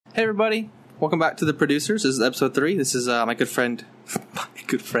Hey everybody, welcome back to The Producers. This is episode 3. This is my good friend.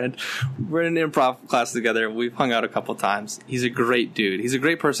 We're in an improv class together. We've hung out a couple times. He's a great dude. He's a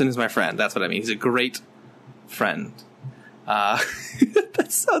great person who's my friend. That's what I mean. He's a great friend. That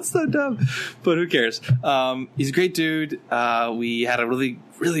sounds so dumb, but who cares? He's a great dude. We had a really,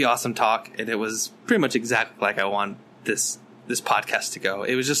 really awesome talk, and it was pretty much exactly like I want this podcast to go.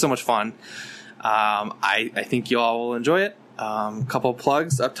 It was just so much fun. I think you all will enjoy it. Couple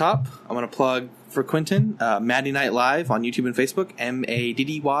plugs up top. I'm going to plug for Quinton, Maddie Night Live on YouTube and Facebook,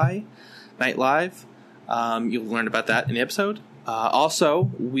 MADDY Night Live. You'll learn about that in the episode.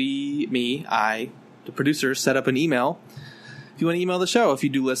 Also, the producer, set up an email. If you want to email the show, if you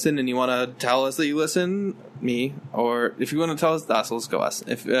do listen and you want to tell us that you listen, me, or if you want to tell us, let's go us.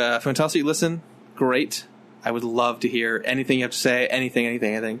 If you want to tell us that you listen, great. I would love to hear anything you have to say,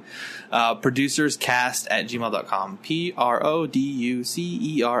 anything. Producerscast@gmail.com.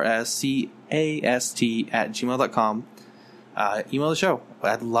 PRODUCERSCAST@gmail.com. Email the show.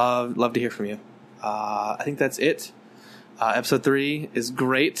 I'd love to hear from you. I think that's it. Episode 3 is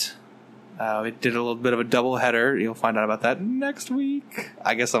great. We did a little bit of a double header. You'll find out about that next week.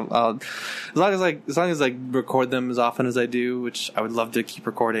 I guess as long as I record them as often as I do, which I would love to keep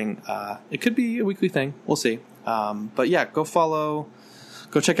recording. It could be a weekly thing. We'll see. But yeah, go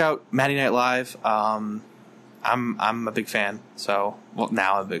check out Maddie Night Live. I'm a big fan. So,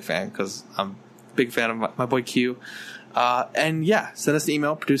 now I'm a big fan because I'm a big fan of my boy Q. And yeah, send us an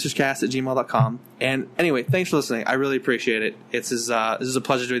email, producerscast@gmail.com. And anyway, thanks for listening. I really appreciate it. This is a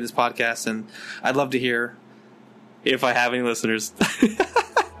pleasure doing this podcast, and I'd love to hear if I have any listeners.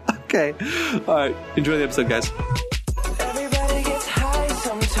 Okay. All right. Enjoy the episode, guys. Everybody gets high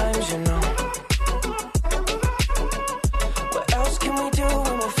sometimes, you know. What else can we do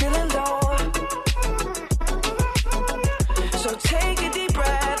when we're feeling low? So take a deep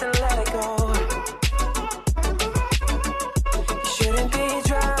breath and let it go. Shouldn't be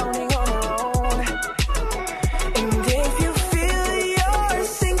drowning on your own. And if you feel you're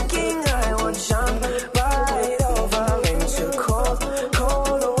sinking, I will jump right over into cold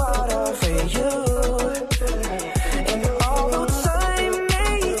water for you. And although time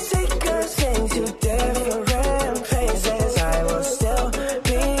may take us into different places, I will still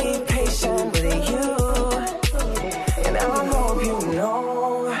be patient with you. And I hope you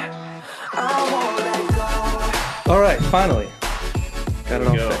know I won't let go. All right. Finally. Got it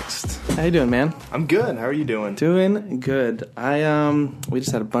all fixed. How you doing, man? I'm good. How are you doing? Doing good. We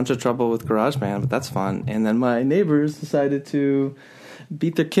just had a bunch of trouble with GarageBand, but that's fun. And then my neighbors decided to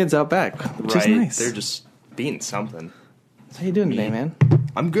beat their kids out back, which is nice. They're just beating something. How you doing today, man?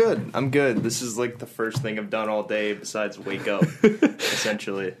 I'm good. This is like the first thing I've done all day besides wake up,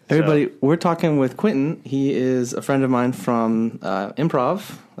 essentially. Everybody, we're talking with Quinton. He is a friend of mine from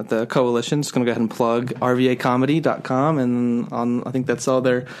improv at the Coalition. Just going to go ahead and plug rvacomedy.com, and I think that's all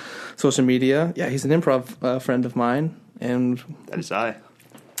their social media. Yeah, he's an improv friend of mine, and That is I.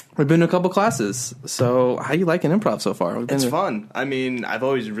 we've been to a couple classes. So how you liking improv so far? It's fun. I mean, I've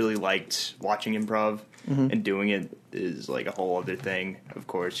always really liked watching improv, and doing it is like a whole other thing, of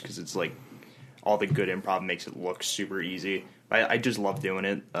course, because it's like all the good improv makes it look super easy. I just love doing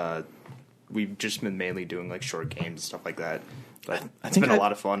it. We've just been mainly doing like short games and stuff like that. But it's been a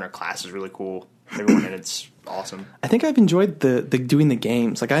lot of fun. Our class is really cool. Everyone in it's awesome. I think I've enjoyed the doing the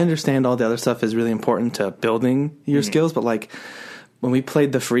games. Like, I understand all the other stuff is really important to building your skills, but like when we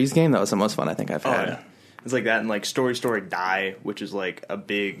played the freeze game, that was the most fun I think I've had. Yeah. It's like that, and like Story Die, which is like a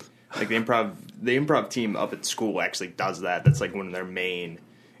big, like the improv team up at school actually does that. That's like one of their main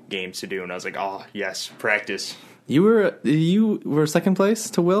games to do. And I was like, oh yes, practice. You were second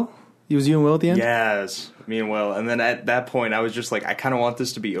place to Will? It was you and Will at the end? Yes, me and Will. And then at that point, I was just like, I kind of want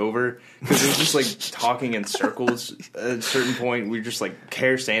this to be over. Because it was just like talking in circles at a certain point. We were just like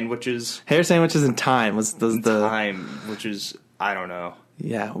hair sandwiches. Hair sandwiches and time was the time, which is, I don't know.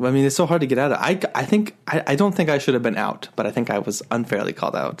 Yeah, I mean, it's so hard to get out of. I don't think I should have been out, but I think I was unfairly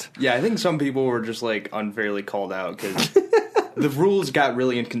called out. Yeah, I think some people were just like unfairly called out because the rules got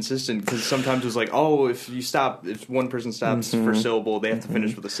really inconsistent. Because sometimes it was like, oh, if one person stops for syllable, they have to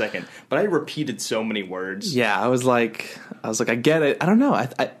finish with a second. But I repeated so many words. Yeah, I was like, I get it. I don't know.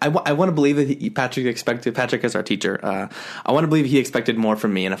 I want to believe that Patrick is our teacher. I want to believe he expected more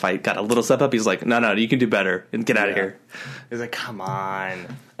from me, and if I got a little step up, he's like, no, you can do better and get out of here. He's like, come on.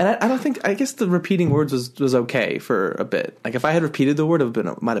 And I don't think, I guess the repeating words was okay for a bit. Like, if I had repeated the word,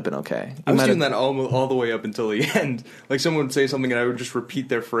 it might have been okay. I was doing that all the way up until the end. Like, someone would say something, and I would just repeat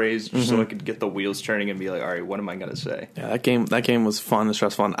their phrase just so I could get the wheels turning and be like, all right, what am I going to say? Yeah, that game was fun and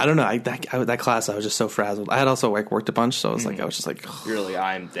stressful. I don't know, that class, I was just so frazzled. I had also, like, worked a bunch, so I was I was just like... Really,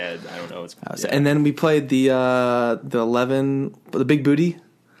 I'm dead. I don't know what's going on. And then we played the 11, the Big Booty.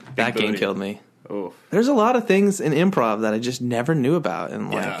 That game killed me. Oof. There's a lot of things in improv that I just never knew about,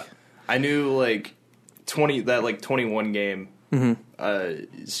 and I knew like 21 game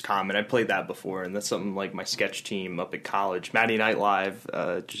is common. I played that before, and that's something like my sketch team up at college, Maddie Night Live.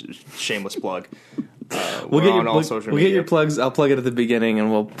 Just shameless plug. We'll get your plugs. I'll plug it at the beginning,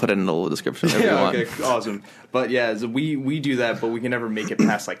 and we'll put it in the little description. Okay, awesome. But yeah, so we do that, but we can never make it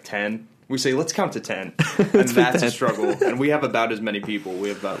past like 10. We say, let's count to 10, and that's a struggle. And we have about as many people. We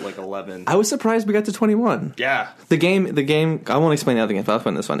have about, like, 11. I was surprised we got to 21. Yeah. The game, I won't explain the other game, but I'll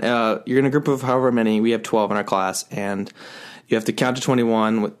explain this one. You're in a group of however many. We have 12 in our class, and you have to count to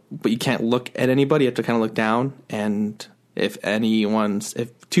 21, but you can't look at anybody. You have to kind of look down, and if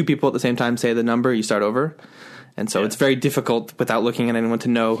two people at the same time say the number, you start over. And so it's very difficult without looking at anyone to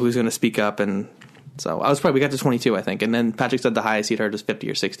know who's going to speak up, and... So we got to 22, I think. And then Patrick said the highest he'd heard was 50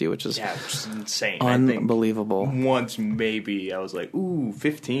 or 60, which is insane. Unbelievable. I think once maybe I was like, ooh,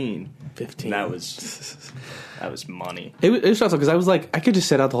 15. 15. That was money. It was stressful because I was like, I could just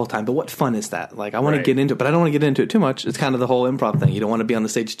sit out the whole time, but what fun is that? Like, I want to get into it, but I don't want to get into it too much. It's kind of the whole improv thing. You don't want to be on the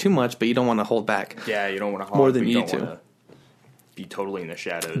stage too much, but you don't want to hold back. Yeah, you don't want to hold more than you need to. Be totally in the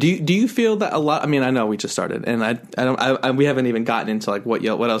shadows. Do you feel that a lot? I mean, I know we just started, and we haven't even gotten into like what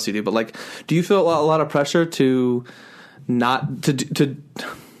else you do. But like, do you feel a lot of pressure to not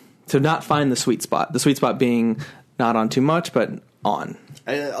find the sweet spot? The sweet spot being not on too much, but on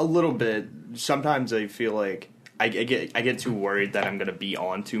a little bit. Sometimes I feel like I get too worried that I'm going to be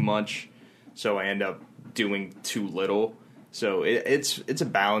on too much, so I end up doing too little. So it's a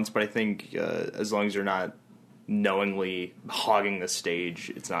balance, but I think as long as you're not knowingly hogging the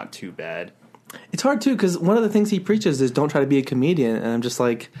stage, it's not too bad. It's hard too, because one of the things he preaches is don't try to be a comedian, and I'm just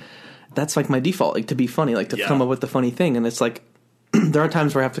like, that's like my default, like to be funny, like to come up with the funny thing. And it's like there are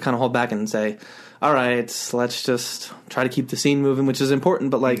times where I have to kind of hold back and say, all right, let's just try to keep the scene moving, which is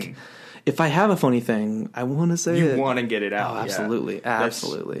important, but like if I have a funny thing, I want to say it. You want to get it out. Oh, absolutely.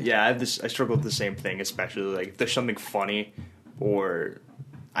 Absolutely. I struggle with the same thing, especially like if there's something funny or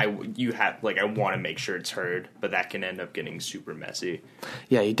I want to make sure it's heard, but that can end up getting super messy.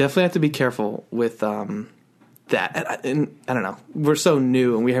 Yeah, you definitely have to be careful with that. And I don't know, we're so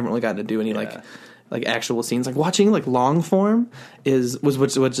new and we haven't really gotten to do any like actual scenes. Like watching like long form which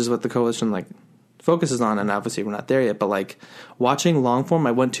is what the coalition like focuses on, and obviously we're not there yet. But like watching long form,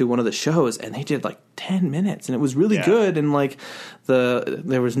 I went to one of the shows and they did like 10 minutes, and it was really good. And like I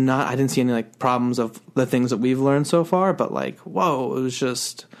didn't see any like problems of the things that we've learned so far. But like, whoa, it was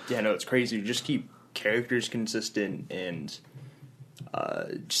just it's crazy. You just keep characters consistent and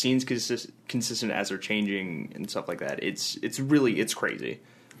scenes consistent as they're changing and stuff like that. It's crazy.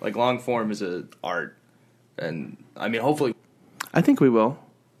 Like long form is an art, and I mean, hopefully, I think we will.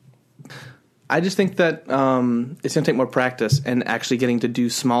 I just think that it's going to take more practice and actually getting to do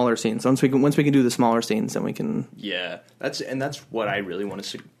smaller scenes. Once we can do the smaller scenes, then we can. Yeah, that's what I really want to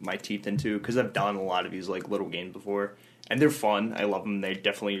sink my teeth into, because I've done a lot of these like little games before, and they're fun. I love them. They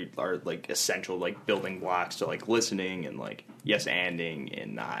definitely are like essential, like building blocks to like listening and like yes-anding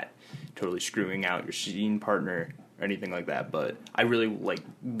and not totally screwing out your scene partner or anything like that. But I really like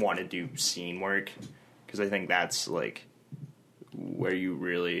want to do scene work, because I think that's like where you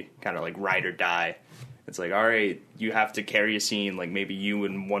really kind of like ride or die. It's like, all right, you have to carry a scene, like maybe you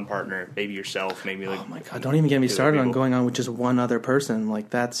and one partner, maybe yourself, maybe like. Oh my god! Don't even get me started on going on with just one other person. Like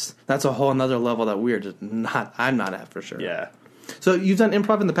that's a whole another level that I'm not at for sure. Yeah. So you've done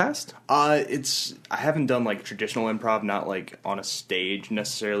improv in the past? I haven't done like traditional improv, not like on a stage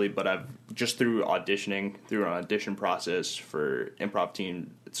necessarily, but I've just through an audition process for improv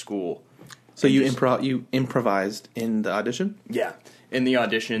team at school. So you improvised in the audition? Yeah, in the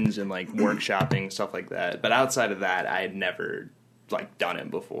auditions and like workshopping, stuff like that. But outside of that, I had never like done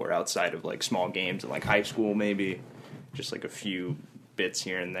it before. Outside of like small games in like high school, maybe just like a few bits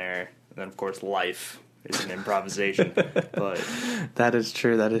here and there. And then of course, life is an improvisation. But that is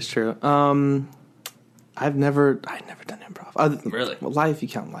true. I've never done improv. Really? Well, life, you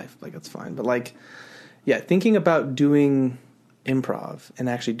count life, like that's fine. But like, yeah, thinking about doing improv and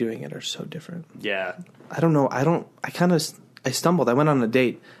actually doing it are so different. Yeah. I don't know. I stumbled. I went on a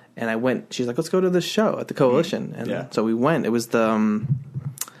date and she's like, let's go to this show at the Coalition. And so we went. It was the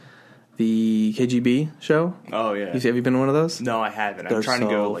the KGB show. Oh yeah. Have you been to one of those? No, I haven't. They're I'm trying to so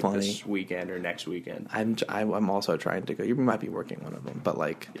go like funny. this weekend or next weekend. I'm also trying to go. You might be working one of them, but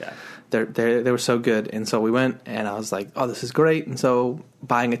like, Yeah. they were so good, and so we went, and I was like, oh, this is great, and so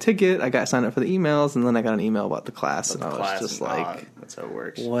buying a ticket, I got signed up for the emails, and then I got an email about the class, and I was just like, that's how it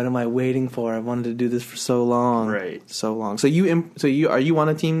works. what am I waiting for? I wanted to do this for so long, Right. So long. So you are you on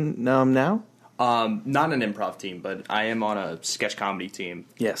a team now? Not an improv team, but I am on a sketch comedy team.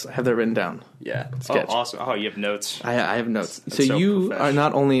 Yes, I have that written down. Yeah. Sketch. Oh, awesome. Oh, you have notes. I have notes. That's So so you professional. are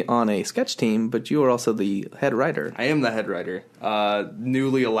not only on a sketch team, but you are also the head writer. I am the head writer.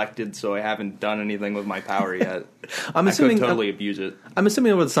 Newly elected, so I haven't done anything with my power yet. I'm I assuming could totally abuse it. I'm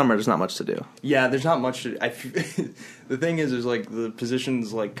assuming over the summer there's not much to do. Yeah, there's not much. The thing is like the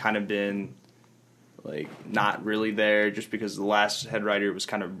position's like kind of been like not really there, just because the last head writer was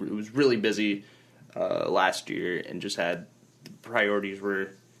really busy last year and just had priorities were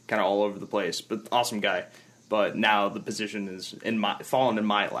kind of all over the place. But awesome guy. But now the position is fallen in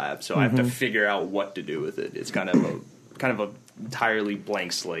my lap, so I have to figure out what to do with it. It's kind of a entirely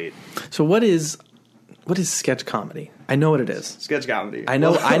blank slate. So what is sketch comedy? I know what it is. Sketch comedy. I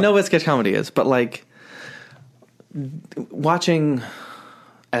know what sketch comedy is, but like watching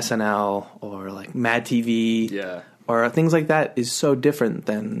SNL or like Mad TV Yeah. or things like that is so different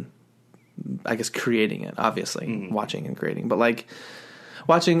than, I guess, creating it, obviously, watching and creating. But like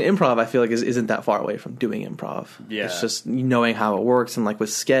watching improv, I feel like isn't that far away from doing improv. Yeah. It's just knowing how it works. And like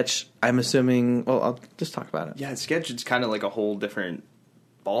with sketch, I'm assuming, well, I'll just talk about it. Yeah, sketch, it's kind of like a whole different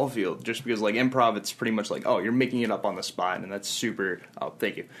ball field, just because like improv, it's pretty much like, oh, you're making it up on the spot, and that's super, oh,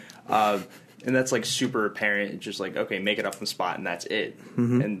 thank you. And that's like super apparent. It's just like, okay, make it up on the spot, and that's it.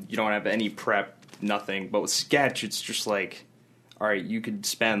 And you don't have any prep, nothing. But with sketch, it's just like, all right, you could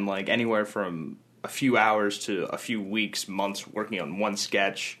spend like anywhere from a few hours to a few weeks, months working on one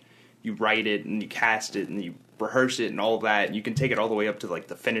sketch. You write it, and you cast it, and you rehearse it, and all that. You can take it all the way up to like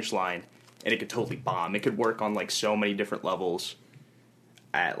the finish line, and it could totally bomb. It could work on like so many different levels.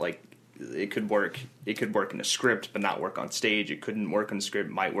 At like, it could work in a script, but not work on stage. It couldn't work on a script,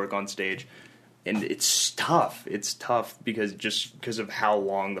 might work on stage. And it's tough. It's tough because of how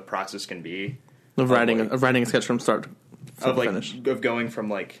long the process can be. Of writing a sketch from start to finish. Of going from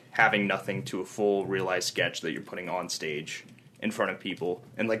like having nothing to a full realized sketch that you're putting on stage in front of people,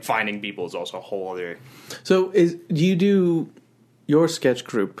 and like finding people is also a whole other. So do you do your sketch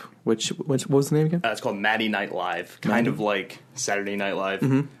group? Which what was the name again? It's called Maddie Night Live, kind of like Saturday Night Live.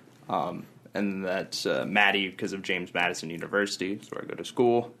 And that's Maddie because of James Madison University, that's where I go to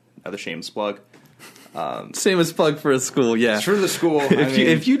school. Another shameless plug. Shameless plug for a school, yeah. It's for the school.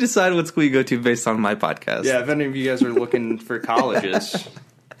 If you decide what school you go to based on my podcast. Yeah, if any of you guys are looking for colleges,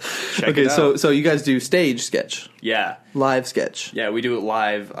 check it out. So you guys do stage sketch, Yeah. live sketch. Yeah, we do it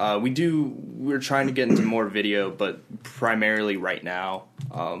live. We're trying to get into more video, but primarily right now.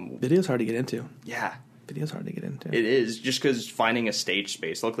 Video's hard to get into. Yeah, Video's hard to get into. it is. Just because finding a stage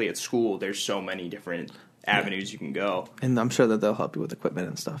space. Luckily at school, there's so many different avenues you can go. And I'm sure that they'll help you with equipment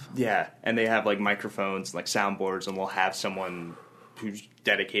and stuff. Yeah, and they have like microphones, like soundboards, and we'll have someone who's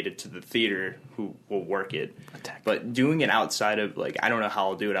dedicated to the theater who will work it. But doing it outside of like, I don't know how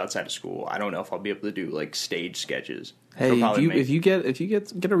I'll do it outside of school. I don't know if I'll be able to do like stage sketches. Hey, if you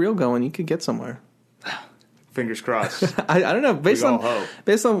get a reel going, you could get somewhere. Fingers crossed. I don't know. Based all on hope.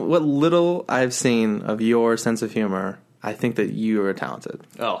 based on what little I've seen of your sense of humor, I think that you are talented.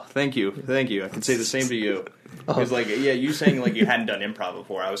 Oh, thank you. I can say the same to you. Because like, yeah, you saying like you hadn't done improv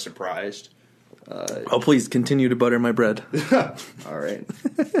before, I was surprised. Oh, please continue to butter my bread. All right.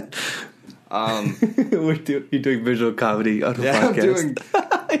 You're doing visual comedy on a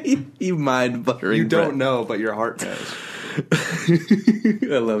podcast. You mind buttering You bread. don't know, but your heart knows.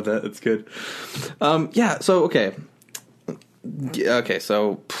 I love that. That's good. Yeah. So okay.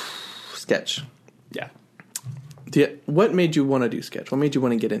 So sketch. Yeah. What made you want to do sketch? What made you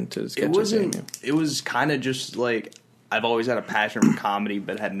want to get into sketch? It was kind of just like I've always had a passion for comedy,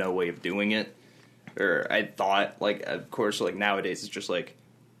 but had no way of doing it. Or I thought, like, of course, like nowadays it's just like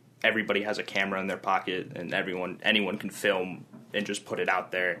everybody has a camera in their pocket and anyone can film and just put it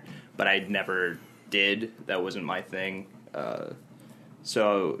out there. But I never did. That wasn't my thing.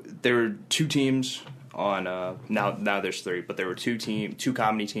 So there were two teams on now there's three, but there were two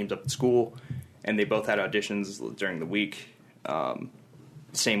comedy teams up at school, and they both had auditions during the week,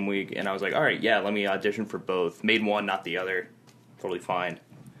 same week, and I was like, all right, yeah, let me audition for both. Made one, not the other, totally fine.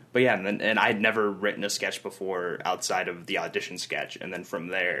 But yeah, and I'd never written a sketch before outside of the audition sketch, and then from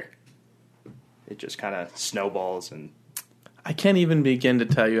there, it just kind of snowballs. And I can't even begin to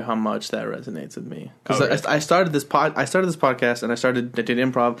tell you how much that resonates with me. Because really? I started this podcast and I did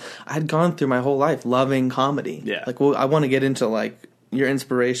improv. I had gone through my whole life loving comedy. Yeah. Like, well, I want to get into like your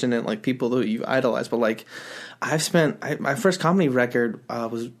inspiration and like people that you idolize, but like my first comedy record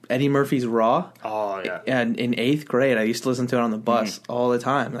was Eddie Murphy's Raw. Oh yeah. And in 8th grade, I used to listen to it on the bus all the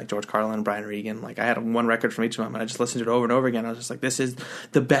time, like George Carlin, Brian Regan. Like I had one record from each of them, and I just listened to it over and over again. I was just like, this is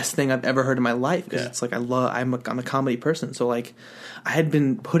the best thing I've ever heard in my life, because it's like I'm a comedy person. So like I had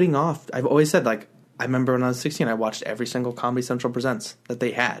been putting off. I've always said, like, I remember when I was 16, I watched every single Comedy Central Presents that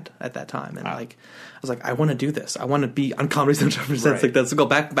they had at that time, and like I was like, I want to do this. I want to be on Comedy Central Presents. Right. Like that's go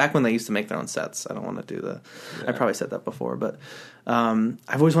back when they used to make their own sets. I don't want to do the. Yeah. I probably said that before, but I've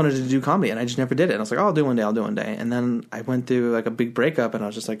always wanted to do comedy, and I just never did it. And I was like, oh, I'll do one day. I'll do one day. And then I went through like a big breakup, and I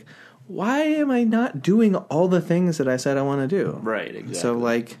was just like, why am I not doing all the things that I said I want to do? Right. Exactly. So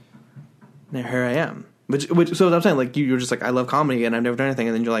like, now here I am. Which so what I'm saying, like you're just like, I love comedy and I've never done anything,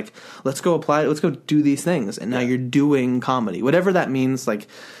 and then you're like, let's go do these things, and now you're doing comedy, whatever that means. Like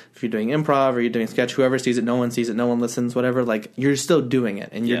if you're doing improv or you're doing sketch, whoever sees it, no one listens, whatever. Like you're still doing it,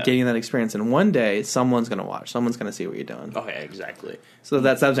 and you're getting that experience, and one day someone's gonna watch, someone's gonna see what you're doing. Oh yeah, exactly. So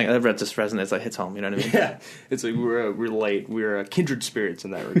that's what I'm saying. That just resonates, like hits home. You know what I mean? Yeah, it's like we're kindred spirits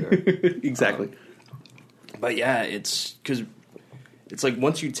in that regard. Exactly. But yeah, it's because. It's like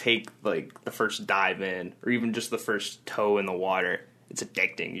once you take like the first dive in, or even just the first toe in the water, it's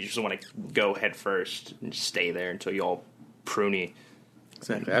addicting. You just want to go head first and just stay there until you're all pruny.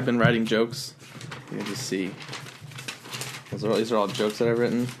 Exactly. I've been writing jokes. You can just see. These are all jokes that I've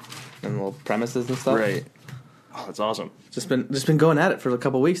written and little premises and stuff. Right. Oh, that's awesome. Just been going at it for a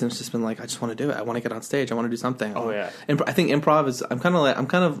couple of weeks, and it's just been like, I just want to do it. I want to get on stage. I want to do something. Oh yeah. I think improv is.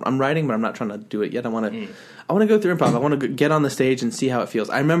 I'm writing, but I'm not trying to do it yet. I want to go through improv. I want to get on the stage and see how it feels.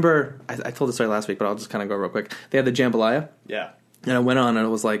 I remember I told the story last week, but I'll just kind of go real quick. They had the jambalaya. Yeah. And I went on, and it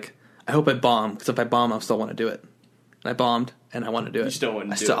was like, I hope I bomb, because if I bomb, I still want to do it. And I bombed, and I want to do it. You still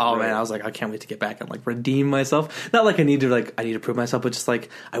want to do it. Oh man, I was like, I can't wait to get back and like redeem myself. Not like I need to prove myself, but just like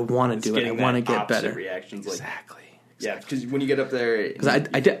I want to do it. I want to get better. Reactions, like, exactly. Yeah, because when you get up there, because I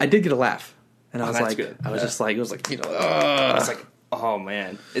did get a laugh, and I was like, good. I was just like, it was like, I was like, oh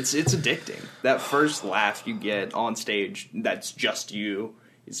man, it's addicting. That first laugh you get on stage, that's just you.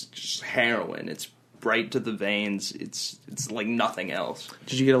 It's just heroin. It's right to the veins. It's like nothing else.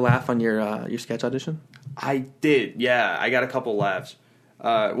 Did you get a laugh on your sketch audition? I did. Yeah, I got a couple laughs.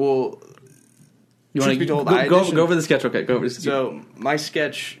 Well. You want to go over the sketch? Okay, go over the sketch. So my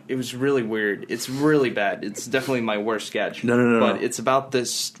sketch, it was really weird. It's really bad. It's definitely my worst sketch. No. But it's about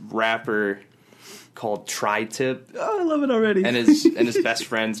this rapper called Tri-Tip. Oh, I love it already. And his best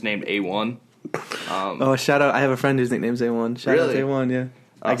friend's named A1. Shout out! I have a friend whose nickname's A1. Shout out to A1. Yeah,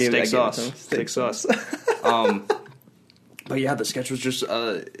 I gave it to him. Steak sauce. But yeah, the sketch was just.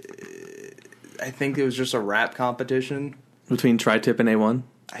 I think it was just a rap competition between Tri-Tip and A1.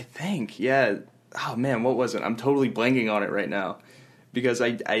 I think, yeah. Oh man, what was it? I'm totally blanking on it right now because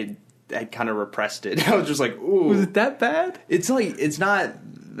I kind of repressed it. I was just like, ooh, was it that bad? It's like it's not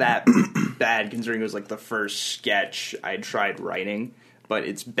that bad considering it was like the first sketch I tried writing, but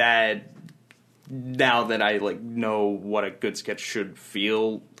it's bad now that I like know what a good sketch should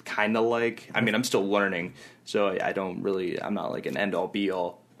feel kind of like. I mean, I'm still learning, so I'm not like an end all be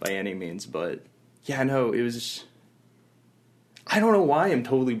all by any means, but yeah, no, it was. I don't know why I'm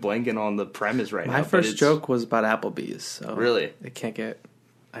totally blanking on the premise right now. My first joke was about Applebee's. So really?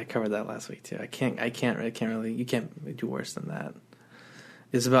 I covered that last week too. You can't do worse than that.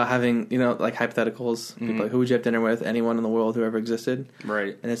 It's about having, like hypotheticals. People like, who would you have dinner with? Anyone in the world who ever existed.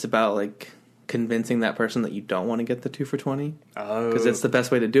 Right. And it's about like convincing that person that you don't want to get the 2 for $20. Oh. Because it's the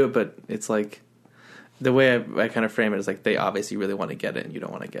best way to do it, but it's like, the way I kind of frame it is like they obviously really want to get it and you don't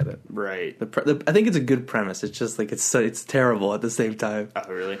want to get it. Right. I think it's a good premise. It's just like it's terrible at the same time. Oh,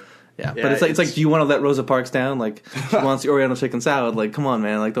 really? Yeah. But it's like, do you want to let Rosa Parks down? Like, she wants the Oriental chicken salad. Like, come on,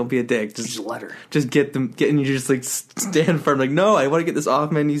 man. Like, don't be a dick. Just let her. Just and you just like stand firm. Like, no, I want to get this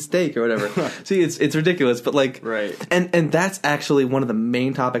off menu steak or whatever. See, it's ridiculous. But like, right. And that's actually one of the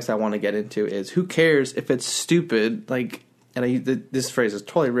main topics I want to get into is who cares if it's stupid? Like. And this phrase is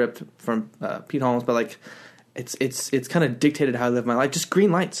totally ripped from Pete Holmes, but like, it's kind of dictated how I live my life. Just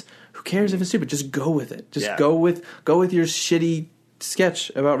green lights. Who cares if it's stupid? Just go with it. Just go with your shitty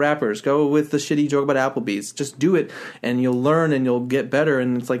sketch about rappers. Go with the shitty joke about Applebee's. Just do it, and you'll learn and you'll get better.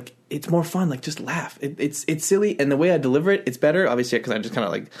 And it's like it's more fun. Like, just laugh. It's silly, and the way I deliver it, it's better. Obviously, because I just kind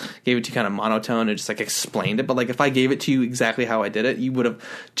of like gave it to you kind of monotone and just like explained it. But like, if I gave it to you exactly how I did it, you would have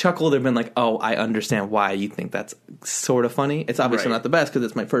chuckled and been like, "Oh, I understand why you think that's sort of funny." It's obviously not the best because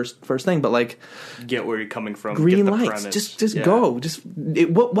it's my first thing, but like, get where you're coming from. Green get the lights, premise. just go.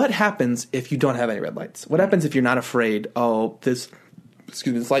 What happens if you don't have any red lights? What happens if you're not afraid? Oh, this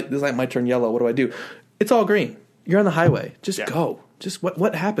light might turn yellow. What do I do? It's all green. You're on the highway. Just go. Just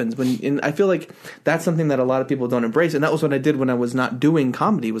what happens when? And I feel like that's something that a lot of people don't embrace. And that was what I did when I was not doing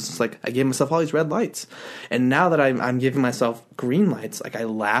comedy. Was just like I gave myself all these red lights. And now that I'm giving myself green lights, like I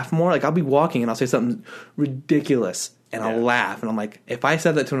laugh more. Like I'll be walking and I'll say something ridiculous and I'll laugh. And I'm like, if I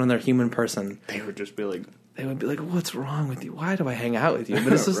said that to another human person, they would just be like, "What's wrong with you? Why do I hang out with you?"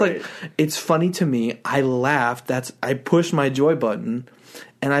 But it's just like it's funny to me. I laughed. I pushed my joy button.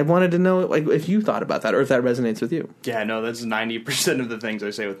 And I wanted to know, like, if you thought about that or if that resonates with you. Yeah, no, that's 90% of the things I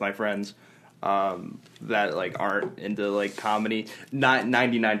say with my friends that, like, aren't into, like, comedy.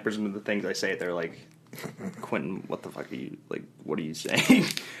 99% of the things I say, they're like, Quinton, what the fuck are you, like, what are you saying?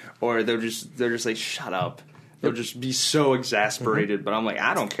 Or they're just like, shut up. They'll just be so exasperated. But I'm like,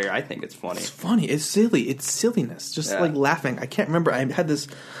 I don't care. I think it's funny. It's funny. It's silly. It's silliness. Just, like, laughing. I can't remember. I had this...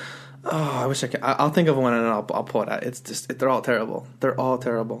 Oh, I wish I could. I'll think of one and I'll pull it out. It's just they're all terrible. They're all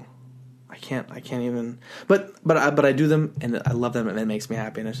terrible. I can't even. But I do them and I love them and it makes me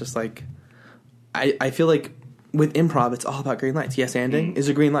happy. And it's just like I feel like with improv, it's all about green lights. Yes, anding is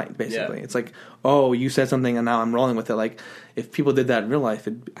a green light basically. Yeah. It's like, oh, you said something and now I'm rolling with it. Like if people did that in real life,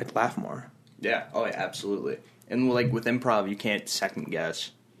 I'd laugh more. Yeah. Oh, yeah. Absolutely. And like with improv, you can't second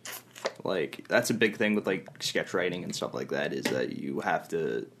guess. Like, that's a big thing with, like, sketch writing and stuff like that, is that you have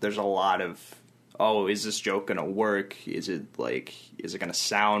to... There's a lot of, oh, is this joke going to work? Is it going to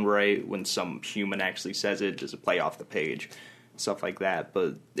sound right when some human actually says it? Does it play off the page? Stuff like that.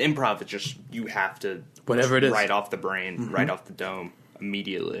 But improv, it's just, you have to... Whatever it is. Right off the brain, right off the dome,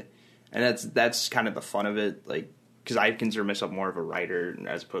 immediately. And that's kind of the fun of it, like, because I consider myself more of a writer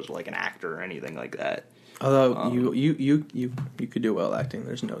as opposed to, like, an actor or anything like that. Although you could do well acting,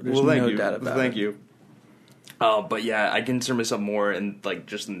 there's no doubt about it. Thank you. But yeah, I consider myself more in like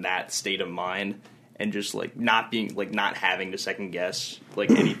just in that state of mind, and just like not having to second guess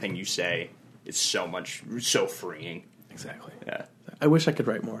like anything you say. It's so freeing. Exactly. Yeah. I wish I could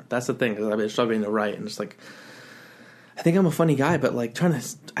write more. That's the thing, because I've been struggling to write, and it's like I think I'm a funny guy, but like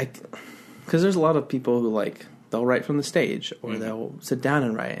because there's a lot of people who like they'll write from the stage or they'll sit down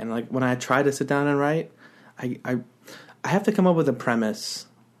and write, and like when I try to sit down and write. I have to come up with a premise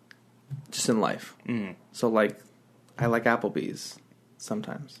just in life. So, like, I like Applebee's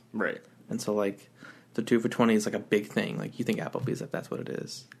sometimes. Right. And so, like, the 2 for $20 is, like, a big thing. Like, you think Applebee's, like, that's what it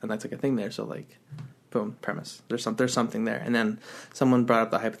is. And that's, like, a thing there. So, like, boom, premise. There's something there. And then someone brought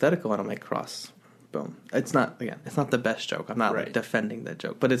up the hypothetical, and I'm like, cross. Boom. It's not the best joke. I'm not like, defending that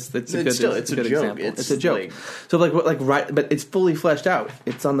joke, but it's a good example. It's a joke. Like, so right, but it's fully fleshed out.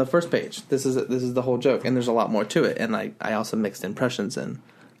 It's on the first page. This is the whole joke, and there's a lot more to it. And I also mixed impressions in,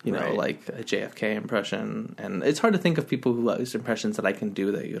 like a JFK impression, and it's hard to think of people who use impressions that I can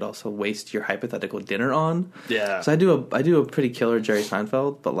do that you'd also waste your hypothetical dinner on. Yeah. So I do a pretty killer Jerry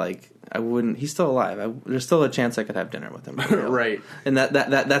Seinfeld, but like. I wouldn't. He's still alive. There's still a chance I could have dinner with him, right? And that's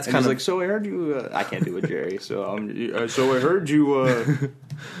and kind of like. So I heard you. I can't do a Jerry. So so I heard you.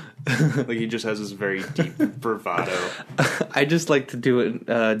 Like he just has this very deep bravado. I just like to do it,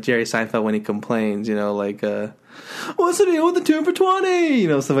 Jerry Seinfeld when he complains. Like what's the deal with the 2 for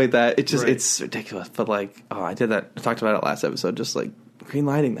 $20? Stuff like that. It's just it's ridiculous. But like, I did that. I talked about it last episode. Just like green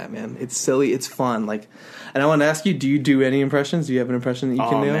lighting that, man. It's silly. It's fun. Like, and I want to ask you: do you do any impressions? Do you have an impression that you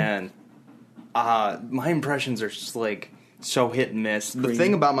can nail? Oh man. My impressions are just like so hit and miss. The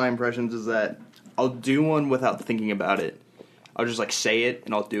thing about my impressions is that I'll do one without thinking about it. I'll just like say it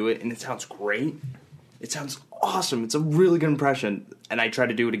and I'll do it and it sounds great. It sounds awesome. It's a really good impression. And I try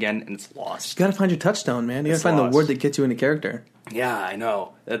to do it again and it's lost. You gotta find your touchstone, man. You gotta find the word that gets you into character. Yeah, I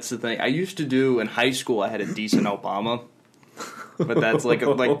know. That's the thing. I used to do in high school. I had a decent Obama. But that's like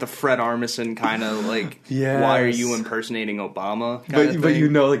the Fred Armisen kind of like, why are you impersonating Obama? But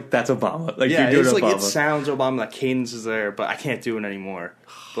like that's Obama. Like yeah, you're doing it's Obama. Like it sounds Obama. Like cadence is there, but I can't do it anymore.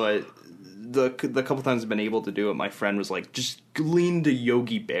 But the couple times I've been able to do it, my friend was like, just lean to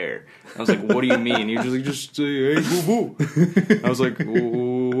Yogi Bear. I was like, what do you mean? He was like, just say, hey, boo boo. I was like,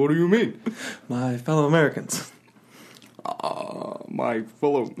 what do you mean? My fellow Americans. My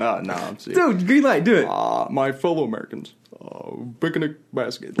fellow... No, I'm serious. Dude, green light, do it. My fellow Americans. Picnic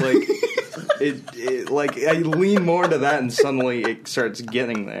basket. Like, it like I lean more to that, and suddenly it starts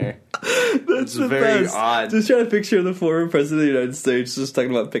getting there. It's very odd. Just trying to picture the former president of the United States just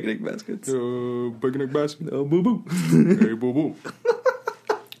talking about picnic baskets. Picnic basket. Oh, boo boo. Hey, boo boo.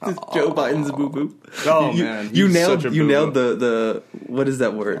 Joe Biden's boo boo. Oh man, you he's nailed such a you nailed boo-boo. the what is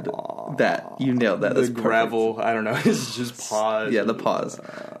that word? That you nailed that. The That's perfect. gravel. I don't know. It's just pause. Yeah, the pause.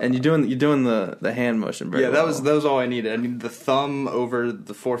 And you're doing the hand motion very Yeah, that well. was all I needed. I needed the thumb over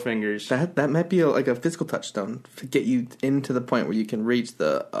the four fingers. That might be like a physical touchstone to get you into the point where you can reach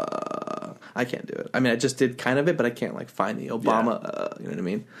the. I can't do it. I mean, I just did kind of it, but I can't like find the Obama. You know what I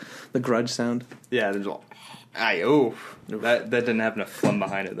mean? The grudge sound. Yeah, there's all. That didn't have enough phlegm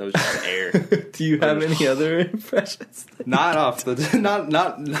behind it. That was just air. Do you have any other impressions? Not off the not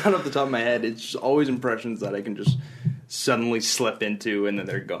off the top of my head. It's just always impressions that I can just suddenly slip into, and then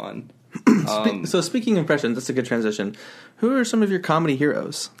they're gone. So speaking of impressions, that's a good transition. Who are some of your comedy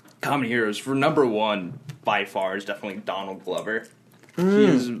heroes? Comedy heroes for number one by far is definitely Donald Glover. He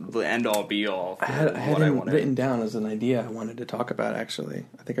is the end all be all. I had him written down as an idea I wanted to talk about. Actually,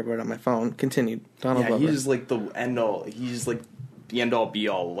 I think I wrote it on my phone. Continue, Donald Glover. He's like the end all. He's like the end all be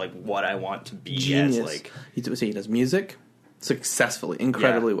all. Like what I want to be. Genius. As like he does music successfully,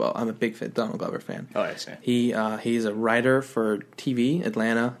 incredibly well. I'm a big Donald Glover fan. Oh, I see. He's a writer for TV,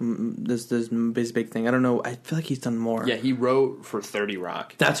 Atlanta. This his big thing. I don't know. I feel like he's done more. Yeah, he wrote for 30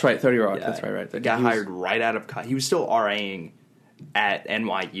 Rock. That's right, 30 Rock. Yeah, That's right. He got hired right out of college. He was still RAing at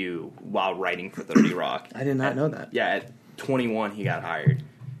NYU while writing for 30 Rock. I did not know that. Yeah, at 21 he got hired,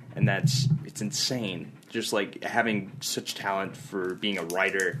 and it's insane. Just like having such talent for being a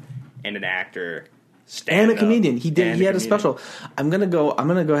writer and an actor, and a comedian. He had a special. I'm gonna go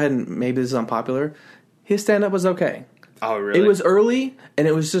ahead and maybe this is unpopular. His stand up was okay. Oh really? It was early, and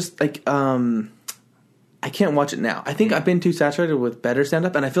it was just like I can't watch it now. I think I've been too saturated with better stand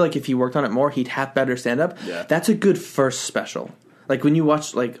up, and I feel like if he worked on it more, he'd have better stand up. Yeah. That's a good first special. Like when you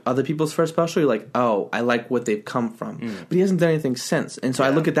watch like other people's first special, you're like, oh, I like what they've come from. But he hasn't done anything since. And so I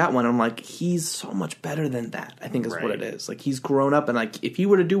look at that one and I'm like, he's so much better than that, I think is what it is. Like he's grown up, and like if he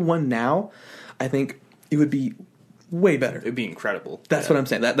were to do one now, I think it would be way better. It'd be incredible. That's what I'm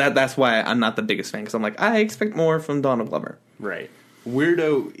saying. That's why I'm not the biggest fan, because I'm like, I expect more from Donald Glover. Right.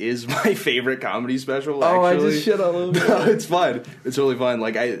 Weirdo is my favorite comedy special. Oh, actually. I just shit all over. No, it's fun. It's really fun.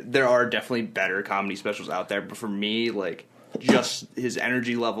 Like there are definitely better comedy specials out there, but for me, like just his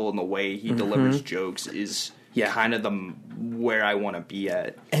energy level and the way he delivers jokes is kind of where I want to be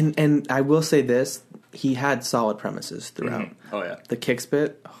at. And I will say this: he had solid premises throughout. Oh yeah, the kicks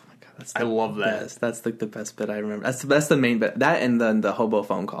bit. Oh my god, that's I love that. Best. That's like the best bit I remember. That's the main bit. That and then the hobo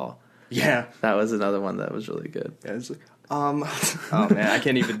phone call. Yeah, that was another one that was really good. Yeah, it's like, oh man, I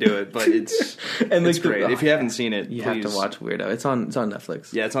can't even do it, but it's great. If you haven't seen it, you please have to watch Weirdo. It's on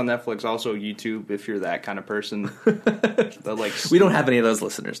Netflix. Yeah, it's on Netflix. Also YouTube if you're that kind of person. That like we don't have any of those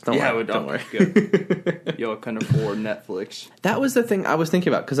listeners. Don't worry. Don't worry. Good. Yo, I can afford Netflix. That was the thing I was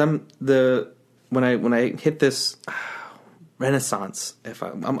thinking about, because when I hit this renaissance,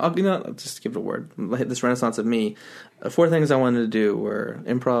 I'll just give it a word. I hit this renaissance of me. 4 things I wanted to do were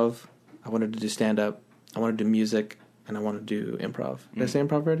improv. I wanted to do stand up. I wanted to do music. And I want to do improv. Did I say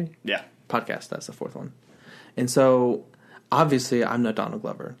improv already? Yeah. Podcast, that's the 4th one. And so, obviously, I'm not Donald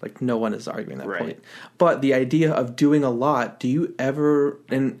Glover. Like, no one is arguing that point. But the idea of doing a lot, do you ever...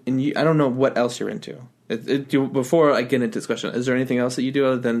 And you, I don't know what else you're into. Before I get into this question, is there anything else that you do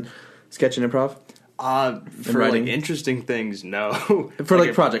other than sketch and improv? For writing? like interesting things, no. For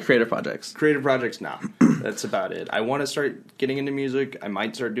like creative projects? Creative projects, no. That's about it. I want to start getting into music. I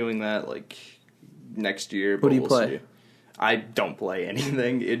might start doing that, like, next year. What do you play? See. I don't play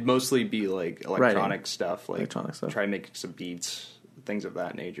anything. It'd mostly be like electronic stuff, like try and make some beats, things of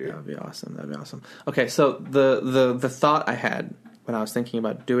that nature. That'd be awesome. Okay, so the thought I had when I was thinking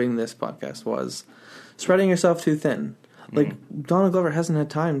about doing this podcast was spreading yourself too thin. Like Donald Glover hasn't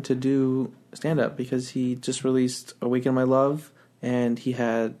had time to do stand up because he just released A Weekend of My Love, and he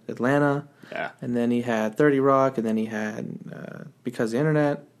had Atlanta, and then he had 30 Rock, and then he had Because the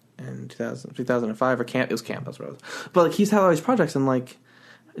Internet. In 2005 or Camp, it was Camp. That's what it was. But like he's had all these projects, and like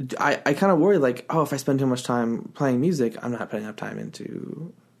I kind of worry, like, oh, if I spend too much time playing music, I'm not putting enough time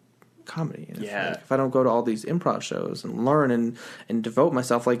into comedy. And if I don't go to all these improv shows and learn and devote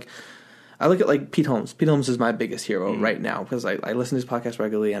myself, like I look at like Pete Holmes. Pete Holmes is my biggest hero right now, because I listen to his podcast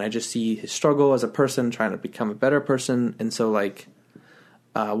regularly, and I just see his struggle as a person trying to become a better person. And so like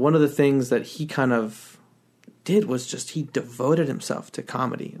one of the things that he kind of did was just he devoted himself to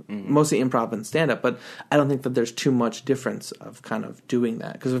comedy, mostly improv and stand up. But I don't think that there's too much difference of kind of doing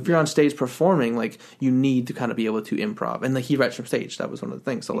that, because if you're on stage performing, like you need to kind of be able to improv, and like he writes from stage. That was one of the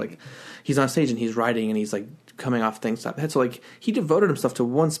things. So like he's on stage and he's writing and he's like coming off things top head. So like he devoted himself to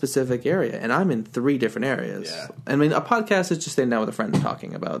one specific area, and I'm in 3 different areas. Yeah. I mean, a podcast is just sitting down with a friend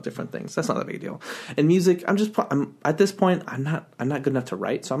talking about different things. That's not that big a deal. And music, I'm at this point, I'm not good enough to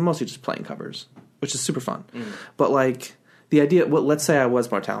write, so I'm mostly just playing covers, which is super fun. But like the idea, well, let's say I was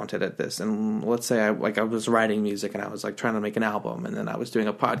more talented at this, and let's say I was writing music and I was like trying to make an album, and then I was doing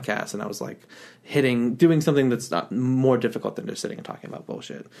a podcast and I was like doing something that's not more difficult than just sitting and talking about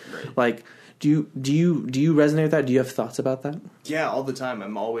bullshit. Right. Like, do you resonate with that? Do you have thoughts about that? Yeah, all the time.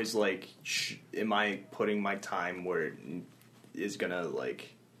 I'm always like, am I putting my time where it is gonna,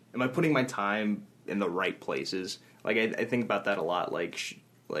 like, am I putting my time in the right places? Like, I think about that a lot. Like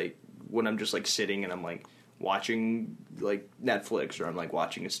when I'm just like sitting and I'm like watching like Netflix, or I'm like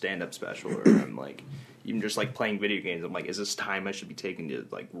watching a stand-up special, or I'm like even just like playing video games. I'm like, is this time I should be taking to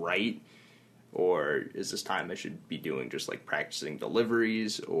like write? Or is this time I should be doing just like practicing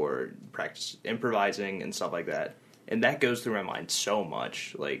deliveries or practice improvising and stuff like that? And that goes through my mind so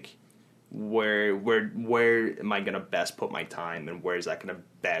much. Like, where am I gonna best put my time, and where is that gonna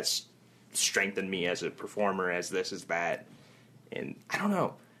best strengthen me as a performer, as this, as that? And I don't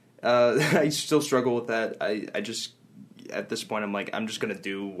know. I still struggle with that. I just, at this point, I'm like, I'm just gonna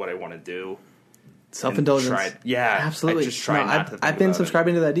do what I want to do. Self-indulgence. Yeah, absolutely. I just try not to think I've been about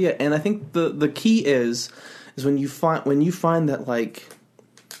subscribing to that idea, and I think the key is when you find that like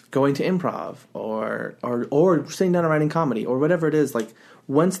going to improv or sitting down and writing comedy or whatever it is, like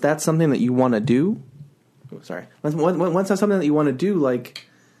once that's something that you want to do, once that's something that you want to do, like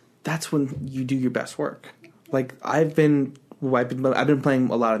that's when you do your best work. Like I've been playing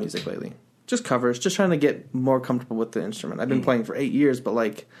a lot of music lately, just covers, just trying to get more comfortable with the instrument. I've been playing for 8 years, but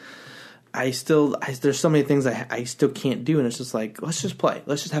like. There's so many things I still can't do, and it's just like, let's just play.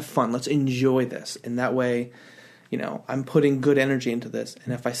 Let's just have fun. Let's enjoy this. And that way, you know, I'm putting good energy into this.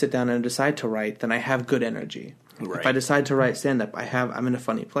 And if I sit down and decide to write, then I have good energy. Right. If I decide to write stand-up, I'm in a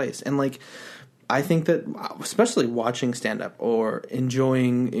funny place. And like, I think that, especially watching stand-up or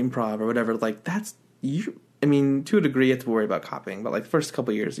enjoying improv or whatever, like I mean, to a degree, you have to worry about copying, but like the first couple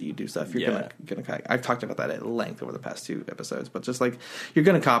of years that you do stuff, you're gonna. I've talked about that at length over the past 2 episodes, but just like you're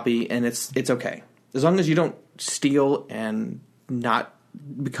gonna copy, and it's okay as long as you don't steal and not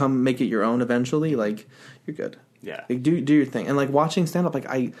make it your own eventually. Like you're good. Yeah, like, do your thing, and like watching stand up, like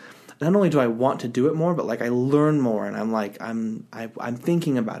not only do I want to do it more, but like I learn more, and I'm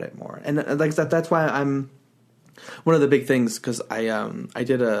thinking about it more, and like that's why I'm. One of the big things, because I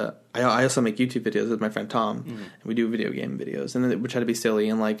also make YouTube videos with my friend Tom, and we do video game videos, and we try to be silly,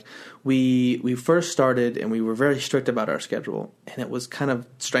 and like we first started, and we were very strict about our schedule, and it was kind of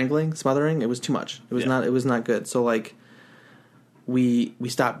smothering. It was too much. It was not good. So like we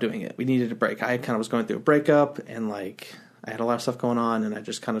stopped doing it. We needed a break. I kind of was going through a breakup, and like I had a lot of stuff going on, and I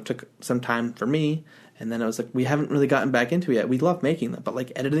just kind of took some time for me. And then I was like, we haven't really gotten back into it yet. We love making them, but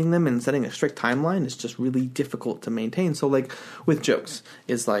like editing them and setting a strict timeline is just really difficult to maintain. So like with jokes,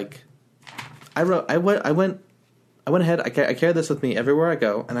 is like I went ahead. I carry this with me everywhere I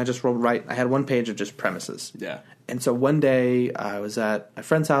go, and I just write. I had one page of just premises. Yeah. And so one day I was at a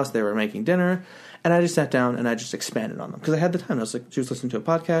friend's house. They were making dinner, and I just sat down and I just expanded on them because I had the time. I was like, she was listening to a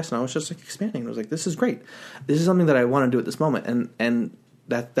podcast, and I was just like expanding. And I was like, this is great. This is something that I want to do at this moment, and.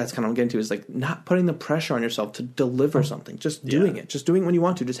 That's kind of what I'm getting to, is like not putting the pressure on yourself to deliver something, just doing it, just doing it when you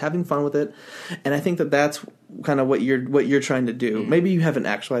want to, just having fun with it. And I think that that's kind of what you're trying to do. Maybe you haven't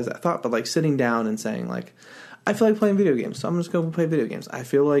actualized that thought, but like sitting down and saying like, I feel like playing video games, so I'm just going to play video games. I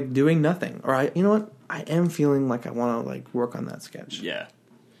feel like doing nothing, or you know what? I am feeling like I want to like work on that sketch. Yeah,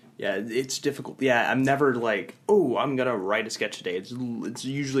 it's difficult. Yeah, I'm never like, oh, I'm gonna write a sketch today. It's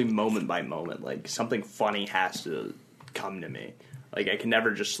usually moment by moment. Like something funny has to come to me. Like, I can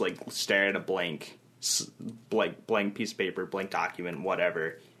never just, like, stare at a blank piece of paper, blank document,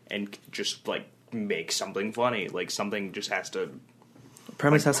 whatever, and just, like, make something funny. Like, something just has to...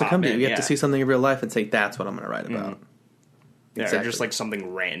 Premise has to come to you. You have to see something in real life and say, that's what I'm going to write about. Yeah, exactly. Or just, like,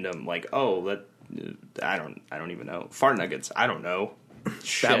 something random. Like, oh, I don't even know. Fart nuggets. I don't know.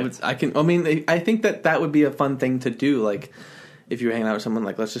 Shit. I think that would be a fun thing to do, like... If you're hanging out with someone,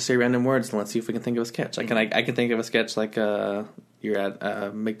 like, let's just say random words and let's see if we can think of a sketch. Like, I can think of a sketch like you're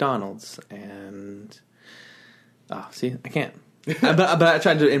at McDonald's and I can't. but I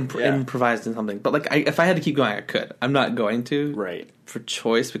tried to improvise in something. But like, if I had to keep going, I could. I'm not going to, right? For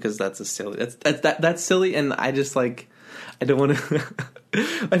choice, because that's silly. That's silly, and I just like I don't want to.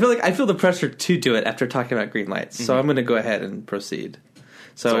 I feel the pressure to do it after talking about green lights. So I'm going to go ahead and proceed.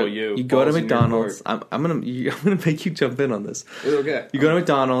 So you go to McDonald's. I'm gonna make you jump in on this. Okay. You go to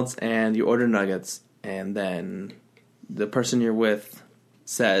McDonald's and you order nuggets, and then the person you're with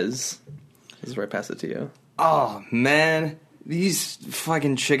says, "This is where I pass it to you." Oh man, these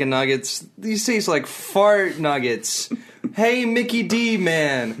fucking chicken nuggets. These taste like fart nuggets. Hey, Mickey D,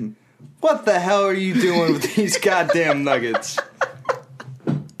 man, what the hell are you doing with these goddamn nuggets?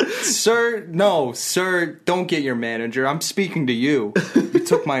 Sir, don't get your manager. I'm speaking to you. You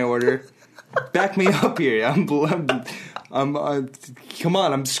took my order. Back me up here. Come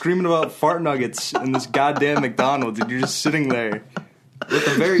on, I'm screaming about fart nuggets in this goddamn McDonald's, and you're just sitting there with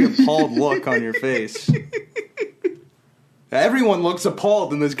a very appalled look on your face. Everyone looks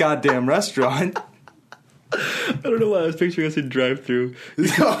appalled in this goddamn restaurant. I don't know why I was picturing us in drive-thru.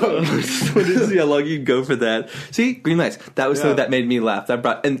 Just wanted to see how long you'd go for that. See, green lights. That was something that made me laugh. That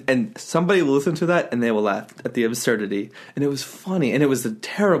brought and somebody will listen to that and they will laugh at the absurdity. And it was funny. And it was a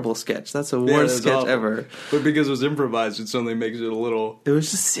terrible sketch. That's the worst sketch ever. But because it was improvised, it suddenly makes it a little. It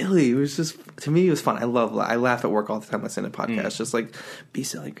was just silly. It was just, to me, it was fun. I laugh at work all the time listening to podcasts. Just like, be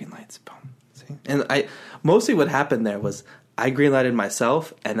silly, green lights. Boom. See? And mostly what happened there was I greenlighted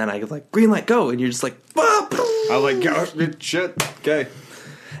myself, and then I was like, green light, go, and you're just like, ah! I was like, oh, shit, okay.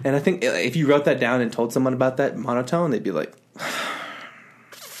 And I think if you wrote that down and told someone about that monotone, they'd be like,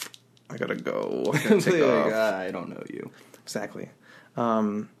 I gotta go. I gotta take off. I don't know you. Exactly. Oh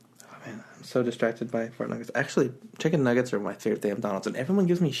man, I'm so distracted by fart nuggets. Actually, chicken nuggets are my favorite thing at McDonald's, and everyone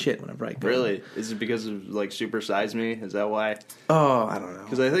gives me shit whenever I go. Really? Is it because of like Super Size Me? Is that why? Oh, I don't know.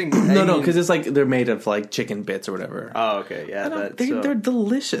 Because I think no, because it's like they're made of like chicken bits or whatever. Oh, okay, yeah. They're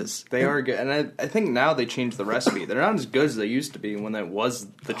delicious. They are good, and I think now they changed the recipe. They're not as good as they used to be when that was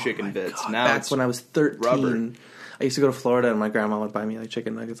the chicken bits. God. Now Back it's when I was 13, rubber. I used to go to Florida, and my grandma would buy me like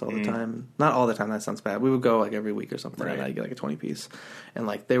chicken nuggets all the time. Not all the time. That sounds bad. We would go like every week or something, Right. and I'd get like a 20-piece, and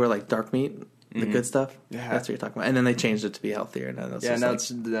like they were like dark meat. The good stuff. Yeah. That's what you're talking about. And then they changed it to be healthier. And now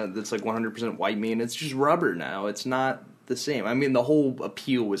it's like 100% white meat, and it's just rubber now. It's not the same. I mean, the whole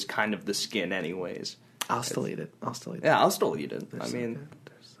appeal was kind of the skin, anyways. I'll still eat it. Yeah, I'll still eat it. They're I so mean,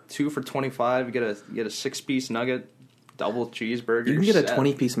 good. 2 for $25. You get a 6-piece nugget, double cheeseburger. You can get a set.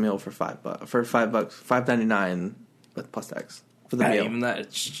 20-piece meal for $5. For $5, $5.99 with plus tax for the Not meal. even that.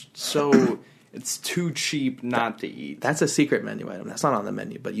 It's so it's too cheap not to eat. That's a secret menu item. That's not on the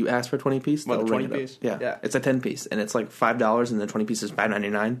menu. But you ask for 20-piece, What, they'll the ring it 20 up. piece? Yeah. Yeah. It's a 10-piece, and it's like $5, and the 20-piece is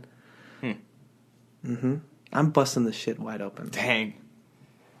 $5.99. I'm busting the shit wide open. Dang.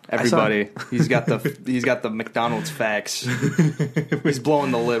 Everybody, he's got the McDonald's facts. He's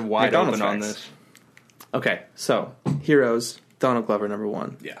blowing the lid wide McDonald's open on facts. this. Okay, so Heroes, Donald Glover, number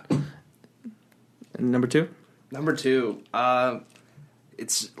 1. Yeah. And number 2? Number 2,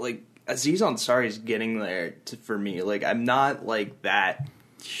 it's like Aziz Ansari's getting there for me. Like, I'm not like that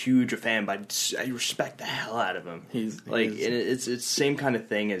huge a fan, but I respect the hell out of him. It's the same kind of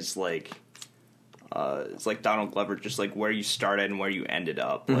thing as like it's like Donald Glover, just like where you started and where you ended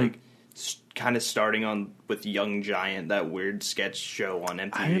up. Like kind of starting on with Young Giant, that weird sketch show on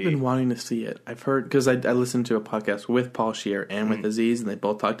MTV. I have been wanting to see it. I've heard, because I listened to a podcast with Paul Scheer and with Aziz, and they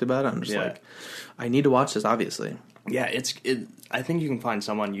both talked about it. I'm just like, I need to watch this, obviously. Yeah, I think you can find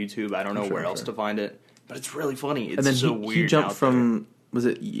some on YouTube. I don't know where else to find it, but it's really funny. It's And then so he weird. jumped from,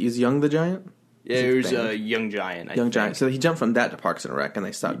 is Young the Giant? Yeah, it was Young Giant. I think. Giant. So he jumped from that to Parks and Rec, and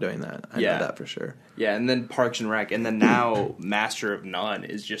they stopped doing that. I know that for sure. Yeah, and then Parks and Rec, and then now Master of None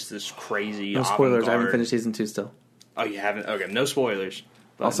is just this crazy. No spoilers. I haven't avant-garde- finished season 2 still. Oh, you haven't? Okay, no spoilers.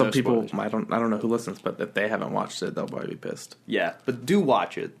 But Also, no people, spoilers. I don't know who listens, but if they haven't watched it, they'll probably be pissed. Yeah, but do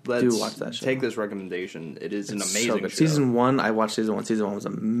watch it. Do watch that show. Take this recommendation. It is an It's amazing so good. show. Season 1, I watched season 1. Season 1 was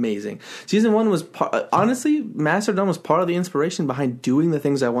amazing. Season 1 was, honestly, Master of None was part of the inspiration behind doing the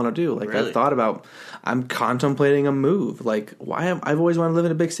things I want to do. Like, Really? I've thought about, I'm contemplating a move. Like, I've always wanted to live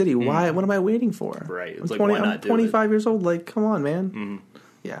in a big city. Why? What am I waiting for? Right. I'm It's like, why not I'm do 25 years old. Like, come on, man.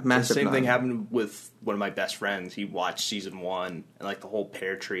 Yeah, The Master of same None. thing happened with one of my best friends. He watched season 1 and like the whole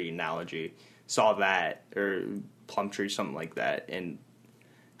pear tree analogy. Saw that, or plum tree, something like that, and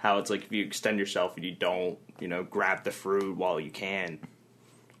how it's like if you extend yourself and you don't, grab the fruit while you can,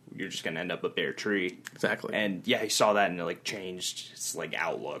 you're just gonna end up a bare tree. Exactly. And yeah, he saw that and it like changed his like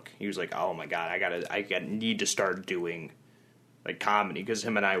outlook. He was like, "Oh my god, I need to start doing like comedy," because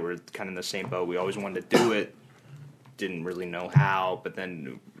him and I were kind of in the same boat. We always wanted to do it, didn't really know how, but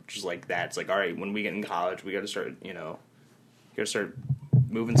then just like that, it's like, all right, when we get in college, we got to start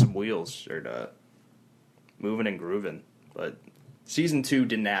moving some wheels, or moving and grooving. But season 2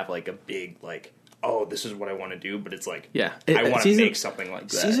 didn't have like a big like oh, this is what I want to do, but it's like, Yeah. I want to make something like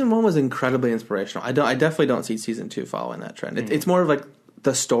that. Season 1 was incredibly inspirational. I definitely don't see season 2 following that trend. It's more of like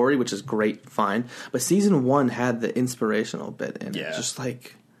the story, which is great, fine. But season 1 had the inspirational bit in it. Just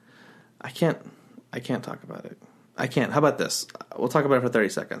like, I can't talk about it. I can't. How about this? We'll talk about it for 30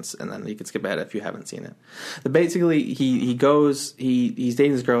 seconds, and then you can skip ahead if you haven't seen it. But basically, he's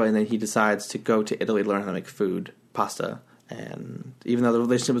dating this girl, and then he decides to go to Italy to learn how to make food, pasta. And even though the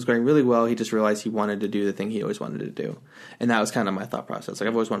relationship was going really well, he just realized he wanted to do the thing he always wanted to do. And that was kind of my thought process. Like,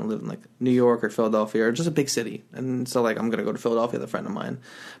 I've always wanted to live in, like, New York or Philadelphia or just a big city. And so, like, I'm going to go to Philadelphia with a friend of mine.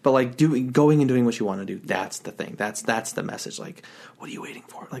 But, like, going and doing what you want to do, that's the thing. That's the message. Like, what are you waiting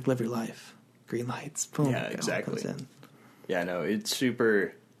for? Like, live your life. Green lights. Boom. Yeah, exactly. Yeah, no, it's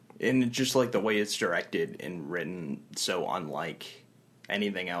super... And just, like, the way it's directed and written, so unlike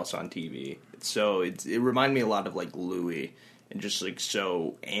anything else on TV. So it reminded me a lot of, like, Louis, and just, like,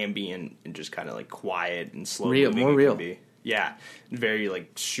 so ambient and just kind of, like, quiet and slow moving. More real. Yeah, very,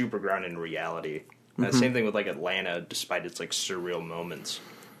 like, super grounded in reality. Same thing with, like, Atlanta, despite its, like, surreal moments.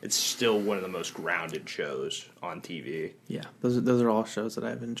 It's still one of the most grounded shows on TV. Yeah, those are all shows that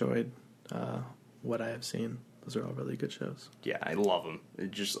I've enjoyed. What I have seen, those are all really good shows. Yeah, I love them.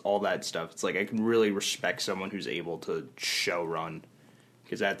 Just all that stuff. It's like I can really respect someone who's able to show run.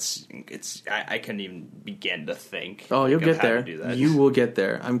 Because I couldn't even begin to think. Oh, you'll get there. Do that. You will get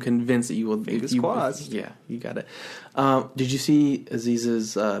there. I'm convinced that you will. Fingers crossed. Yeah, you got it. Did you see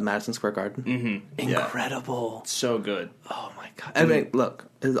Aziz's Madison Square Garden? Mm-hmm. Incredible. Yeah. So good. Oh my god. I mean, look,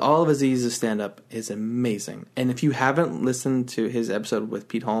 all of Aziz's stand-up is amazing. And if you haven't listened to his episode with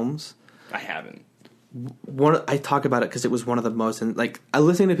Pete Holmes, I haven't. I talk about it because it was one of the most.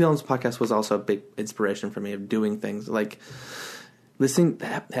 Listening to Pete Holmes' podcast was also a big inspiration for me of doing things like. Listening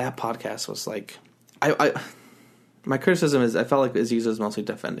that podcast was like, my criticism is I felt like Aziz was mostly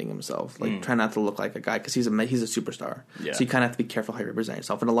defending himself, like trying not to look like a guy because he's a superstar. Yeah. So you kind of have to be careful how you represent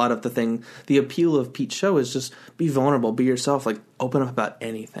yourself. And a lot of the appeal of Pete's show is just be vulnerable, be yourself, like open up about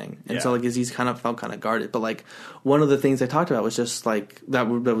anything. And so like Aziz kind of felt kind of guarded. But like one of the things I talked about was just like that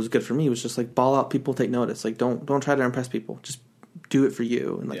was good for me was just like ball out, people take notice. Like don't try to impress people, just do it for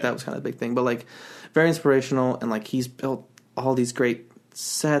you. And like that was kind of the big thing. But like very inspirational and like he's built all these great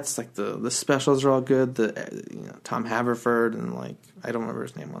sets, like the specials are all good. Tom Haverford and like I don't remember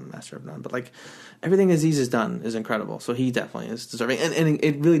his name on Master of None, but like everything Aziz has done is incredible. So he definitely is deserving, and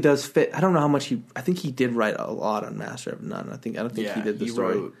it really does fit. I don't know how much I think he did write a lot on Master of None. I don't think he did the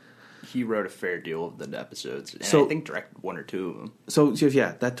story. He wrote a fair deal of the episodes, and so, I think directed one or two of them. So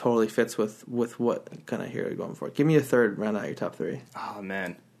yeah, that totally fits with what kind of hero you're going for. Give me a third, round out your top three. Oh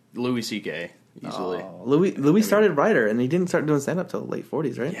man, Louis C.K. Easily. Oh, Louis started writer, and he didn't start doing stand up till the late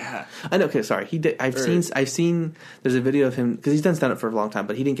 40s, right? Yeah, I know. Okay, sorry. He did. I've seen. There's a video of him because he's done stand up for a long time,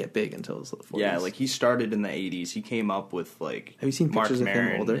 but he didn't get big until his 40s. Yeah, like he started in the 80s. He came up with like. Have you seen Mark pictures of Maron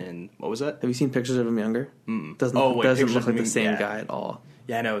him older? And what was that? Have you seen pictures of him younger? Doesn't pictures look of like the him, same guy at all.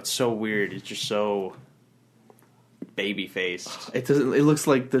 Yeah, I know. It's so weird. It's just so baby faced. It doesn't. It looks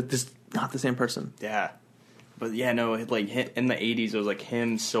like just not the same person. Yeah. But yeah, no, like in the 80s, it was like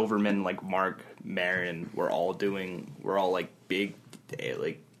him, Silverman, like Mark Maron were all like big,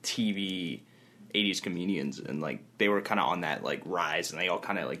 like TV 80s comedians, and like they were kind of on that like rise, and they all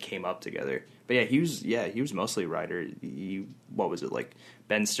kind of like came up together. But yeah, he was mostly a writer. What was it, like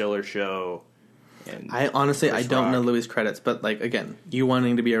Ben Stiller show? And I honestly Chris don't Rock. know Louis' credits, but like again, you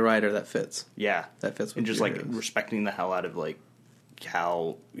wanting to be a writer, that fits. Yeah, that fits. With and just your like heroes. respecting the hell out of like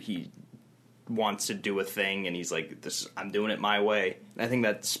how he wants to do a thing, and he's like, "This, I'm doing it my way." And I think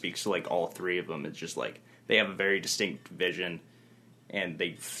that speaks to like all three of them. It's just like they have a very distinct vision, and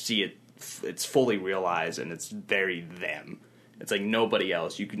they see it. It's fully realized, and it's very them. It's like nobody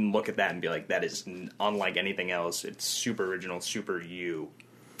else. You can look at that and be like, "That is unlike anything else." It's super original, super you.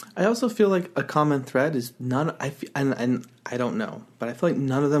 I also feel like a common thread is none. And I don't know, but I feel like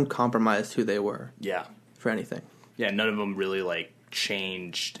none of them compromised who they were. Yeah, for anything. Yeah, none of them really like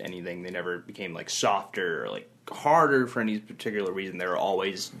changed anything. They never became like softer or like harder for any particular reason. They were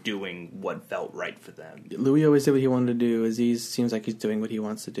always doing what felt right for them. Louis always did what he wanted to do. Aziz seems like he's doing what he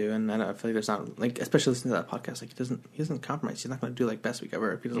wants to do, and I feel like there's not like, especially listening to that podcast, like he doesn't compromise. He's not going to do like Best Week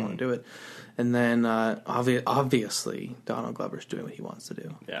Ever if he doesn't want to do it. And then obviously Donald Glover's doing what he wants to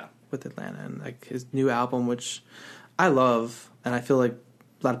do. Yeah, with Atlanta and like his new album, which I love, and I feel like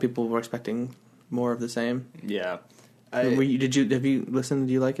a lot of people were expecting more of the same. Yeah. Have you listened?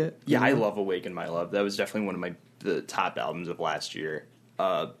 Do you like it? Yeah, I love Awaken My Love. That was definitely one of the top albums of last year.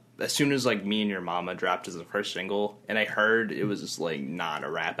 As soon as like Me and Your Mama dropped as the first single, and I heard it was just like not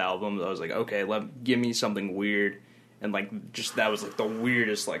a rap album, I was like, okay, give me something weird. and like just that was like the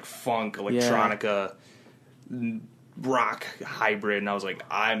weirdest like funk electronica rock hybrid, and I was like,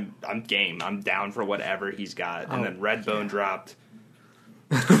 I'm game, I'm down for whatever he's got. And then Redbone dropped.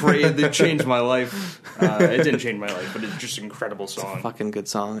 It changed my life. It didn't change my life, but it's just an incredible song. Fucking good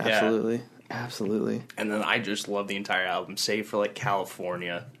song, absolutely, absolutely. And then I just love the entire album, save for like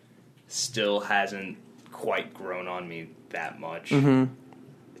California. Still hasn't quite grown on me that much.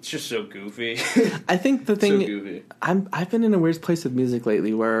 It's just so goofy. I think the thing so goofy. I've been in a weird place with music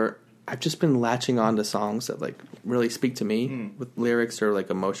lately where I've just been latching on to songs that like really speak to me with lyrics or like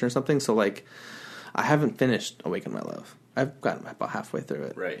emotion or something. So like I haven't finished Awaken My Love. I've gotten about halfway through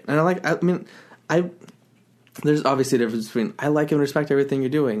it. Right. And there's obviously a difference between I like and respect everything you're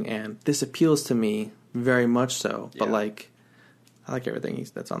doing, and this appeals to me very much so. But like, I like everything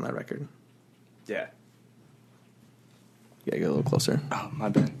that's on that record. Yeah. You gotta get a little closer. Oh, my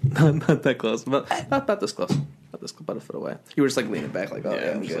bad. Not that close, but about this close. About a foot away. You were just like leaning back, like, oh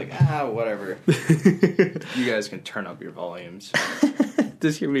yeah, I'm just good. like, whatever. You guys can turn up your volumes.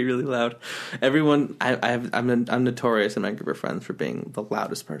 Just hear me really loud. Everyone, I'm notorious in my group of friends for being the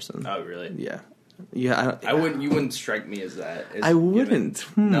loudest person. Oh, really? Yeah. Yeah, I wouldn't. You wouldn't strike me as that. I wouldn't.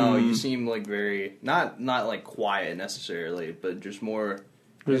 No, you seem like very not like quiet necessarily, but just more.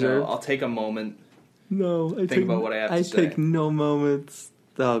 Reserved? I'll take a moment. No, I think about what I have to say. I take no moments.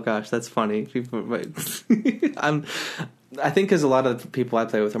 Oh gosh, that's funny. People, I think because a lot of the people I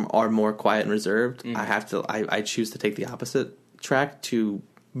play with are more quiet and reserved. I choose to take the opposite track to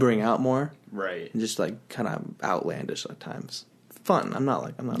bring out more, right? And just like kind of outlandish at times. Fun. I'm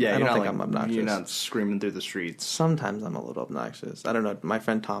not. Yeah, I don't think like, I'm obnoxious. You're not screaming through the streets. Sometimes I'm a little obnoxious. I don't know. My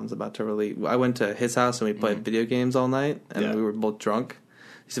friend Tom's about to release. I went to his house and we played video games all night, and we were both drunk.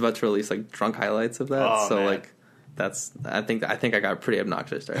 He's about to release like drunk highlights of that. Oh, so man. like, that's. I think I got pretty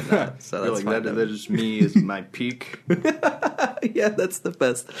obnoxious during that. So that's like, fine. that is me is my peak. Yeah, that's the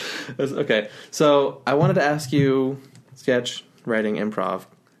best. Okay, so I wanted to ask you, sketch, writing, improv.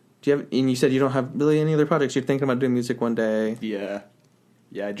 Do you have? And you said you don't have really any other projects. You're thinking about doing music one day. Yeah.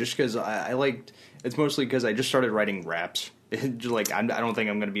 Just because I liked. It's mostly because I just started writing raps. Just like I don't think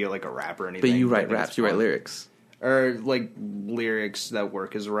I'm going to be like a rapper or anything. But you write raps. You write lyrics. Or like lyrics that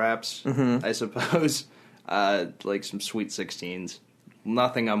work as raps, I suppose. Like some Sweet 16s.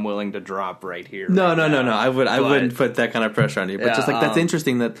 Nothing I'm willing to drop right here. No. I wouldn't put that kind of pressure on you. But just like that's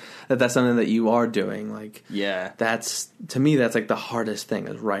interesting that's something that you are doing. Like that's to me that's like the hardest thing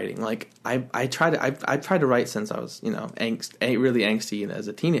is writing. Like I've tried to write since I was really angsty as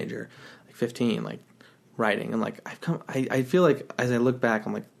a teenager, like 15, like writing and like I feel like as I look back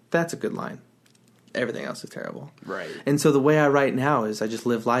I'm like that's a good line. Everything else is terrible. Right. And so the way I write now is I just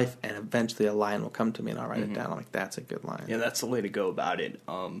live life and eventually a line will come to me and I'll write it down. I'm like, that's a good line. Yeah, that's the way to go about it.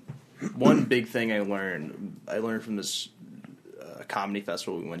 One big thing I learned from this comedy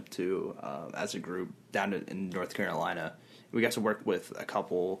festival we went to as a group down in North Carolina. We got to work with a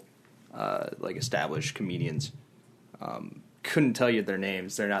couple like established comedians. Couldn't tell you their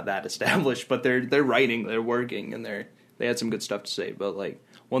names. They're not that established, but they're writing, they're working, and they had some good stuff to say. But like,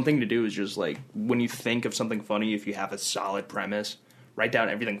 one thing to do is just like when you think of something funny, if you have a solid premise, write down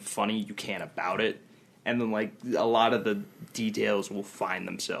everything funny you can about it, and then like a lot of the details will find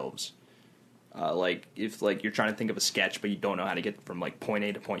themselves. Like if like you're trying to think of a sketch but you don't know how to get from like point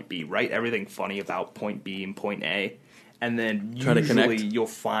A to point B, write everything funny about point B and point A, and then usually you'll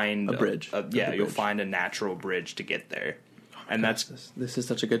find a bridge. You'll find a natural bridge to get there. And that's this is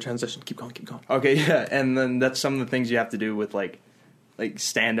such a good transition. Keep going. Okay, yeah, and then that's some of the things you have to do with like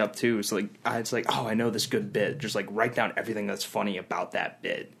stand up too. So like it's like, oh, I know this good bit. Just like write down everything that's funny about that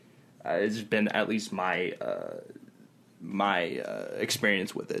bit. It's been at least my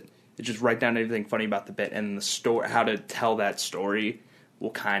experience with it. It's just write down everything funny about the bit, and the story, how to tell that story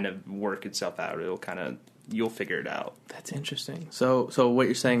will kind of work itself out. You'll figure it out. That's interesting. So what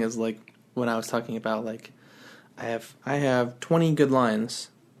you're saying is like when I was talking about like I have 20 good lines.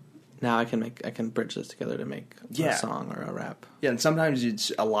 Now I can bridge this together to make a song or a rap. Yeah, and sometimes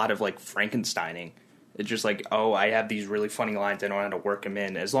it's a lot of like Frankensteining. It's just like, oh, I have these really funny lines. I don't know how to work them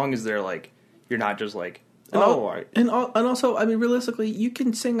in. As long as they're like, you're not just like, and also, I mean, realistically, you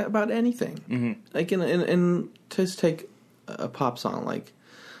can sing about anything. Mm-hmm. Like in just take a pop song, like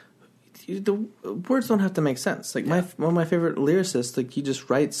the words don't have to make sense. Like one of my favorite lyricists, like he just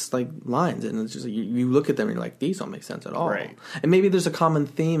writes like lines, and it's just like you look at them and you're like, these don't make sense at all. Right. And maybe there's a common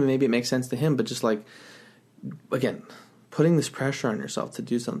theme, and maybe it makes sense to him, but just like again, putting this pressure on yourself to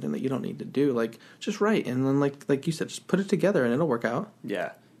do something that you don't need to do, like just write, and then like you said, just put it together, and it'll work out.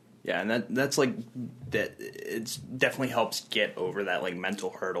 Yeah. Yeah, and that's like that. It's definitely helps get over that like mental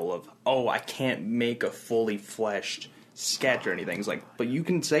hurdle of I can't make a fully fleshed sketch or anything. It's like, but you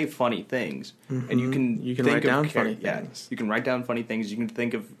can say funny things, and you can Mm-hmm. Write down funny things. You can write down funny things. You can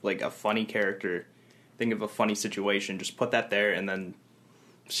think of like a funny character, think of a funny situation, just put that there, and then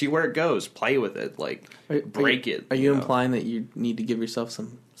see where it goes. Play with it, like break it. Are you implying that you need to give yourself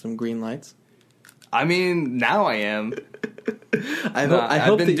some green lights? I mean, now I am.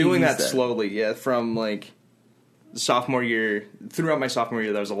 I've been doing that slowly. Yeah, from like sophomore year, throughout my sophomore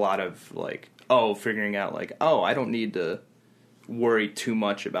year, there was a lot of like, figuring out like, I don't need to worry too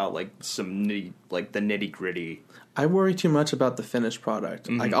much about like the nitty gritty. I worry too much about the finished product.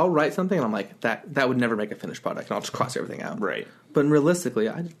 Mm-hmm. Like, I'll write something and I'm like, that would never make a finished product, and I'll just cross everything out. Right. But realistically,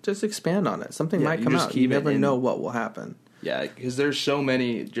 I just expand on it. Something might come out. You never know what will happen. Yeah, because there's so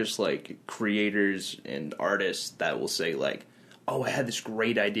many just like creators and artists that will say like, I had this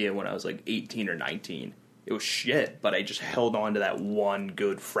great idea when I was like 18 or 19. It was shit, but I just held on to that one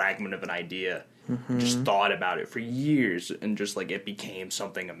good fragment of an idea. Mm-hmm. Just thought about it for years, and just like it became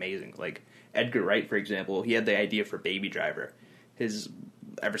something amazing. Like Edgar Wright, for example, he had the idea for Baby Driver.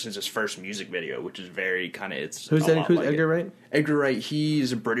 Ever since his first music video, which is very kind of Who's Edgar Wright? Edgar Wright,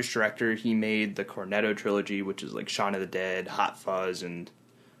 he's a British director. He made the Cornetto trilogy, which is like Shaun of the Dead, Hot Fuzz, and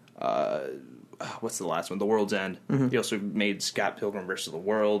what's the last one? The World's End. Mm-hmm. He also made Scott Pilgrim vs. the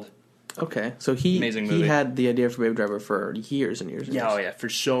World. Okay, so he had the idea for Baby Driver for years and years. And years. For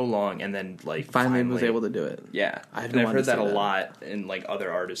so long, and then like finally was able to do it. Yeah, I've heard that a lot in like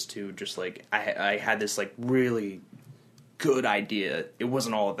other artists too. Just like I had this like really good idea. It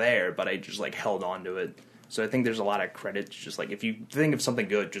wasn't all there, but I just like held on to it. So I think there's a lot of credit to just like, if you think of something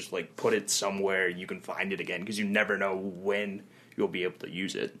good, just like put it somewhere you can find it again, because you never know when you'll be able to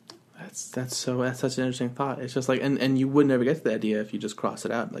use it. That's such an interesting thought. It's just like, and you would never get to the idea if you just cross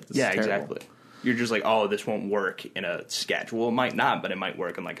it out. Like, this is terrible. Exactly. You're just like, this won't work in a sketch. Well, it might not, but it might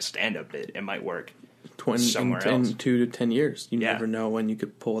work in like a stand-up bit. It might work somewhere else. In 2 to 10 years. You never know when you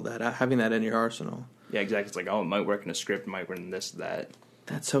could pull that out. Having that in your arsenal. Yeah, exactly. It's like, it might work in a script, it might work in this, that.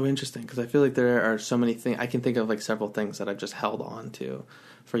 That's so interesting, because I feel like there are so many things. I can think of like several things that I've just held on to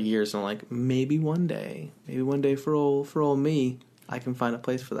for years, and I'm like, maybe one day for old me, I can find a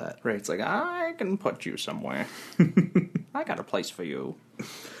place for that. Right. It's like, I can put you somewhere. I got a place for you.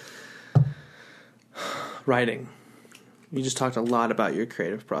 Writing. You just talked a lot about your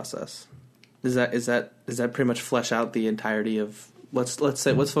creative process. Does that pretty much flesh out the entirety of let's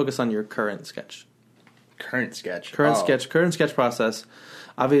focus on your current sketch. Current sketch process.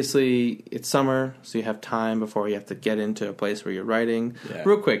 Obviously, it's summer, so you have time before you have to get into a place where you're writing. Yeah.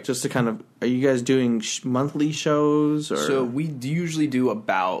 Real quick, just to kind of, are you guys doing monthly shows? Or? So we usually do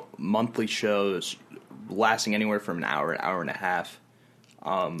about monthly shows lasting anywhere from an hour and a half.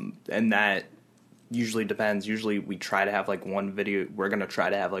 And that usually depends. Usually we try to have like one video. We're going to try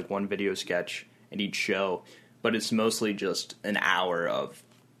to have like one video sketch in each show, but it's mostly just an hour of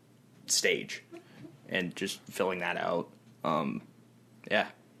stage and just filling that out. Yeah.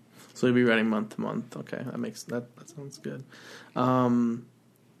 So you'll be writing month to month. Okay, that sounds good.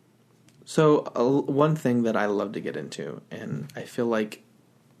 So one thing that I love to get into, and I feel like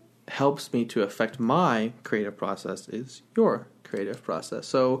helps me to affect my creative process, is your creative process.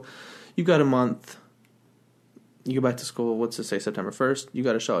 So you got a month. You go back to school. What's it say? September 1st. You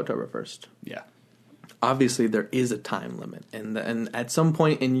got a show October 1st. Yeah. Obviously, there is a time limit, and at some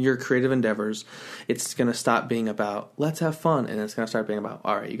point in your creative endeavors, it's going to stop being about let's have fun, and it's going to start being about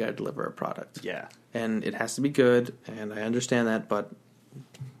all right, you got to deliver a product. Yeah, and it has to be good, and I understand that, but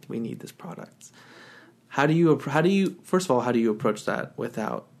we need this product. How do you first of all, how do you approach that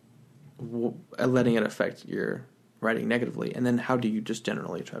without letting it affect your writing negatively, and then how do you just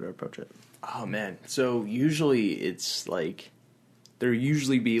generally try to approach it? Oh man, so usually it's like there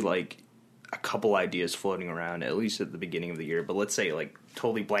usually be like a couple ideas floating around, at least at the beginning of the year. But let's say like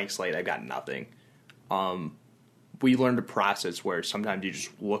totally blank slate, I got nothing. We learned a process where sometimes you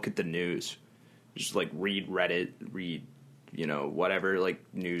just look at the news, just like read Reddit, read, whatever like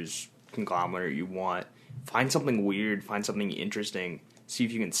news conglomerate you want. Find something weird, find something interesting, see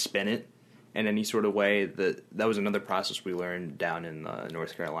if you can spin it in any sort of way. That was another process we learned down in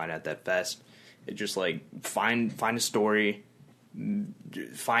North Carolina at that fest. It just like find a story,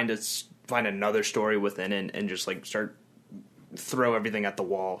 find another story within it, and just like throw everything at the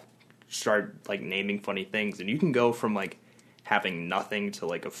wall, start like naming funny things, and you can go from like having nothing to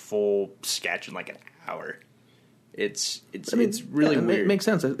like a full sketch in like an hour. It's really weird. It makes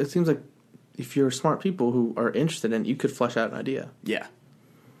sense. It seems like if you're smart people who are interested in it, you could flesh out an idea. Yeah.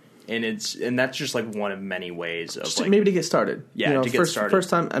 And that's just like one of many ways of like, maybe to get started. Yeah, to get started. First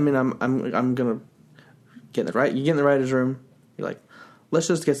time, I mean, I'm gonna get in the right. You get in the writer's room. You're like, let's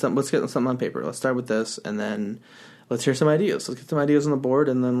get something on paper. Let's start with this, and then let's hear some ideas. Let's get some ideas on the board,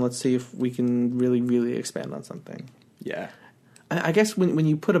 and then let's see if we can really, really expand on something. Yeah. I guess when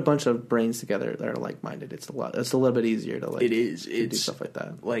you put a bunch of brains together that are like minded, it's a little bit easier to like. It is. To do stuff like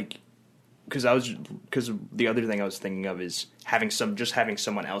that. Like, because the other thing I was thinking of is having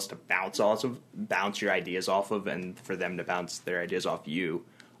someone else to bounce your ideas off of, and for them to bounce their ideas off you.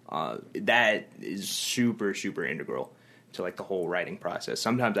 That is super, super integral to like the whole writing process.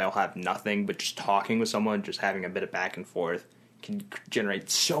 Sometimes I'll have nothing, but just talking with someone, just having a bit of back and forth can generate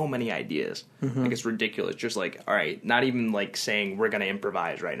so many ideas. Mm-hmm. Like, it's ridiculous. Just like, all right, not even like saying we're going to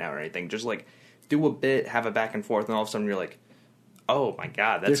improvise right now or anything. Just like do a bit, have a back and forth, and all of a sudden you're like, oh my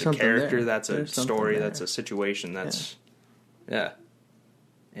God, that's a character, there. that's a story, that's a situation, yeah.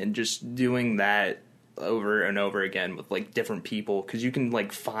 And just doing that over and over again with like different people, because you can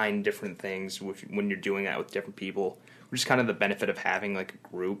like find different things when you're doing that with different people, which is kind of the benefit of having like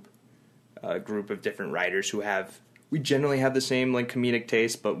a group of different writers we generally have the same like comedic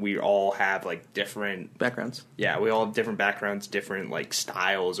taste, but we all have like different backgrounds. Yeah, we all have different backgrounds, different like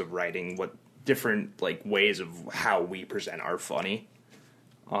styles of writing, different like ways of how we present our funny.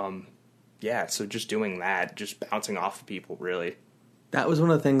 Yeah, so just doing that, just bouncing off of people, really. That was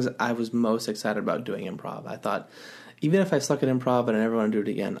one of the things I was most excited about doing improv. I thought, even if I suck at improv and I never want to do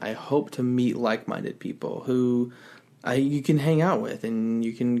it again, I hope to meet like-minded people who you can hang out with and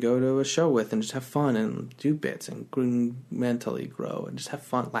you can go to a show with and just have fun and do bits and mentally grow and just have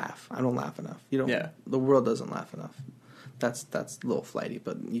fun, laugh. I don't laugh enough. Yeah. The world doesn't laugh enough. That's a little flighty,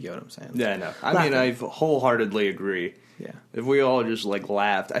 but you get what I'm saying. Yeah, I know. I mean, I wholeheartedly agree. Yeah. If we all just like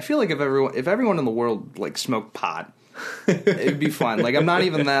laughed, I feel like if everyone in the world like smoked pot, it'd be fun. Like, I'm not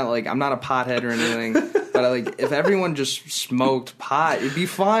even that, like, I'm not a pothead or anything, but like if everyone just smoked pot, it'd be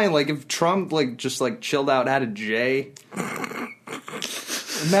fine. Like, if Trump like just like chilled out, had a J,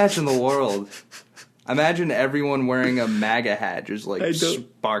 imagine the world. Imagine everyone wearing a MAGA hat, just like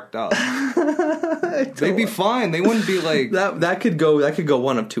sparked up. They'd be fine. They wouldn't be like that. Could go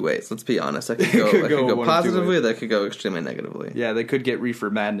one of two ways. Let's be honest. That could go positively. That could go extremely negatively. Yeah, they could get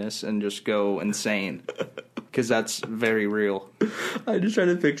reefer madness and just go insane, because that's very real. I just try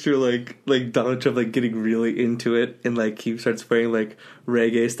to picture like Donald Trump like getting really into it, and like he starts wearing like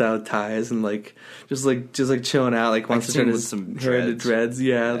reggae style ties and like just chilling out. Like wants to turn his hair into dreads.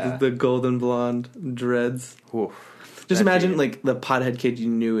 Yeah. The golden blonde dreads. Oof. Just imagine like the pothead kid you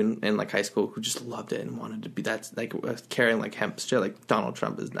knew in like high school who just loved it and wanted to be that's carrying like hemp shit. Like Donald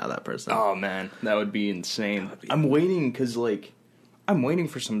Trump is now that person. Oh man, that would be insane. I'm waiting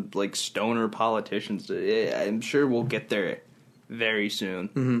for some like stoner politicians. I'm sure we'll get there very soon.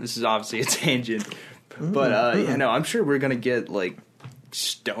 Mm-hmm. This is obviously a tangent, but I'm sure we're gonna get like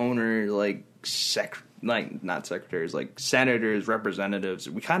stoner like not secretaries, like senators, representatives.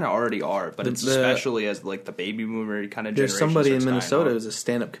 We kind of already are, but it's especially as like the baby boomer kind of generation. There's somebody in Minnesota who's a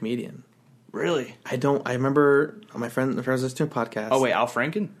stand-up comedian. Really? I remember my friend was listening to a podcast. Oh wait, Al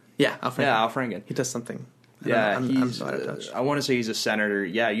Franken? Yeah, Al Franken. Yeah, Al Franken. He does something. I'm so out of touch. I want to say he's a senator.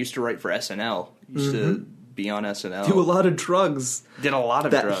 Yeah, I used to write for SNL. Used to be on SNL. Do a lot of drugs. Did a lot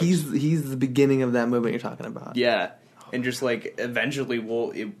of drugs. He's the beginning of that movement you're talking about. Yeah. And just like eventually,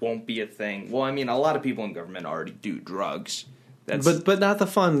 it won't be a thing. Well, I mean, a lot of people in government already do drugs. But not the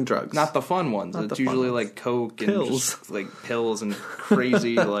fun drugs. Not the fun ones. It's usually like coke pills. And just like pills and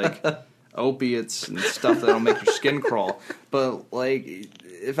crazy like opiates and stuff that'll make your skin crawl. But like,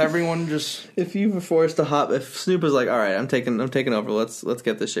 if everyone just if you were forced to if Snoop was like, all right, I'm taking over. Let's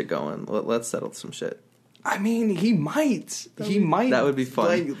get this shit going. Let's settle some shit. I mean, he might. That would be fun.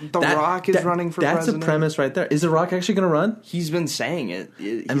 Like, The Rock is running for president. That's a premise right there. Is The Rock actually going to run? He's been saying it.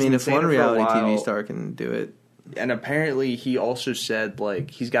 If one reality TV star can do it. And apparently he also said,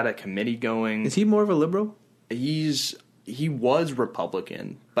 like, he's got a committee going. Is he more of a liberal? He was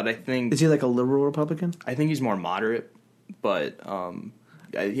Republican, but I think... Is he like a liberal Republican? I think he's more moderate, but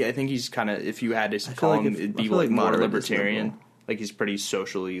I think he's kind of... If you had to call him, it'd be like more libertarian. Like, he's pretty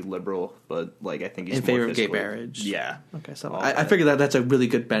socially liberal, but, like, I think he's in favor of gay marriage. Yeah. Okay, so I figured that's a really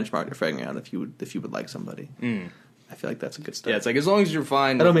good benchmark to figuring out if you would like somebody. I feel like that's a good start. Yeah, it's like, as long as you're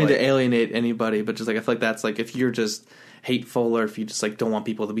fine. I don't mean to alienate anybody, but just, like, I feel like that's, like, if you're just hateful or if you just, like, don't want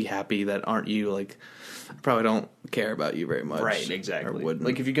people to be happy that aren't you, like, I probably don't care about you very much. Right, exactly. Or wouldn't.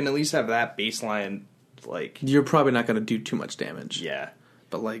 Like, if you can at least have that baseline, like... You're probably not going to do too much damage. Yeah.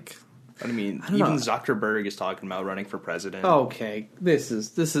 But, like... I mean, even Zuckerberg is talking about running for president. Okay, this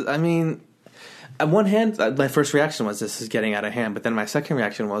is. I mean, on one hand, my first reaction was this is getting out of hand, but then my second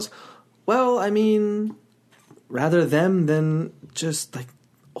reaction was, well, I mean, rather them than just like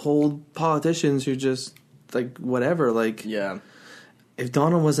old politicians who just like whatever. Like, yeah, if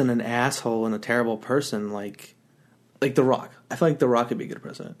Donald wasn't an asshole and a terrible person, like Like The Rock. I feel like The Rock could be a good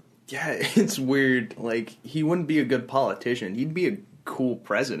president. Yeah, it's weird. Like, he wouldn't be a good politician. He'd be a cool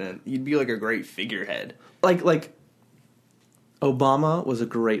president. He'd be like a great figurehead. Like Obama was a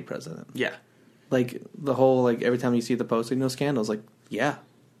great president. Yeah. Like the whole, like, every time you see the post, like, no scandals, like, yeah.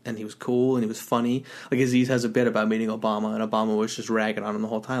 And he was cool and he was funny. Like, Aziz has a bit about meeting Obama, and Obama was just ragging on him the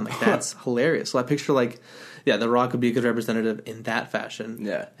whole time. Like, that's hilarious. So I picture, like, yeah, The Rock would be a good representative in that fashion.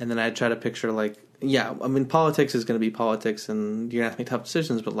 Yeah. And then I'd try to picture, like, yeah, I mean, politics is going to be politics, and you're going to have to make tough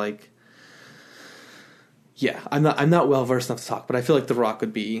decisions, but, like, yeah, I'm not well versed enough to talk, but I feel like The Rock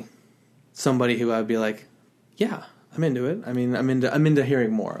would be somebody who I'd be like, yeah, I'm into it. I mean, I'm into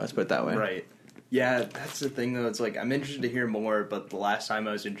hearing more. Let's put it that way. Right. Yeah, that's the thing though. It's like I'm interested to hear more, but the last time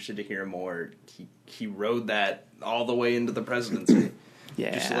I was interested to hear more, he rode that all the way into the presidency.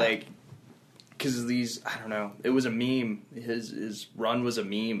 Yeah. Just like because I don't know. It was a meme. His run was a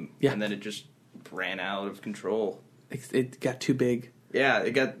meme, Yeah. and then it just ran out of control. It got too big. Yeah,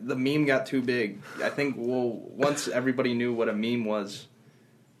 the meme got too big. I think once everybody knew what a meme was,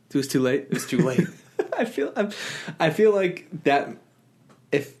 It was too late. it was too late. I feel like that.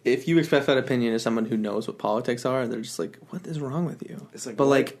 If you express that opinion as someone who knows what politics are, they're just like, "What is wrong with you?" It's like, but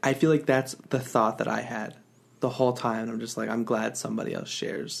what? like, I feel like that's the thought that I had the whole time. I'm just like, I'm glad somebody else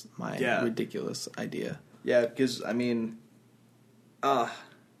shares my ridiculous idea. Yeah, because I mean,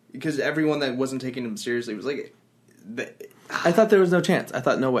 because everyone that wasn't taking him seriously was like, I thought there was no chance. I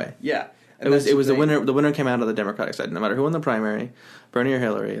thought no way. yeah. It was the winner. The winner came out of the Democratic side. No matter who won the primary, Bernie or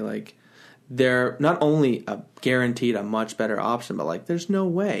Hillary, like, they're not only guaranteed a much better option, but like, there's no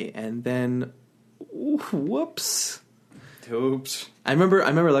way. And then, whoops. Oops. I remember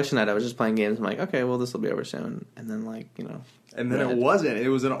election night. I was just playing games. I'm like, okay, well, this will be over soon. And then, like, you know, And then it wasn't. It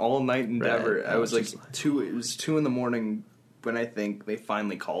was an all night endeavor. Red. I was like Just like- 2. It was 2 in the morning when I think they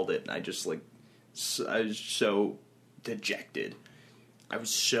finally called it. And I just like, I was so dejected. I was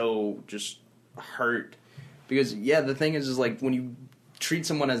so just hurt because the thing is like when you treat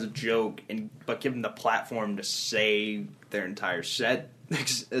someone as a joke but give them the platform to say their entire set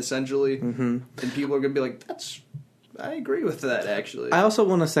essentially, then people are gonna be like, I agree with that actually. I also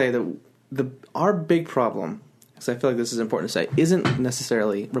want to say that our big problem, because I feel like this is important to say, isn't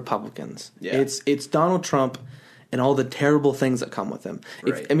necessarily Republicans. Yeah. It's Donald Trump and all the terrible things that come with him.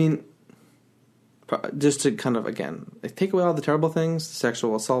 Right. I mean, just to kind of, again, take away all the terrible things,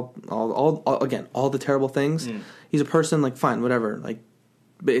 sexual assault, all the terrible things. He's a person, like, fine, whatever. Like,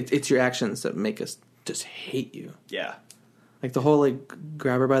 but it's your actions that make us just hate you. Yeah. Like the whole, like,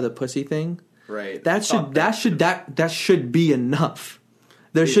 grab her by the pussy thing. Right. That should be enough.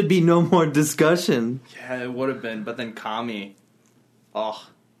 There should be no more discussion. Yeah, it would have been, but then Kami. Oh,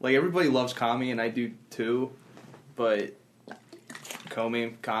 like everybody loves Kami, and I do too. But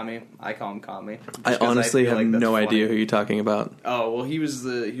Kami, I call him Kami. I honestly have that's no funny. idea who you're talking about. Oh well, he was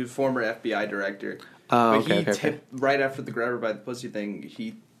former FBI director. Oh, but okay, he okay. tipped right after the grabber by the pussy thing.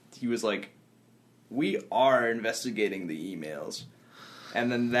 He was like, "We are investigating the emails," and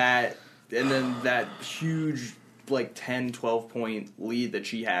then that huge, like 10, 12 point lead that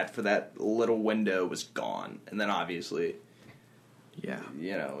she had for that little window was gone. And then obviously, Yeah.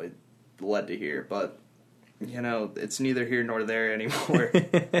 it led to here. But, it's neither here nor there anymore.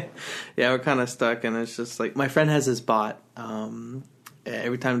 Yeah, we're kind of stuck, and it's just like, my friend has this bot.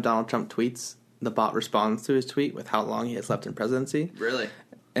 Every time Donald Trump tweets, the bot responds to his tweet with how long he has left in presidency. Really?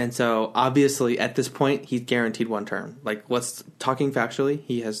 And so, obviously, at this point, he's guaranteed one term. Like, talking factually,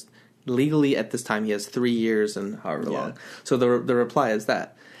 he has, legally at this time, he has 3 years and however long. So the reply is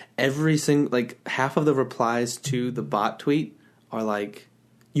that. Every single, like, half of the replies to the bot tweet are like,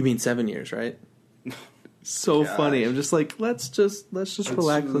 you mean 7 years, right? So Gosh. funny. I'm just like, let's just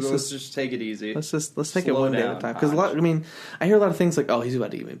relax. Let's just take it easy. Let's take it Slow one day at a down, time. Because I hear a lot of things like, "Oh, he's about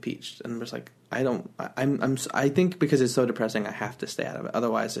to get impeached," and I'm just like, I think because it's so depressing, I have to stay out of it.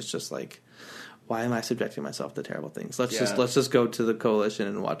 Otherwise, it's just like, why am I subjecting myself to terrible things? Let's just go to the coalition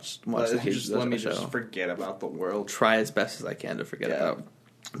and watch the Let me show. just forget about the world. Try as best as I can to forget about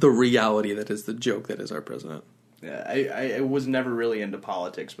the reality that is the joke that is our president. Yeah, I was never really into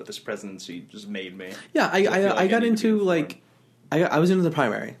politics, but this presidency just made me. Yeah, I got into, like, I was into the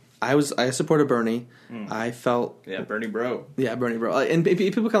primary. I supported Bernie. I felt Bernie bro. Yeah, Bernie bro. And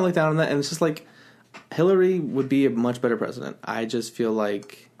people kind of look down on that, and it's just like, Hillary would be a much better president. I just feel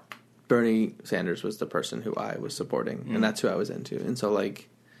like Bernie Sanders was the person who I was supporting, and that's who I was into. And so, like,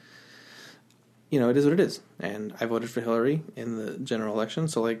 it is what it is. And I voted for Hillary in the general election,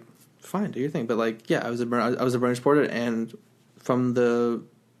 so, like, fine, do your thing. But, like, yeah, I was a Bernie supporter, and from the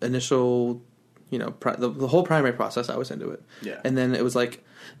initial, you know, the whole primary process, I was into it. Yeah. And then it was like,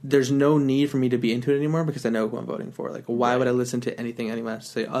 there's no need for me to be into it anymore because I know who I'm voting for. Like, why would I listen to anything anyone has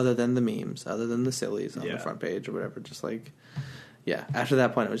to say other than the memes, other than the sillies on the front page or whatever? Just like, yeah. After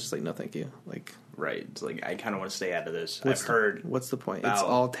that point, I was just like, no, thank you. Like, right. It's like, I kind of want to stay out of this. What's the point? It's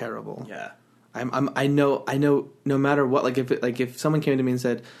all terrible. Yeah. I know. No matter what, if someone came to me and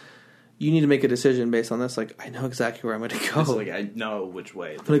said, you need to make a decision based on this, like, I know exactly where I'm going to go. It's like, I know which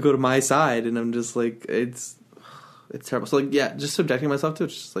way. I'm going to go to my side, and I'm just like, it's terrible. So, like, yeah, just subjecting myself to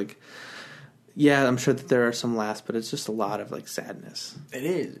it, it's just like, yeah, I'm sure that there are some laughs, but it's just a lot of, like, sadness. It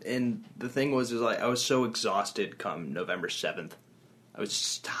is. And the thing was, like, I was so exhausted come November 7th. I was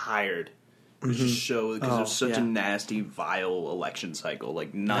just tired. It was just so, because it was such a nasty, vile election cycle,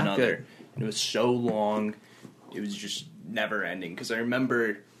 like none Not other. good. And it was so long. It was just never ending. Because I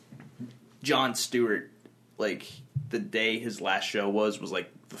remember Jon Stewart, like, the day his last show was like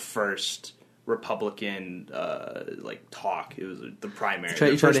the first Republican like talk. It was the primary.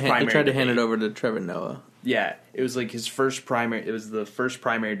 He tried to hand it debate. over to Trevor Noah. Yeah, it was like his first primary. It was the first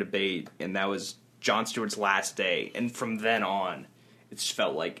primary debate, and that was Jon Stewart's last day. And from then on, it just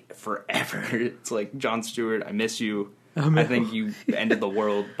felt like forever. It's like, Jon Stewart, I miss you. I think you ended the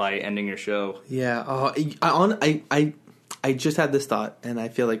world by ending your show. Yeah. I just had this thought, and I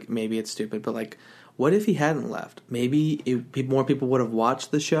feel like maybe it's stupid, but like, what if he hadn't left? Maybe more people would have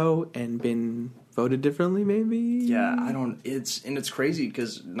watched the show and been voted differently. Maybe. Yeah, it's crazy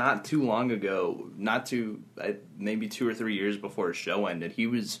because not too long ago, maybe 2 or 3 years before his show ended, he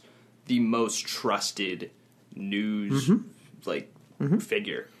was the most trusted news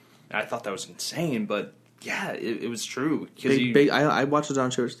figure. And I thought that was insane, but yeah, it was true. I watched the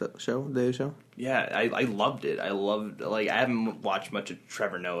Jon Stewart show, the Daily Show. Yeah, I loved it. I haven't watched much of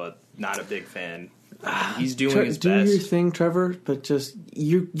Trevor Noah. Not a big fan. He's doing his best. Do your thing, Trevor, but just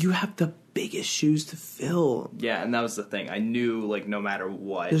you have the biggest shoes to fill. Yeah, and that was the thing. I knew, like, no matter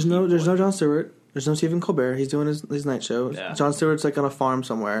what. There's no Jon Stewart. There's no Stephen Colbert. He's doing his night shows. Yeah. Jon Stewart's like on a farm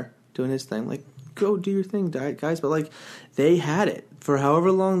somewhere doing his thing. Like, go do your thing, guys. But like, they had it for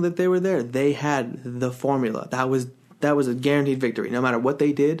however long that they were there. They had the formula. That was a guaranteed victory. No matter what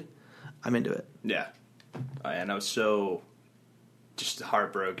they did, I'm into it. Yeah, and I was so just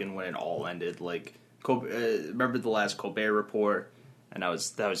heartbroken when it all ended. Like, remember the last Colbert Report, and that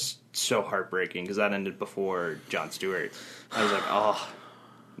was so heartbreaking because that ended before Jon Stewart. I was like, oh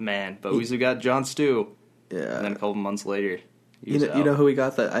man, but we still got Jon Stew. Yeah, and then a couple months later, you know who we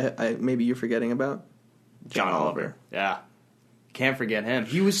got that I maybe you're forgetting about? John Oliver. Yeah. Can't forget him.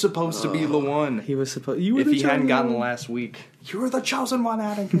 He was supposed to be the one. He was supposed. If he hadn't gotten the last week, you were the chosen one,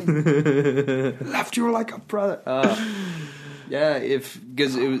 Anakin. Left you like a brother. Yeah,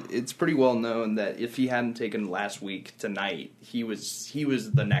 because it's pretty well known that if he hadn't taken last week tonight, he was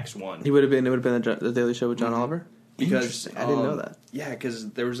the next one. It would have been the Daily Show with John Oliver. Because I didn't know that. Yeah,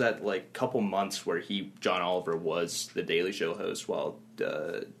 because there was that like couple months where John Oliver was the Daily Show host while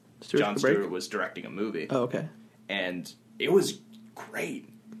Jon Stewart was directing a movie. Oh, okay. And it was great.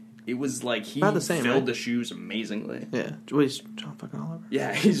 It was like he filled the shoes amazingly. Yeah. Wait, he's John fucking Oliver?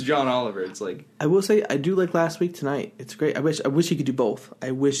 Yeah, he's John Oliver. It's like, I will say, I do like Last Week Tonight. It's great. I wish he could do both.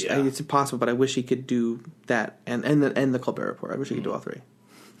 It's impossible, but I wish he could do that and the Colbert Report. I wish he could do all three.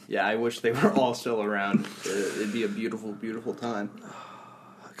 Yeah, I wish they were all still around. It'd be a beautiful, beautiful time.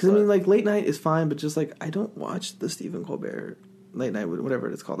 Because, I mean, like, late night is fine, but just, like, I don't watch the Stephen Colbert late night, whatever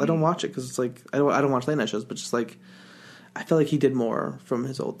it's called. I don't watch it because it's, like, I don't watch late night shows, but just, like, I feel like he did more from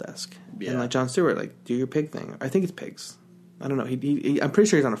his old desk. Yeah. And, like, Jon Stewart, like, do your pig thing. I think it's pigs. I don't know. I'm pretty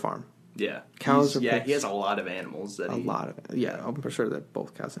sure he's on a farm. Yeah. Cows or pigs. Yeah, he has a lot of animals. Yeah, I'm pretty sure that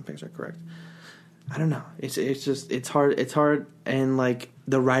both cows and pigs are correct. I don't know. It's hard, and like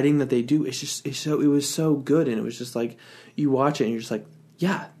the writing that they do, it was so good, and it was just like you watch it and you're just like,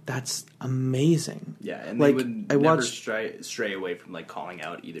 yeah, that's amazing. Yeah, and like, they would never stray away from like calling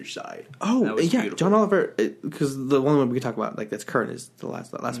out either side. Oh yeah, beautiful. John Oliver, because the only one we can talk about like that's current is the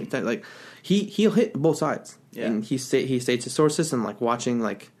last week. Like he'll hit both sides, and he states his sources, and like watching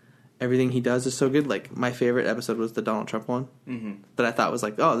like everything he does is so good. Like my favorite episode was the Donald Trump one that I thought was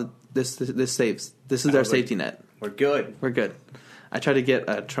like, oh, this saves. This is our safety net. We're good. I tried to get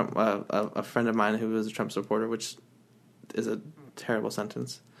a Trump a friend of mine who was a Trump supporter, which is a terrible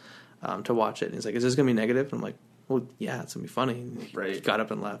sentence, to watch it. And he's like, is this gonna be negative? And I'm like, well, yeah, it's gonna be funny. Right. He got up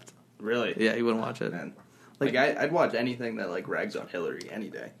and left. Really? Yeah, he wouldn't watch it. Man. Like I'd watch anything that like rags on Hillary any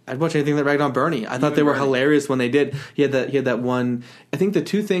day. I'd watch anything that ragged on Bernie. I thought they were hilarious when they did. He had that one. I think the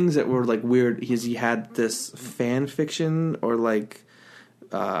two things that were like weird is he had this fan fiction or like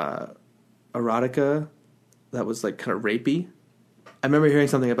erotica that was like kind of rapey I remember hearing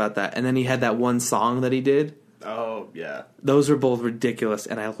something about that, and then he had that one song that he did. Oh, yeah. Those were both ridiculous,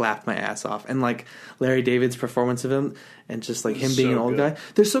 and I laughed my ass off. And like Larry David's performance of him, and just like him being So an old good. guy,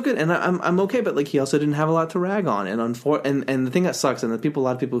 they're so good. And I'm okay, but like he also didn't have a lot to rag on. And and the thing that sucks, and a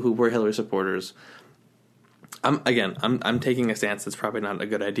lot of people who were Hillary supporters, I'm taking a stance that's probably not a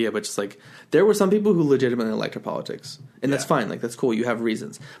good idea, but just like there were some people who legitimately liked her politics, and that's fine. Like that's cool. You have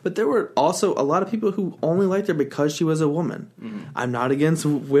reasons, but there were also a lot of people who only liked her because she was a woman. Mm-hmm. I'm not against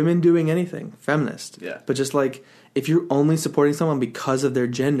women doing anything, feminist. Yeah. But just like if you're only supporting someone because of their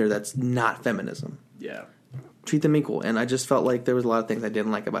gender, that's not feminism. Yeah. Treat them equal. And I just felt like there was a lot of things I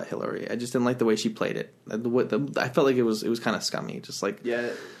didn't like about Hillary. I just didn't like the way she played it. I felt like it was kind of scummy. Just like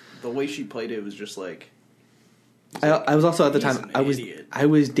the way she played it was just like. I was also at the He's time an idiot. I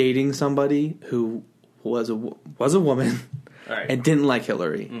was dating somebody who was a woman Right. and didn't like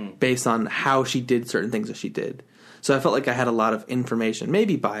Hillary based on how she did certain things that she did. So I felt like I had a lot of information,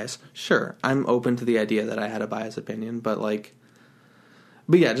 maybe bias. Sure, I'm open to the idea that I had a biased opinion, but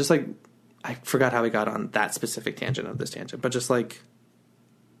yeah, just like I forgot how we got on that specific tangent of this tangent, but just like.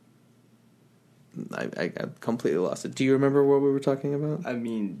 I completely lost it. Do you remember what we were talking about? I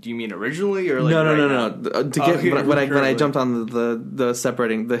mean, do you mean originally or like No. now? To get yeah, when I currently. jumped on the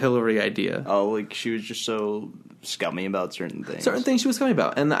separating the Hillary idea. Oh, like she was just so scummy about certain things. Certain things she was coming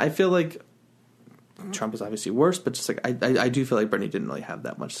about, and I feel like Trump was obviously worse, but just like I do feel like Bernie didn't really have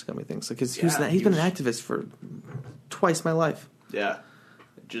that much scummy things because he's been an activist for twice my life. Yeah.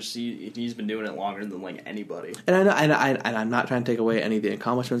 Just he's been doing it longer than like anybody. And I know, and I'm not trying to take away any of the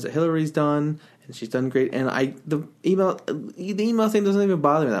accomplishments that Hillary's done, and she's done great. And the email thing doesn't even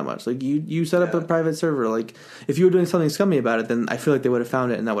bother me that much. Like you set up a private server. Like if you were doing something scummy about it, then I feel like they would have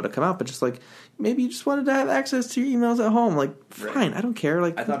found it and that would have come out. But just like maybe you just wanted to have access to your emails at home. Like fine, I don't care.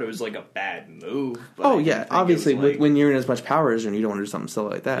 Like I thought it was like a bad move. But oh I yeah, didn't think it obviously was, like, when you're in as much power as you, you don't want to do something silly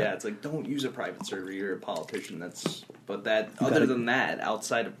like that. yeah, it's like don't use a private server. You're a politician. Other than that,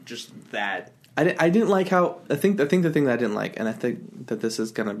 outside of just that. I didn't like how I think the thing that I didn't like, and I think that this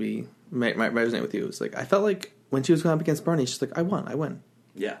is gonna be might resonate with you. Is like I felt like when she was going up against Bernie, she's like I win.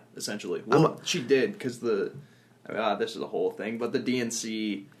 Yeah, essentially. Well, she did because this is a whole thing, but the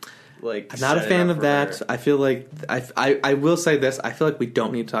DNC like. I'm not a set it fan up of for that. her. I feel like I will say this. I feel like we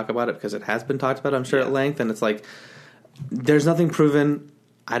don't need to talk about it because it has been talked about. I'm sure at length, and it's like there's nothing proven.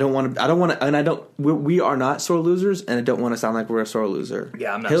 I don't want to, and I don't. We are not sore losers, and I don't want to sound like we're a sore loser.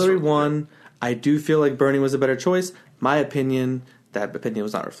 Yeah, I'm not. Hillary sore won. I do feel like Bernie was a better choice. My opinion, that opinion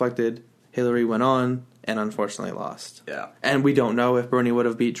was not reflected. Hillary went on and unfortunately lost. Yeah. And we don't know if Bernie would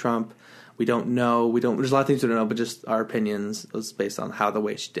have beat Trump. We don't know. There's a lot of things we don't know, but just our opinions was based on how the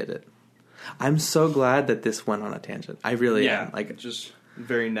way she did it. I'm so glad that this went on a tangent. I really am. Like just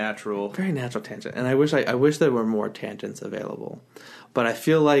very natural. very natural tangent. And I wish there were more tangents available. But I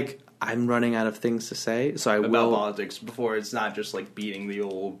feel like I'm running out of things to say, so I About will politics before it's not just like beating the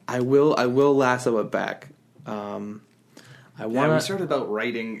old. I will lasso it back. We started about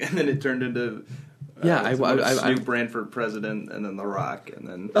writing, and then it turned into Snoop ran for president, and then The Rock, and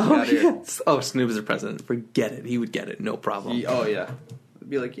then Snoop is the president. Forget it. He would get it, no problem. It'd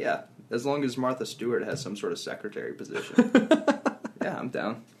be like as long as Martha Stewart has some sort of secretary position. Yeah, I'm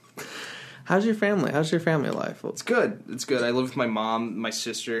down. How's your family? How's your family life? It's good. It's good. I live with my mom, my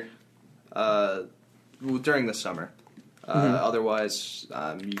sister, during the summer. Otherwise,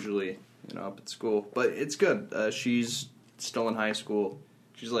 I'm usually up at school. But it's good. She's still in high school.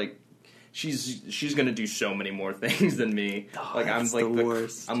 She's like, she's gonna do so many more things than me. Like I'm like the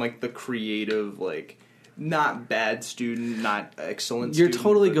worst. I'm like the creative, like not bad student, not excellent. You're student,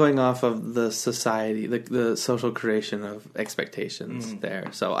 totally but going off of the society, the social creation of expectations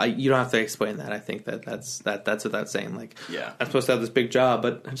there. So you don't have to explain that. I think that's without saying like, I'm supposed to have this big job,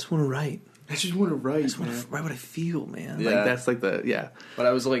 but I just want to write. I just want to write. I just want to write what I feel, man. Yeah. Like that's like But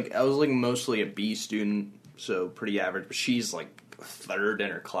I was like mostly a B student, so pretty average. But she's like third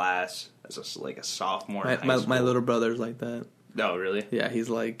in her class as a sophomore. in high school. My little brother's like that. No, really? Yeah, he's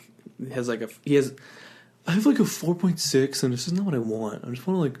like I have like a 4.6, and this is not what I want. I just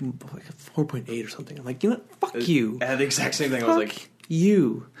want like a 4.8 or something. I'm like, fuck you. I had the exact same thing. Fuck I was like,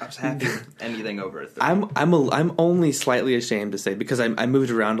 you. I was happy with anything over a 30. I'm only slightly ashamed to say because I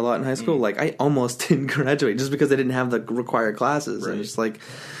moved around a lot in high school. Like I almost didn't graduate just because I didn't have the required classes. Right. And just like,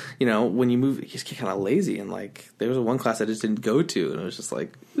 when you move, you just get kind of lazy. And like there was one class I just didn't go to, and it was just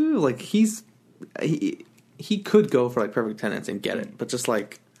like, ooh, like he could go for like perfect attendance and get it, but just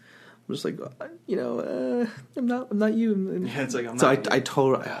like. I'm just like, I'm not you. Yeah, it's like I'm so not. I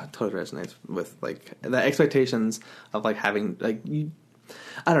totally resonate with like the expectations of like having like you.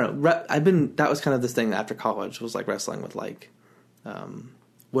 I don't know. That was kind of this thing after college was like wrestling with like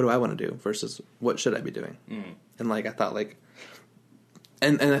what do I want to do versus what should I be doing? And like I thought like,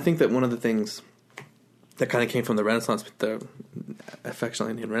 and I think that one of the things that kind of came from the Renaissance, the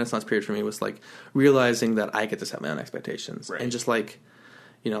affectionately named Renaissance period for me was like realizing that I get to set my own expectations and just like,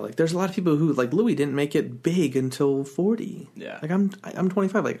 you know, like there's a lot of people who like Louis didn't make it big until 40. Yeah. Like I'm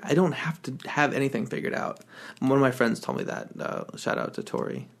 25. Like I don't have to have anything figured out. One of my friends told me that, shout out to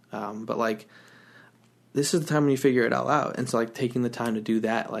Tori. But like, this is the time when you figure it all out. And so like taking the time to do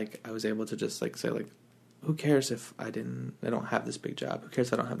that, like I was able to just like say like, who cares if I don't have this big job? Who cares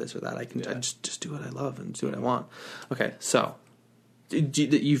if I don't have this or that? I can I just do what I love and do what I want. Okay. So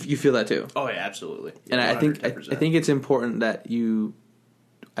you feel that too? Oh yeah, absolutely. And I think 110%. I think it's important that you,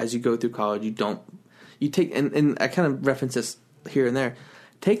 as you go through college, you take, and I kind of reference this here and there,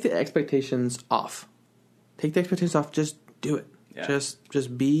 take the expectations off. Take the expectations off. Just do it. Yeah.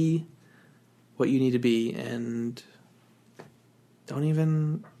 Just be what you need to be, and don't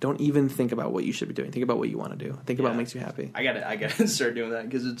even think about what you should be doing. Think about what you want to do. Think about what makes you happy. I gotta start doing that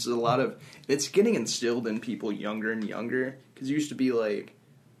because it's getting instilled in people younger and younger. Because it used to be like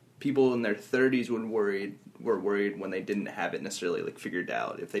people in their 30s were worried when they didn't have it necessarily like figured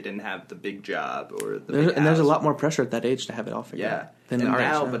out, if they didn't have the big job or the big and there's a house. lot more pressure at that age to have it all figured out. And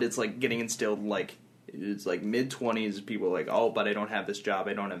now, but it's like getting instilled like it's like mid-20s. People are like, oh, but I don't have this job.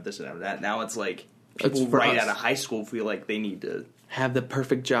 I don't have this and that. Now it's like people right out of high school feel like they need to have the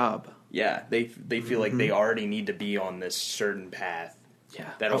perfect job. Yeah, they feel like they already need to be on this certain path. Yeah,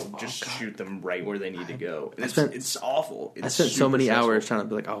 that'll shoot them right where they need to go. And it's awful. I spent so many hours trying to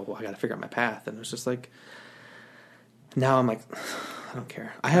be like, oh, well, I got to figure out my path, and it's just like, now I'm like, I don't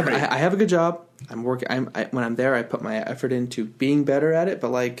care. I have a good job. I'm working. When I'm there, I put my effort into being better at it.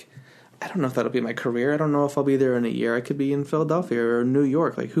 But like, I don't know if that'll be my career. I don't know if I'll be there in a year. I could be in Philadelphia or New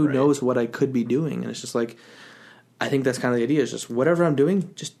York. Like, who knows what I could be doing? And it's just like, I think that's kind of the idea. Is just whatever I'm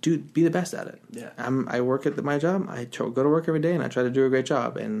doing, just be the best at it. Yeah. I work at my job. I go to work every day, and I try to do a great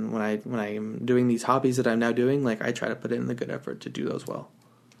job. And when I'm doing these hobbies that I'm now doing, like I try to put in the good effort to do those well.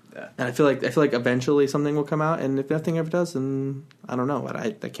 Yeah. And I feel like eventually something will come out. And if nothing ever does, then I don't know.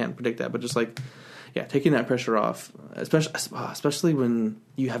 I can't predict that. But just like, yeah, taking that pressure off, especially when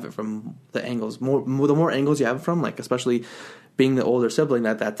you have it from the angles. The more angles you have it from, like especially being the older sibling,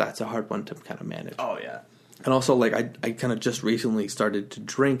 that's a hard one to kind of manage. Oh yeah. And also, like, I kind of just recently started to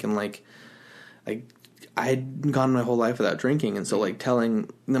drink, and, like, I had gone my whole life without drinking, and so, like,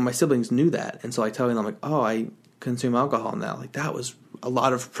 my siblings knew that, and so, like, telling them, like, oh, I consume alcohol now, like, that was a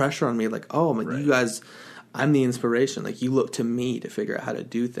lot of pressure on me, like, oh, you guys, I'm the inspiration, like, you look to me to figure out how to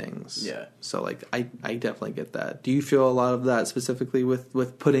do things. Yeah. So, like, I definitely get that. Do you feel a lot of that specifically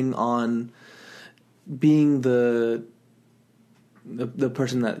with putting on, being the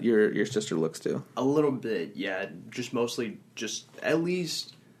person that your sister looks to? A little bit, yeah. Just mostly, just at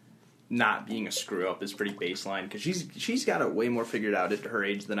least not being a screw up is pretty baseline because she's got it way more figured out at her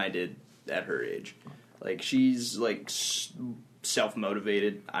age than I did at her age. Like she's like self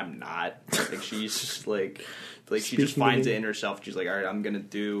motivated. I'm not. Like she's just like she just finds it in herself. She's like, all right, I'm gonna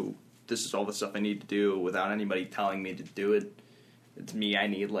do this. Is all the stuff I need to do without anybody telling me to do it. It's me. I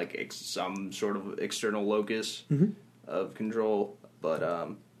need like some sort of external locus. Mm-hmm. Of control,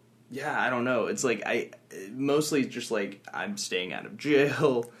 but yeah, I don't know. It's like I mostly just like I'm staying out of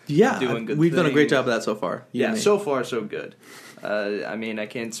jail. Yeah, doing good. We've done a great job of that so far. Yeah, so far so good. I mean, I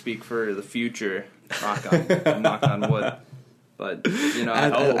can't speak for the future. Knock on wood. But you know, I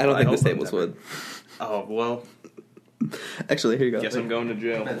don't think this table's wood. Oh well. Actually, here you go. Guess I'm going to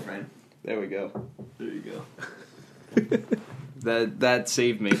jail. There we go. There you go. that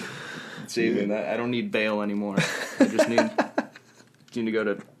saved me. That I don't need bail anymore. I just need to go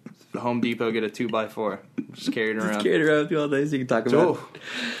to Home Depot, get a 2x4, just carry it around. Just carry it around with you all day so you can talk about it.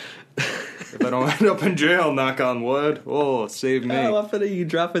 If I don't end up in jail, knock on wood, save me. How often are you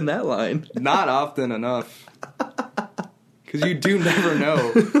dropping that line? Not often enough. Because you do never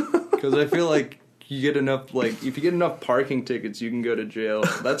know. Because I feel like you get enough, like, if you get enough parking tickets, you can go to jail.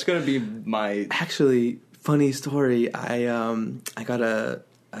 That's going to be my... Actually, funny story. I got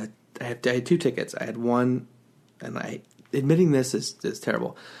I had 2 tickets. I had one, and admitting this is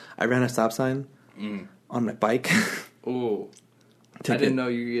terrible. I ran a stop sign on my bike. Oh, I didn't know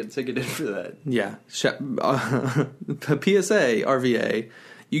you could get ticketed for that. Yeah, PSA, RVA.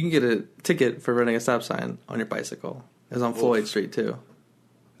 You can get a ticket for running a stop sign on your bicycle. It was on Floyd Street too.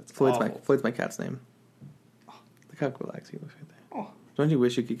 That's Floyd's my cat's name. Look how relaxed he looks right there. Oh. Don't you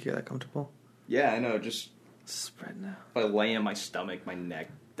wish you could get that comfortable? Yeah, I know. Just spread now. If I lay on my stomach, my neck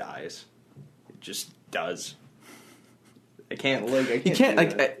dies. It just does. I can't you can't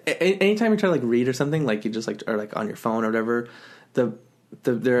like anytime you try to like read or something, like you just like or like on your phone or whatever,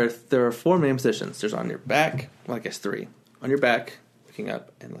 there are 4 main positions. There's on your back. Well, I guess 3 on your back, looking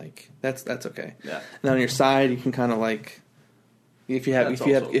up, and like that's okay. Yeah. And then on your side, you can kind of like if you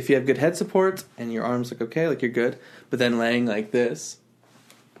have good head support and your arms look okay, like you're good. But then laying like this,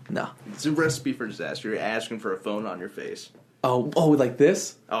 no. It's a recipe for disaster. You're asking for a phone on your face. Oh, like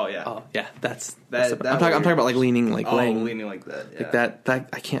this. Oh yeah. Oh yeah, that's That I'm talking about like leaning, like laying, leaning like that. Yeah. like that.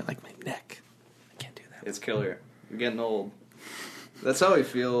 I can't, like my neck. I can't do that. It's killer. I'm getting old. That's how I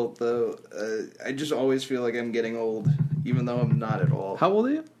feel, though. I just always feel like I'm getting old, even though I'm not at all. How old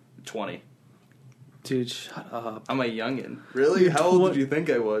are you? 20. Dude, shut up. I'm a youngin'. Really? How old did you think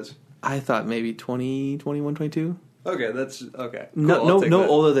I was? I thought maybe 20, 21, 22. Okay, that's okay. Cool, No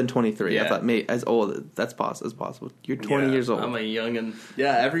older than 23. Yeah. I thought maybe as old as possible. You're 20 years old. I'm a youngin'.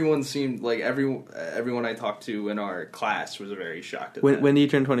 Yeah, everyone seemed like everyone I talked to in our class was very shocked at that. When do you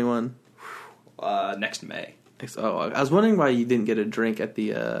turn 21? Next May. Oh, I was wondering why you didn't get a drink at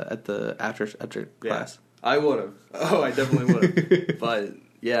the after class. I would have. Oh, I definitely would have. But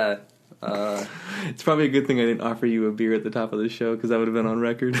yeah. It's probably a good thing I didn't offer you a beer at the top of the show because I would have been on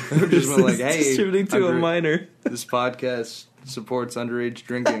record. Just been like, hey, distributing to a minor. This podcast supports underage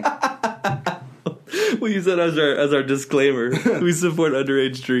drinking. We'll use that as our disclaimer. We support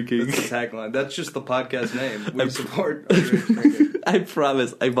underage drinking. That's the tagline. That's just the podcast name. We support underage drinking. I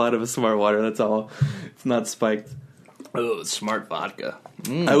promise. I bought him a Smart Water. That's all. It's not spiked. Oh, smart vodka.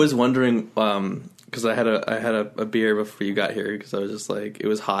 I was wondering because I had a beer before you got here because I was just like it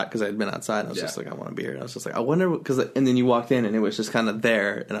was hot because I had been outside and I was just like I want a beer and I was just like I wonder and then you walked in and it was just kind of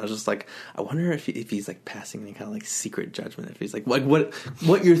there and I was just like I wonder if he's like passing any kind of like secret judgment if he's like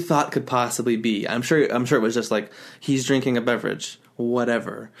what your thought could possibly be. I'm sure it was just like he's drinking a beverage.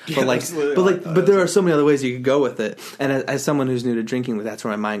 Whatever, but but there are so many other ways you could go with it. And as someone who's new to drinking, that's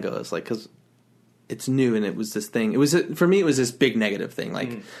where my mind goes. Like, because it's new and it was this thing. It was for me. It was this big negative thing.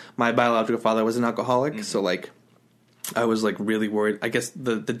 Like my biological father was an alcoholic, so like I was like really worried. I guess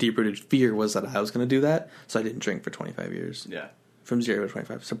the deep rooted fear was that I was going to do that, so I didn't drink for 25 years. Yeah. From 0 to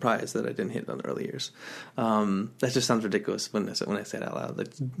 25. Surprised that I didn't hit it on the early years. That just sounds ridiculous when I say it out loud. Like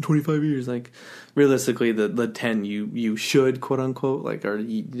 25 years, like realistically, the 10 you should quote unquote like or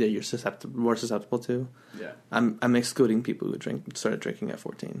you're more susceptible to. Yeah, I'm excluding people who started drinking at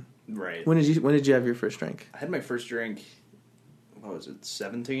 14. Right. When did you have your first drink? I had my first drink. What was it?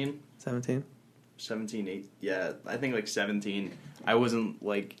 17. 17. 17, 8. Yeah, I think like 17. I wasn't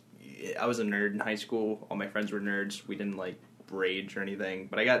like I was a nerd in high school. All my friends were nerds. We didn't like rage or anything,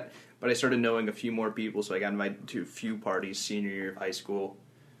 but I started knowing a few more people, so I got invited to a few parties senior year of high school.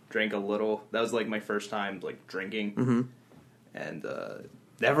 Drank a little. That was like my first time like drinking, and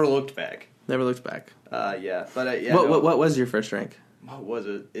never looked back. Never looked back. Yeah, but What was your first drink? What was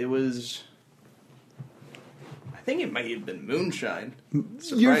it? It was. I think it might have been moonshine.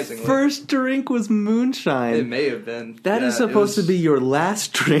 Surprisingly, Your first drink was moonshine. It may have been. That is supposed to be your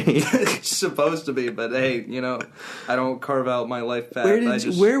last drink. It's supposed to be, but hey, I don't carve out my life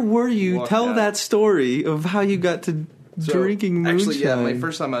path. Where were you? Tell out. That story of how you got to drinking moonshine. Actually, yeah, my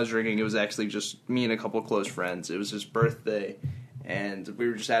first time I was drinking, it was actually just me and a couple close friends. It was his birthday, and we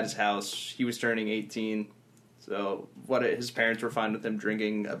were just at his house. He was turning 18, so his parents were fine with him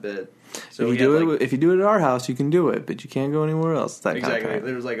drinking a bit. So if you do it at our house, you can do it, but you can't go anywhere else. Exactly.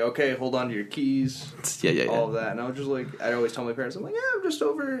 They was like, okay, hold on to your keys. Yeah. All of that, and I was just like, I'd always tell my parents, I'm like, yeah,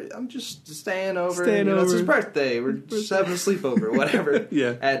 I'm just staying over. Staying over. It's his birthday. We're just having a sleepover, whatever.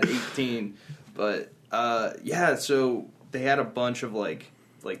 Yeah. At 18, but so they had a bunch of like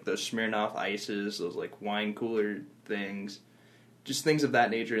those Smirnoff ices, those like wine cooler things, just things of that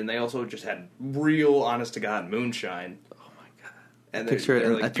nature, and they also just had real, honest to God, moonshine. And I picture it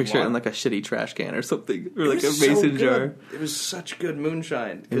in like a shitty trash can or something, or like a mason jar. It was such good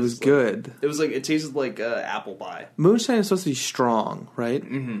moonshine. It was good. It was like it tasted like apple pie. Moonshine is supposed to be strong, right?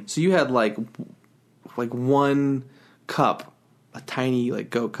 Mm-hmm. So you had like one cup, a tiny like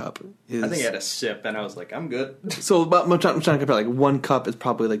Go cup. I think I had a sip, and I was like, I'm good. So I'm trying to compare. Like 1 cup is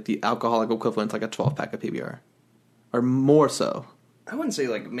probably like the alcoholic equivalent to like a 12-pack of PBR, or more so. I wouldn't say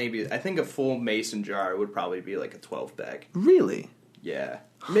like maybe. I think a full mason jar would probably be like a 12-pack. Really? Yeah,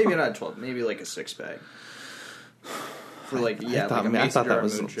 maybe not 12. Maybe like a 6-pack. For like I thought that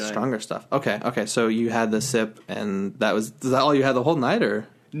was stronger stuff. Okay. So you had the sip, and is that all you had the whole night, or?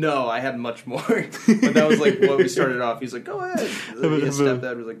 No, I had much more. But that was like what we started off. He's like, go ahead. His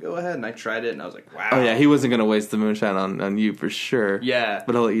stepdad was like, go ahead. And I tried it, and I was like, wow. Oh, yeah, he wasn't going to waste the moonshine on you for sure. Yeah.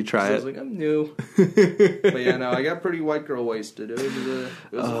 But I'll let you try it. I was like, I'm new. But yeah, no, I got pretty white girl wasted. It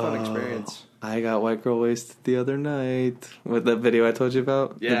was a fun experience. I got white girl wasted the other night with that video I told you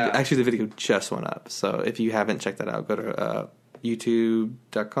about. Yeah. Actually, the video just went up. So if you haven't checked that out, go to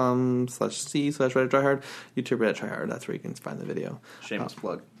YouTube.com/C/Reddit YouTube Reddit Tryhard. That's where you can find the video. Shameless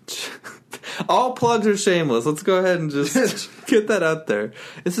plug. All plugs are shameless. Let's go ahead and just get that out there.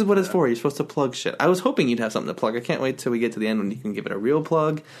 This is what it's for. You're supposed to plug shit. I was hoping you'd have something to plug. I can't wait till we get to the end when you can give it a real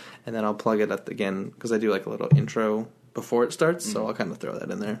plug, and then I'll plug it at the, again, because I do like a little intro before it starts, so I'll kind of throw that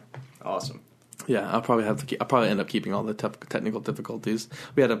in there. Awesome. Yeah, I'll probably end up keeping all the technical difficulties.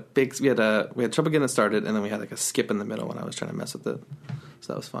 We had trouble getting it started, and then we had like a skip in the middle when I was trying to mess with it.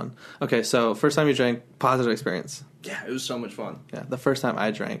 So that was fun. Okay, so first time you drank, positive experience. Yeah, it was so much fun. Yeah, the first time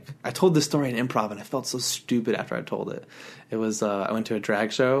I drank, I told this story in improv, and I felt so stupid after I told it. It was I went to a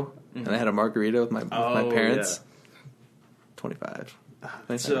drag show, and I had a margarita with my parents. Yeah. 25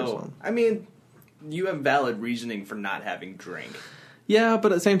 years So, old. I mean, you have valid reasoning for not having drink. Yeah,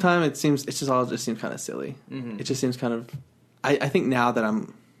 but at the same time, it seems kind of silly. It just seems kind of. I think now that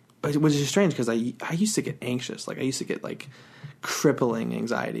which is strange because I used to get anxious, like I used to get like crippling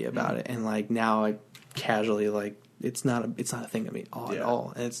anxiety about it, and like now I casually like it's not a thing to me at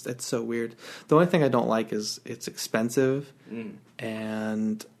all, and it's so weird. The only thing I don't like is it's expensive,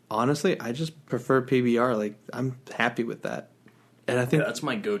 and honestly, I just prefer PBR. Like I'm happy with that, and I think that's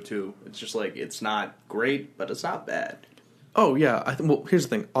my go-to. It's just like it's not great, but it's not bad. Oh yeah, well here's the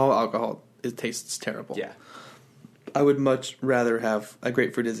thing: all alcohol it tastes terrible. Yeah, I would much rather have a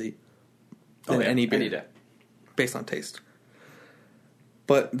grapefruit Izzy than any beer, any day, based on taste.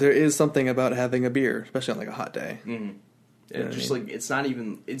 But there is something about having a beer, especially on like a hot day. Mm-hmm. It's just like it's not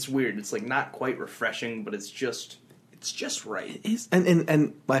even. It's weird. It's like not quite refreshing, but it's just right. It is,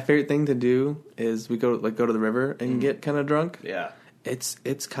 and my favorite thing to do is we go to the river and get kind of drunk. Yeah, it's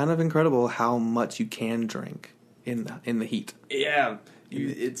kind of incredible how much you can drink in the heat. Yeah,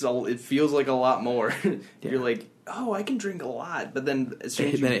 it feels like a lot more. You're like, oh, I can drink a lot, but then as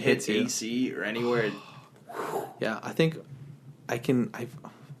soon as it hits AC or anywhere, yeah, I think I can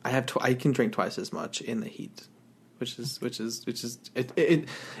drink twice as much in the heat, which is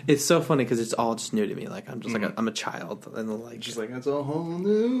it's so funny because it's all just new to me. Like I'm just like I'm a child and like just like it's a whole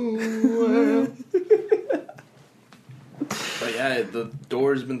new world. But yeah, the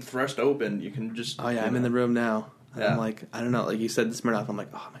door's been thrust open. You can just I'm in the room now. Yeah. I'm like, I don't know, like you said, the Smirnoff. I'm like,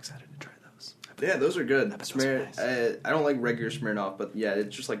 oh, I'm excited to try those. Yeah, those are good. Nice. I don't like regular Smirnoff, but yeah,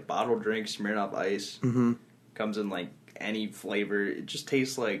 it's just like bottled drink Smirnoff Ice. Mm-hmm. Comes in like any flavor. It just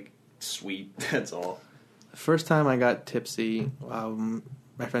tastes like sweet. That's all. The first time I got tipsy, my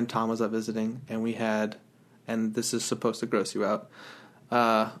friend Tom was up visiting, and we had, and this is supposed to gross you out,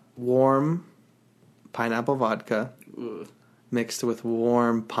 warm pineapple vodka. Ugh. Mixed with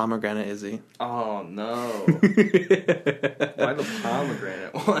warm pomegranate Izzy. Oh no! Why the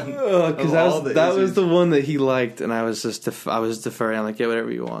pomegranate one? Because that was the one that he liked, and I was just deferring. I'm like, yeah,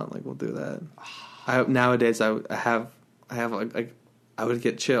 whatever you want, like we'll do that. Nowadays, I have like I would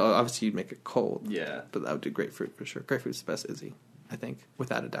get chill. Obviously, you'd make it cold. Yeah, but I would do grapefruit for sure. Grapefruit's the best Izzy, I think,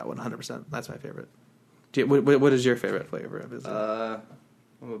 without a doubt, 100%. That's my favorite. What is your favorite flavor of Izzy?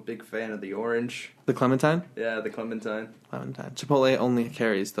 I'm a big fan of the orange. The clementine? Yeah, the clementine. Chipotle only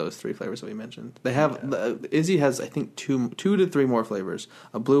carries those 3 flavors that we mentioned. They have Izzy has I think 2 to 3 more flavors: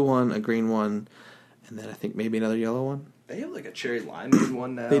 a blue one, a green one, and then I think maybe another yellow one. They have like a cherry limeade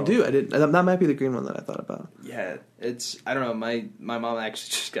one now. They do. That might be the green one that I thought about. Yeah, I don't know. My mom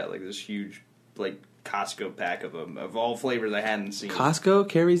actually just got like this huge like Costco pack of them of all flavors I hadn't seen. Costco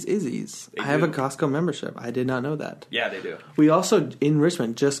carries Izzy's. I have a Costco membership. I did not know that. Yeah, they do. We also in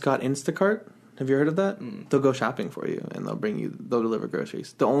Richmond just got Instacart. Have you heard of that? They'll go shopping for you and they'll deliver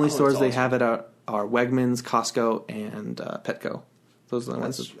groceries. The only stores they have it are Wegmans, Costco, and Petco. Those are the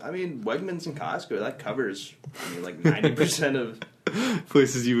ones. I mean, Wegmans and Costco, that covers like 90% of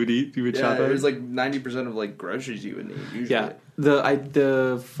places you would shop at. Yeah, there's like 90% of like groceries you would need usually. Yeah,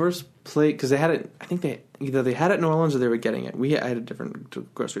 the first plate because they had it. I think they had it in New Orleans or they were getting it. I had a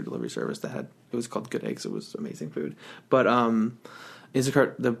different grocery delivery service that had it was called Good Eggs. It was amazing food, but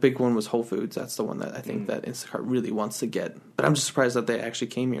Instacart, the big one was Whole Foods. That's the one that I think that Instacart really wants to get. But I'm just surprised that they actually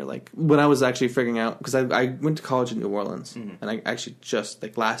came here. Like when I was actually figuring out, because I went to college in New Orleans, and I actually just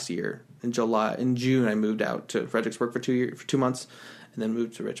like last year in June I moved out to Fredericksburg for 2 months, and then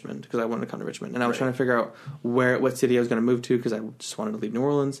moved to Richmond because I wanted to come to Richmond. And I was trying to figure out what city I was going to move to because I just wanted to leave New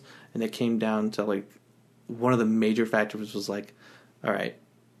Orleans. And it came down to like one of the major factors was like, all right,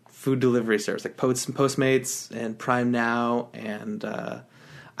 food delivery service like Postmates and Prime Now, and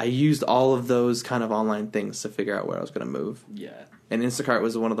I used all of those kind of online things to figure out where I was going to move. Yeah, and Instacart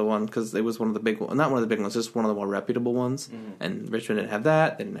was one of the ones because it was one of the big ones, not one of the big ones, just one of the more reputable ones. And Richmond didn't have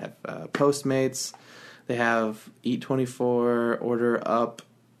that. They didn't have Postmates. They have Eat24, Order Up,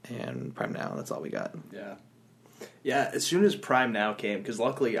 and Prime Now. That's all we got. Yeah. Yeah, as soon as Prime Now came, because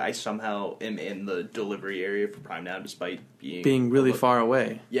luckily I somehow am in the delivery area for Prime Now, despite being really far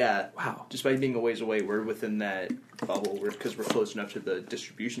away. Yeah, Wow. Despite being a ways away, we're within that bubble because we're close enough to the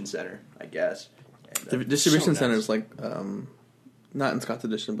distribution center, I guess. And, The distribution so center nice. is like not in Scott's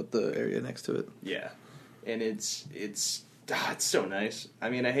Edition, but the area next to it. Yeah, and it's so nice. I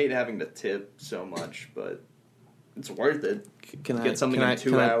mean, I hate having to tip so much, but it's worth it. Can I get something can in I, 2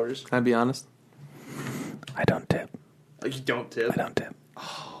 can I- hours? Can I be honest? I don't tip. Like, you don't tip. I don't tip.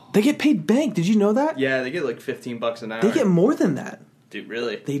 They get paid bank. Did you know that? Yeah, they get like $15 an hour. They get more than that. Dude,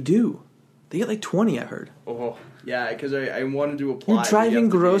 really? They do. They get like 20, I heard. Oh, yeah, because I wanted to apply. You're but driving you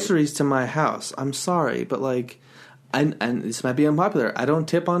have to be- groceries to my house. I'm sorry, but like, and this might be unpopular. I don't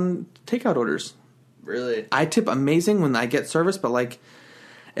tip on takeout orders. Really? I tip amazing when I get service, but like,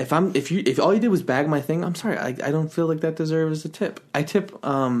 if all you did was bag my thing, I'm sorry. I don't feel like that deserves a tip. I tip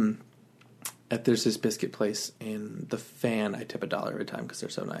if there's this biscuit place in the Fan, I tip $1 every time because they're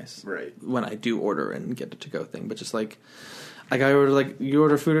so nice. Right. When I do order and get the to-go thing, but just like I order, like, you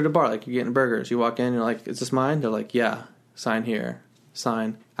order food at a bar, like you're getting burgers. You walk in, you're like, "Is this mine?" They're like, "Yeah." Sign here,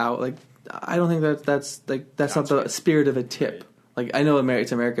 sign out. Like, I don't think that's not the spirit of a tip. Right. Like, I know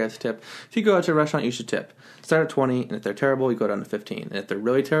it's America has a tip. If you go out to a restaurant, you should tip. Start at 20, and if they're terrible, you go down to 15. And if they're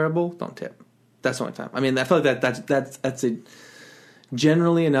really terrible, don't tip. That's the only time. I mean, I feel like that's a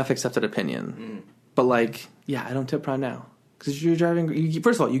generally enough accepted opinion. But like, yeah, I don't tip Prime Now because you're driving.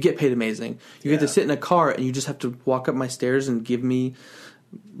 First of all, you get paid amazing. You get to sit in a car and you just have to walk up my stairs and give me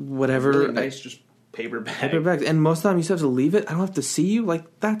whatever Really nice, just paper bag. paper bags. And most of the time, you just have to leave it. I don't have to see you.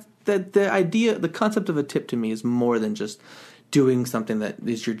 Like that. The idea, the concept of a tip to me is more than just doing something that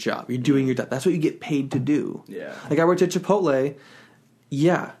is your job. You're doing your job. That's what you get paid to do. Yeah. Like I worked at Chipotle.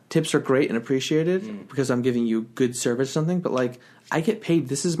 Yeah, tips are great and appreciated because I'm giving you good service or something. But like, I get paid.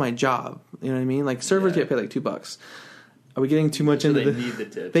 This is my job. You know what I mean? Like servers get paid like $2. Are we getting too much So into they the? need the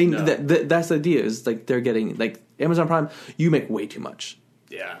tip. They No. that's the idea. Is like they're getting like Amazon Prime. You make way too much.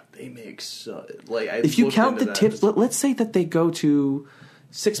 Yeah, they make so like. If you count the tips, let's say that they go to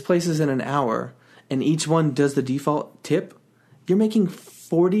 6 places in an hour, and each one does the default tip. You're making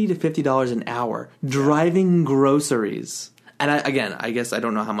 $40 to $50 an hour driving groceries. And I guess I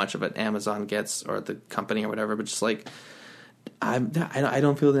don't know how much of it Amazon gets or the company or whatever, but just like I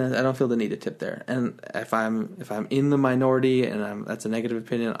don't feel the need to tip there. And if I'm in the minority and that's a negative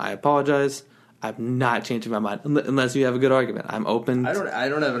opinion, I apologize. I'm not changing my mind unless you have a good argument. I'm open. I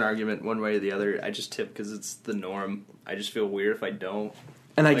don't have an argument one way or the other. I just tip because it's the norm. I just feel weird if I don't.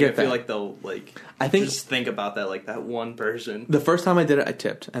 And I get I feel that. like they'll like. I think just think about that, like that one person. The first time I did it, I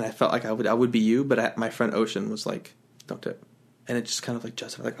tipped, and I felt like I would be you, but my friend Ocean was like, "Don't tip," and it just kind of like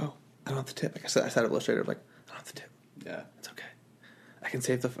justified, like, "Oh, I don't have to tip." Like I sat at Illustrator, like, "I don't have to tip. Yeah. It's okay. I can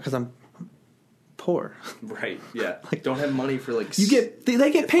save because I'm poor." Right. Yeah. Like don't have money for like. They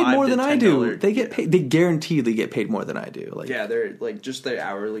get paid $5 more to than I do. $10. They get paid. They guaranteedly get paid more than I do. Like, Yeah, they're like just their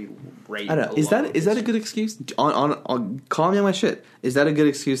hourly rate. I don't know. Is that a good excuse? On call me on my shit. Is that a good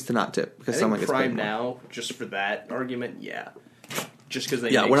excuse to not tip because I someone think gets paid Prime more? Now, just for that argument, yeah. Just because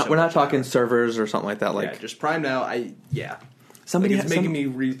they Yeah, make we're so not much talking money. servers or something like that. Like Yeah, just Prime Now. somebody Like, it's making me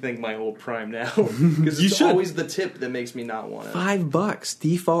rethink my whole Prime Now because You it's should. always the tip that makes me not want to. $5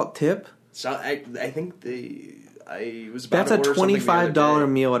 default tip. So I think I was about That's to a order something the other $25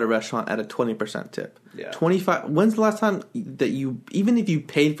 day. meal at a restaurant at a 20% tip. Yeah. 25. When's the last time that even if you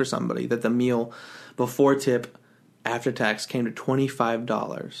paid for somebody, that the meal before tip, after tax came to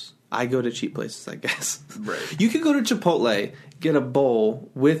 $25? I go to cheap places, I guess. Right. You could go to Chipotle, get a bowl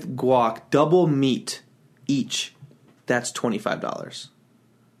with guac, double meat each. That's $25.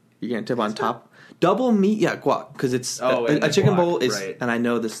 You're gonna tip on top. Double meat, yeah, guac, because it's Oh, and a the chicken guac, bowl is, right. and I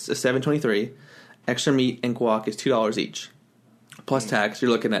know this is $7.23. Extra meat and guac is $2 each, plus tax.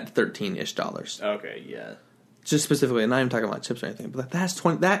 You're looking at $13-ish. Okay, yeah. Just specifically, and not even talking about chips or anything, but that's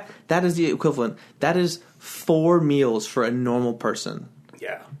 20. That is the equivalent. That is 4 meals for a normal person,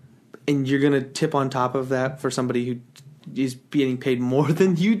 Yeah. and you're gonna tip on top of that for somebody who is getting paid more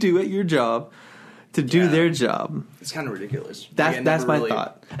than you do at your job to do Yeah. their job. It's kind of ridiculous. That's Like, I never my really-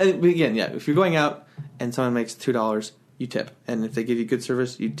 thought. And again, yeah, if you're going out and someone makes $2, you tip, and if they give you good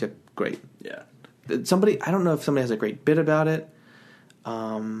service, you tip. Great. Yeah. Somebody, I don't know if somebody has a great bit about it.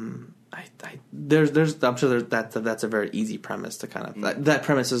 I'm sure that's a very easy premise to kind of that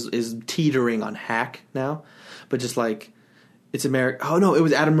premise is teetering on hack now, but just like it's America. Oh no, it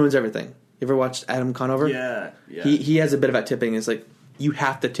was Adam Ruins Everything. You ever watched Adam Conover? Yeah. Yeah. He has a bit about tipping. It's like you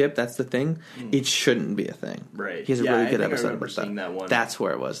have to tip. That's the thing. It shouldn't be a thing. Right. He has a Yeah, really I good think I episode remember about seeing that one. That's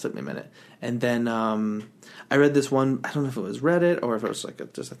where it was. Took me a minute. And then I read this one. I don't know if it was Reddit or if it was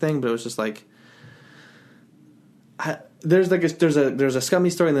like just a thing, but it was just like There's a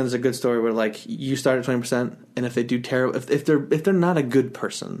scummy story and then there's a good story where like you start at 20% and if they do terrible if they're not a good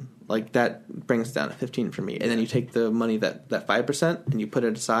person, like that brings it down to 15 for me, and then you take the money that 5% and you put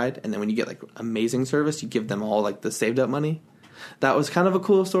it aside, and then when you get like amazing service you give them all like the saved up money. That was kind of a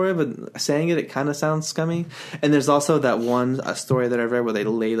cool story, but saying it kind of sounds scummy. And there's also that a story that I read where they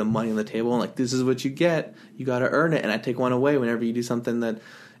lay the money on the table and like, this is what you get, you got to earn it, and I take one away whenever you do something that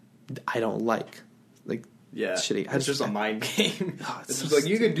I don't like yeah, shitty. It's just a mind game. It's just like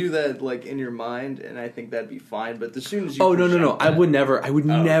you could do that like in your mind, and I think that'd be fine. But as soon as you no, I would never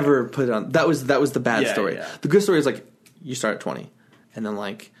put it on. That was the bad story. Yeah. The good story is like you start at 20, and then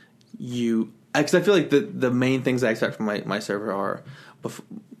like because I feel like the main things I expect from my server are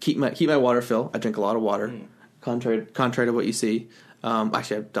keep my water fill. I drink a lot of water, contrary to what you see.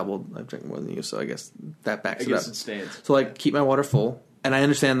 Actually, I've drank more than you, so I guess that backs it up. It stands. So like keep my water full. And I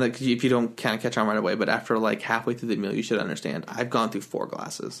understand that if you don't kind of catch on right away, but after like halfway through the meal, you should understand. I've gone through 4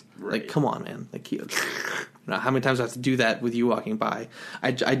 glasses. Right. Like, come on, man. Like, how many times do I have to do that with you walking by?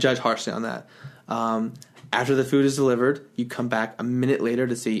 I judge harshly on that. After the food is delivered, you come back a minute later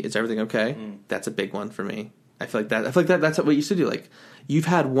to see is everything okay. That's a big one for me. I feel like that's what you should do. Like, you've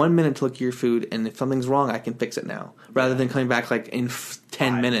had 1 minute to look at your food, and if something's wrong, I can fix it now, rather than coming back like in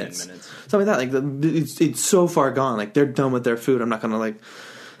 10 minutes. Something like that. Like it's so far gone. Like they're done with their food. I'm not gonna like.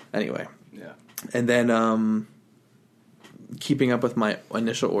 Anyway. Yeah. And then keeping up with my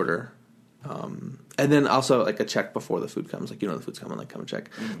initial order, and then also like a check before the food comes. Like the food's coming, like come and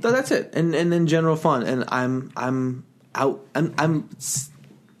check. So that's it. And then general fun. And I'm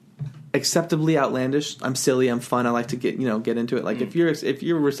acceptably outlandish. I'm silly. I'm fun. I like to get into it. Like if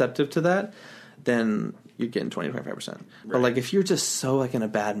you're receptive to that, then you're getting 20-25%. Right. But like if you're just so like in a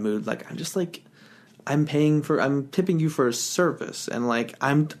bad mood, like I'm just like I'm tipping you for a service, and like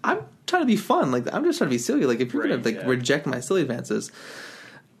I'm trying to be fun. Like I'm just trying to be silly. Like if you're gonna like reject my silly advances,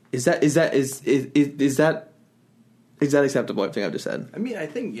 is that acceptable? Everything I've just said. I mean, I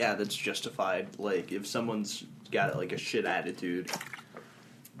think that's justified. Like if someone's got like a shit attitude.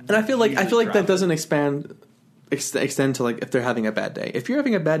 And I feel like that doesn't extend to like if they're having a bad day. If you're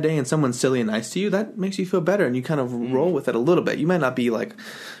having a bad day and someone's silly and nice to you, that makes you feel better, and you kind of roll with it a little bit. You might not be like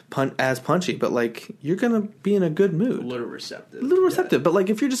as punchy, but like you're gonna be in a good mood, a little receptive. But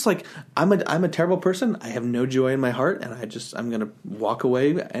like if you're just like I'm a terrible person, I have no joy in my heart, and I'm gonna walk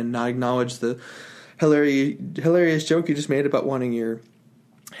away and not acknowledge the hilarious joke you just made about wanting your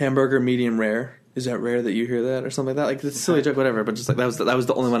hamburger medium rare. Is that rare that you hear that or something like that? Like, it's a silly joke, whatever. But just like that was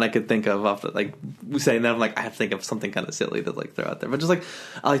the only one I could think of after like saying that. I'm like, I have to think of something kind of silly to like throw out there. But just like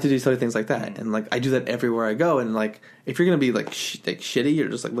I like to do silly things like that, and like I do that everywhere I go. And like if you're gonna be like shitty or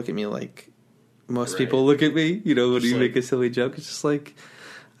just like look at me like most people look at me, when you make a silly joke, it's just like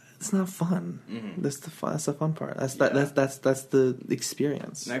it's not fun. That's the fun part. That's the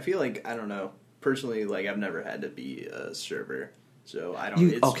experience. And I feel like I don't know personally. Like I've never had to be a server. So I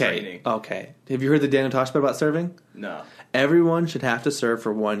don't. It's training. Okay. Have you heard the Daniel talks about serving? No. Everyone should have to serve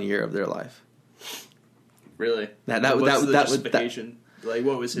for 1 year of their life. Really? That justification. Like,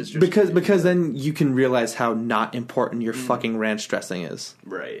 what was his justification? Because then you can realize how not important your fucking ranch dressing is.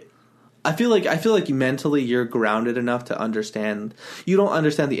 Right. I feel like mentally you're grounded enough to understand. You don't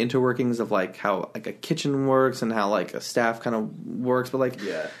understand the interworkings of like how like a kitchen works and how like a staff kind of works, but like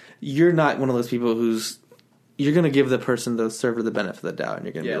you're not one of those people who's. You're gonna give the server the benefit of the doubt, and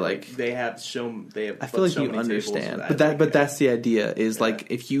you're gonna be like they have. I feel like you understand, but that's the idea. Is like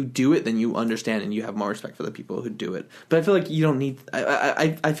if you do it, then you understand, and you have more respect for the people who do it. But I feel like you don't need.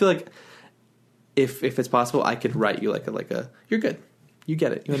 I feel like if it's possible, I could write you like a. You're good. You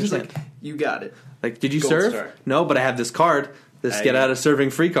get it. You understand. Like, you got it. Like, did you serve? Star. No, but I have this card. This get out of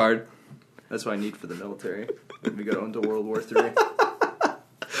serving free card. That's what I need for the military. When we go into World War III.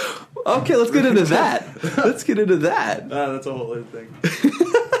 Okay, let's get into that. That's a whole other thing.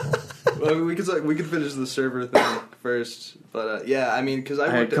 Well, we could finish the server thing first, but I mean, because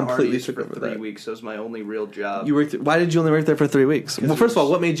I worked at Hardee's for 3 weeks. That was my only real job. Why did you only work there for 3 weeks? Well, first of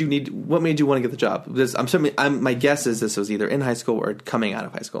all, what made you want to get the job? My guess is this was either in high school or coming out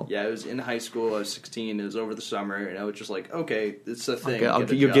of high school. Yeah, it was in high school. I was 16. It was over the summer, and I was just like, okay, it's a thing.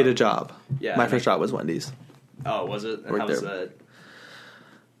 Okay, you'll get a job. Yeah, my first job was Wendy's. Oh, was it? And how was that?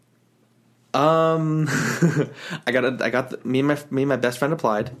 Me and my best friend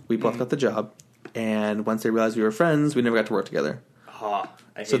applied. We both got the job, and once they realized we were friends, we never got to work together.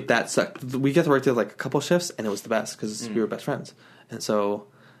 So that sucked. We got to work together like a couple shifts, and it was the best because we were best friends. And so,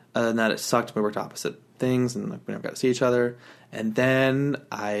 other than that, it sucked. We worked opposite things, and we never got to see each other. And then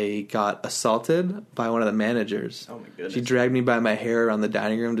I got assaulted by one of the managers. Oh my goodness! She dragged me by my hair around the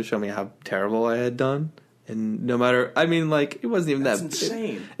dining room to show me how terrible I had done. And no matter, I mean, like, it wasn't even That's that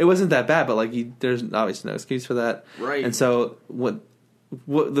insane. It wasn't that bad, but like, there's obviously no excuse for that. Right. And so what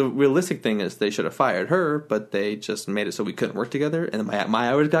the realistic thing is, they should have fired her, but they just made it so we couldn't work together, and my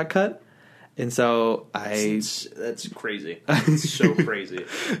hours got cut. And so That's crazy. It's so crazy.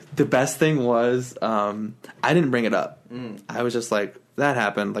 The best thing was, I didn't bring it up. I was just like, that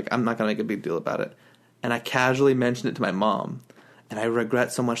happened. Like, I'm not gonna make a big deal about it. And I casually mentioned it to my mom, and I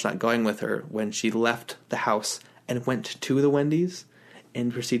regret so much not going with her when she left the house and went to the Wendy's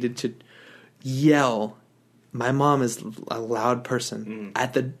and proceeded to yell. My mom is a loud person.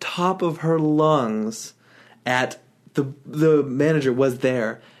 At the top of her lungs, at the manager was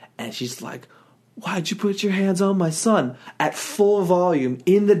there, and she's like, "Why'd you put your hands on my son?" At full volume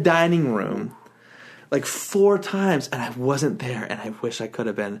in the dining room, like 4 times, and I wasn't there, and I wish I could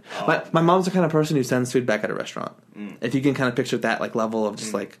have been. My mom's the kind of person who sends food back at a restaurant. If you can kind of picture that like level of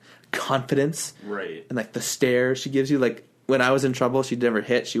just like confidence, Right. and like the stare she gives you. Like when I was in trouble, she'd never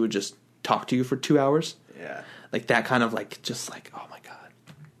hit. She would just talk to you for 2 hours. Yeah. Like that kind of like, just like, oh my God,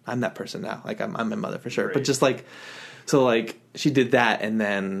 I'm that person now. Like I'm my mother for sure. Right. But just like, so like she did that, and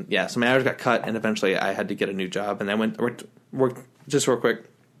then so my hours got cut, and eventually I had to get a new job, and I worked just real quick.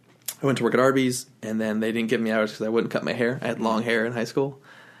 I went to work at Arby's, and then they didn't give me hours because I wouldn't cut my hair. I had long hair in high school,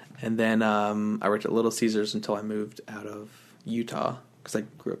 and then I worked at Little Caesars until I moved out of Utah, because I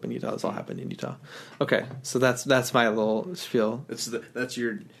grew up in Utah. This all happened in Utah. Okay, so that's my little spiel. That's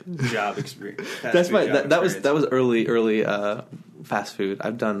your job experience. That was early fast food.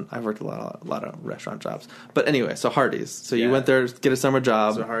 I've worked a lot of restaurant jobs. But anyway, so Hardee's. So you went there to get a summer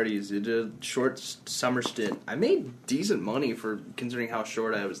job. So Hardee's, it did a short summer stint. I made decent money for considering how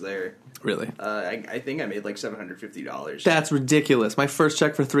short I was there. Really? I think I made like $750. That's ridiculous. My first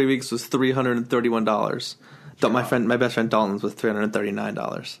check for 3 weeks was $331. My best friend Dalton's was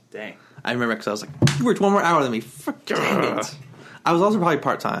 $339. Dang. I remember because I was like, "You worked 1 more hour than me." Dang it. I was also probably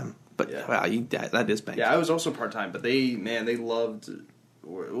part time, but wow, that is bank. Yeah, I was also part time, but they loved.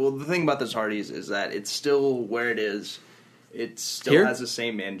 Well, the thing about this Hardee's is that it's still where it is. It still Here? has the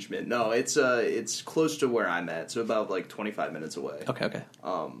same management. No, it's close to where I'm at, so about like 25 minutes away. Okay.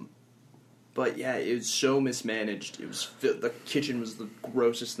 But yeah, it was so mismanaged. It was the kitchen was the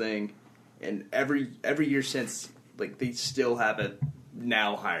grossest thing, and every year since, like, they still have a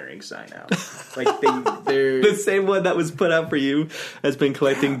now hiring sign out. Like they're The same one that was put out for you has been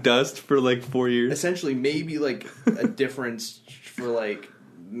collecting dust for like 4 years. essentially maybe like a difference for like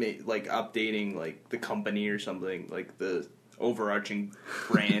updating like the company or something, like the overarching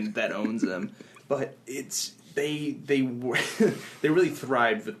brand that owns them. But it's they really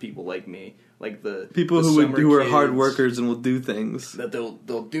thrived with people like me, like the People the who are kids, hard workers and will do things. that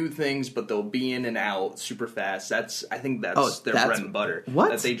they'll do things, but they'll be in and out super fast. I think that's their bread and butter.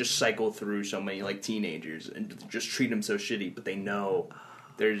 What? That they just cycle through so many like teenagers and just treat them so shitty, but they know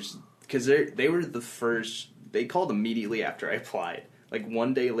because they were the first. They called immediately after I applied. Like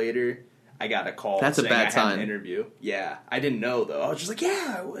 1 day later, I got a call. That's a saying bad I had sign. an interview. Yeah, I didn't know though. I was just like,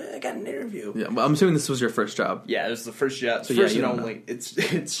 yeah, I got an interview. Yeah, well, I'm assuming this was your first job. Yeah, it was the first job. So, First you and don't only.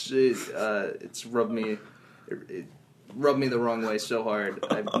 It's rubbed me. It rubbed me the wrong way so hard.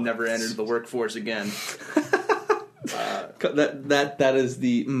 I've never entered the workforce again. That is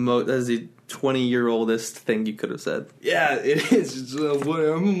the 20-year-oldest thing you could have said. Yeah, it is. I'm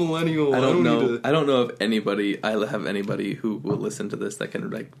a millennial. I don't know if I have anybody who will listen to this that can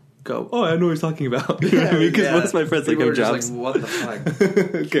like go, "Oh, I know what he's talking about." You know what I mean? Because most of my friends People have are just jobs. like, what the fuck?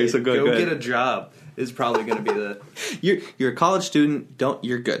 Okay, so go ahead. get a job is probably going to be the. You're a college student.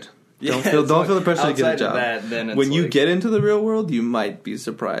 You're good. Yeah, Don't feel the pressure to get a outside job. of that, then it's when you like- get into the real world, you might be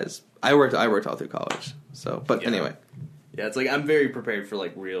surprised. I worked all through college. So, but anyway, Yeah, it's like I'm very prepared for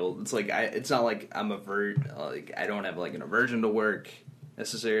like real. It's like it's not like I'm like I don't have like an aversion to work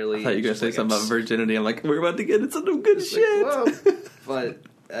necessarily. I thought you were It's gonna just, say like, something about virginity. I'm like, we're about to get into some good shit. Like, whoa. But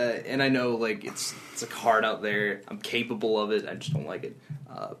and I know like it's like hard out there. I'm capable of it. I just don't like it.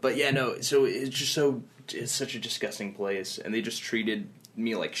 But yeah, no. So it's such a disgusting place, and they just treated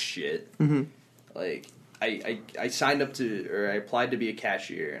me like shit. Mm-hmm. Like I signed up I applied to be a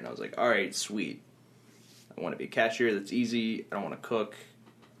cashier, and I was like, all right, sweet. I want to be a cashier. That's easy. I don't want to cook.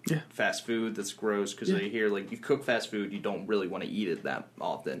 Yeah. Fast food, that's gross, because I hear like you cook fast food, you don't really want to eat it that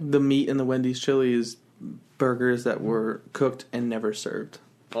often. The meat in the Wendy's chili is burgers that were cooked and never served.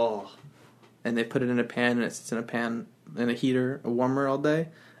 Oh, And they put it in a pan, and it sits in a pan in a heater, a warmer all day,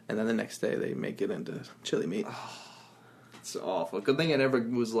 and then the next day they make it into chili meat. it's awful. Good thing I never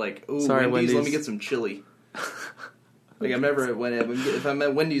was like, ooh, Sorry, Wendy's, let Wendy's. me get some chili. Like I'm never if I'm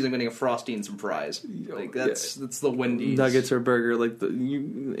at Wendy's, I'm getting a Frosty and some fries. Like that's the Wendy's Nuggets or burger, like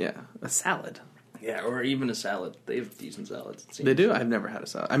a salad. Yeah, or even a salad. They have decent salads. It seems. They do. I've never had a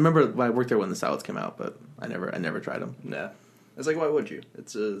salad. I remember when I worked there when the salads came out, but I never tried them. No. It's like, why would you?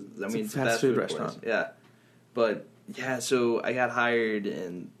 It's a fast food restaurant. Place. Yeah. But, yeah, so I got hired,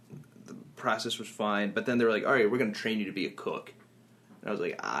 and the process was fine. But then they were like, all right, we're going to train you to be a cook. And I was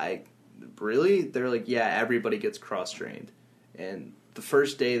like, really? They were like, yeah, everybody gets cross-trained. And the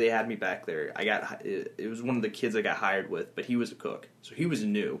first day they had me back there, it was one of the kids I got hired with, but he was a cook. So he was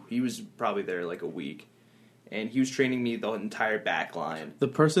new. He was probably there like a week. And he was training me the entire back line. The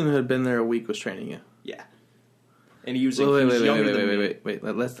person who had been there a week was training you? Yeah. And he was younger than me. Wait.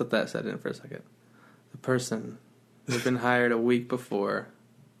 Let's let that set in for a second. The person who had been hired a week before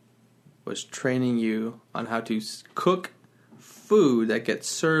was training you on how to cook food that gets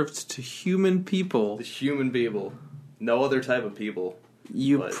served to human people. The human people. No other type of people.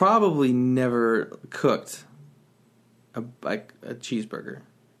 You probably never cooked a cheeseburger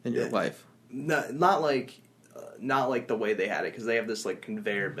in your life. Not like the way they had it, because they have this like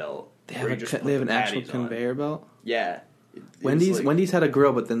conveyor belt. They have an actual conveyor belt. Yeah. Wendy's had a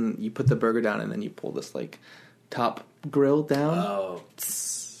grill, but then you put the burger down and then you pull this like top grill down. Oh,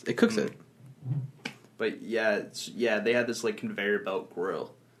 it cooks it. But yeah, they had this like conveyor belt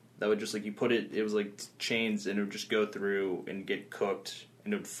grill that would just like you put it. It was like chains, and it would just go through and get cooked,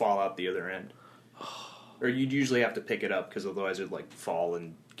 and it would fall out the other end. Or you'd usually have to pick it up, because otherwise it'd like fall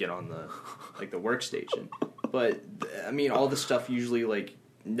and get on the the workstation. But I mean, all the stuff usually like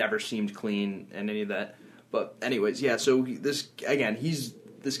never seemed clean and any of that. But anyways, yeah. So this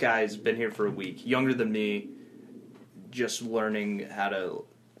guy's been here for a week, younger than me, just learning how to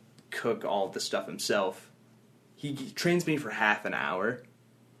cook all of the stuff himself. He trains me for half an hour,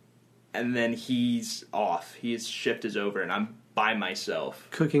 and then he's off. His shift is over, and I'm by myself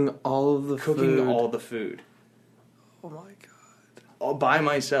cooking all the food. Oh my god! All by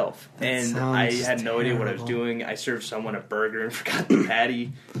myself, and I had no idea what I was terrible. doing. I served someone a burger and forgot the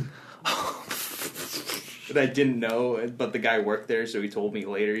patty. That I didn't know, but the guy worked there, so he told me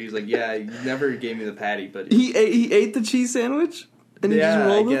later. He's like, "Yeah, you never gave me the patty, but he ate the cheese sandwich, and he just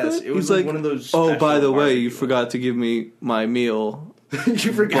rolled with it." It was like one of those. Oh, by the way, you barbecue forgot to give me my meal. You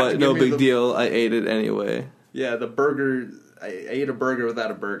forgot, but to no give me big deal. I ate it anyway. Yeah, the burger. I ate a burger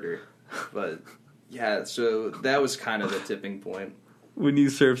without a burger, but yeah. So that was kind of the tipping point. When you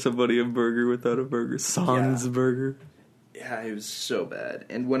serve somebody a burger without a burger, sans burger. Yeah, it was so bad.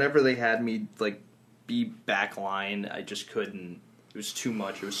 And whenever they had me like be back line, I just couldn't. It was too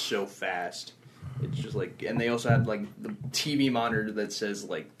much. It was so fast. It's just like, and they also had like the TV monitor that says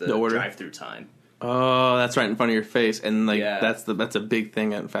like the drive-through time. Oh, that's right in front of your face, and like that's a big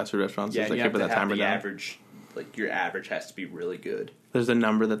thing at fast food restaurants. Yeah, like, you have to that have timer the down. average. Like your average has to be really good. There's a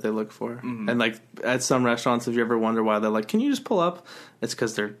number that they look for, and like at some restaurants, if you ever wonder why they're like, "Can you just pull up?" It's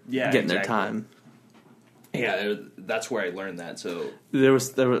because they're getting their time. Yeah, that's where I learned that. So there was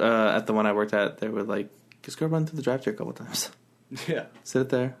at the one I worked at, they were like, "Just go run through the drive-thru a couple times." Yeah, sit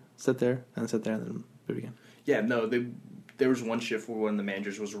there, and then do it again. Yeah, no, there was one shift where one of the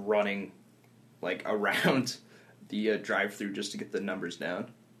managers was running like around the drive-thru just to get the numbers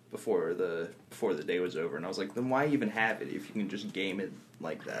down before the day was over, and I was like, then why even have it if you can just game it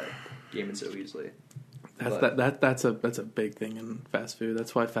like that, game it so easily? That's a big thing in fast food.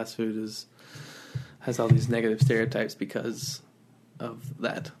 That's why fast food has all these negative stereotypes because of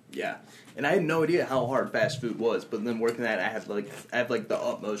that. Yeah, and I had no idea how hard fast food was, but then working that, I have the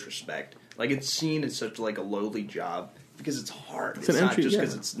utmost respect. Like, it's seen as such like a lowly job because it's hard. It's not just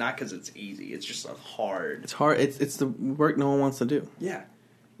because it's easy. It's just hard. It's hard. It's the work no one wants to do. Yeah,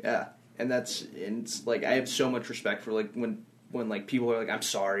 yeah, and it's like I have so much respect for like when like people are like, I'm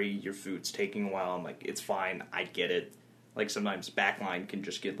sorry, your food's taking a while. I'm like, it's fine. I get it. Like, sometimes backline can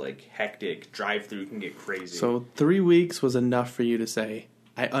just get, like, hectic. Drive-through can get crazy. So 3 weeks was enough for you to say,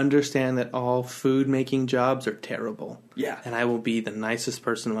 I understand that all food-making jobs are terrible. Yeah. And I will be the nicest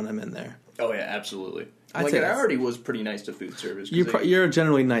person when I'm in there. Oh, yeah, absolutely. I already was pretty nice to food service. You're a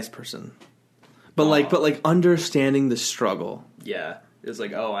generally nice person. But, like, understanding the struggle. Yeah. It's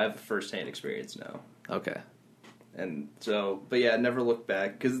like, oh, I have first-hand experience now. Okay. And so, but yeah, I never looked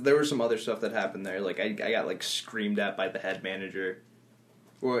back, because there was some other stuff that happened there. Like, I got, like, screamed at by the head manager.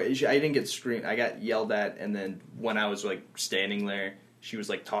 Or, I didn't get screamed, I got yelled at, and then when I was, like, standing there, she was,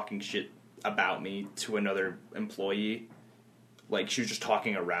 like, talking shit about me to another employee. Like, she was just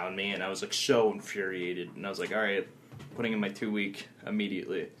talking around me, and I was, like, so infuriated. And I was like, alright, putting in my 2 week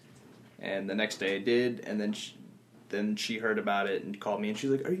immediately. And the next day I did, and then she heard about it and called me, and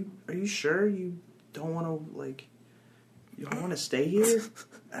she's like, are you sure you don't want to, like... You don't want to stay here?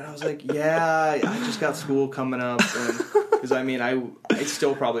 And I was like, yeah, I just got school coming up. And Because I mean, I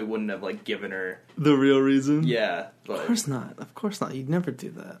still probably wouldn't have like given her. The real reason? Yeah, but Of course not. Of course not. You'd never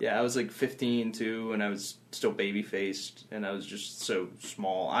do that. yeah, I was like 15 too, and I was still baby faced, and I was just so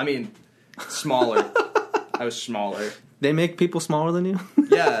small. I mean, smaller. I was smaller. They make people smaller than you?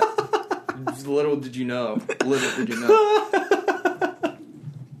 Yeah. Little did you know. Little did you know.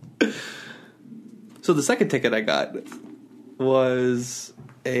 So the second ticket I got was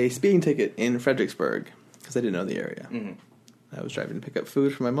a speeding ticket in Fredericksburg because I didn't know the area. Mm-hmm. I was driving to pick up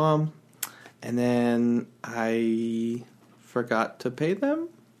food for my mom, and then I forgot to pay them,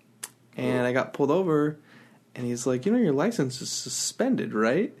 and I got pulled over, and he's like, you know, your license is suspended,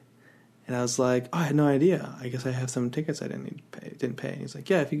 right? And I was like, oh, I had no idea. I guess I have some tickets I didn't pay. And he's like,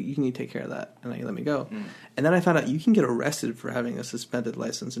 yeah, if you can take care of that, and he let me go. And then I found out you can get arrested for having a suspended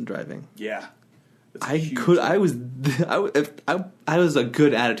license and driving. Yeah. That's a I huge could. thing. I was a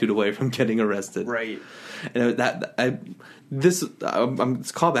good attitude away from getting arrested. Right. And it's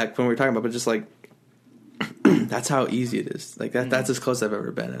callback when we were talking about, but just like that's how easy it is. Like that's as close as I've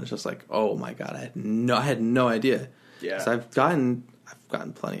ever been, and it's just like, oh my god, I had no idea. Yeah. So I've gotten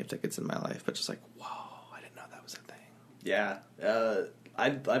plenty of tickets in my life, but just like, whoa, I didn't know that was a thing. Yeah.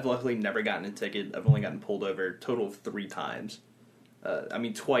 I've luckily never gotten a ticket. I've only gotten pulled over a total of 3 times. I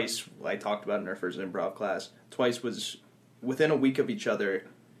mean, twice I talked about in our first improv class. Twice was within a week of each other,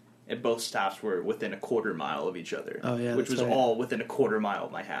 and both stops were within a quarter mile of each other. Oh, yeah, which that's was right. all within a quarter mile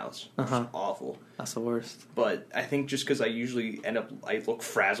of my house. Which Uh-huh. was awful. That's the worst. But I think just because I usually I look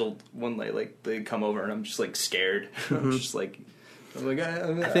frazzled when they come over, and I'm just like scared. I'm just like,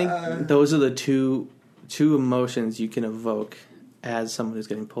 I think those are the two emotions you can evoke as someone who's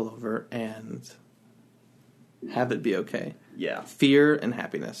getting pulled over and have it be okay. yeah, Fear and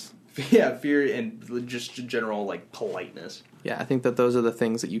happiness. yeah, fear and just general like politeness. Yeah, I think that those are the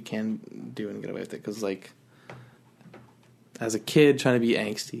things that you can do and get away with it. Because, like, as a kid, trying to be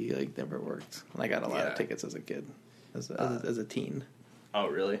angsty, like, never worked. I got a lot of tickets as a kid, as a teen. Oh,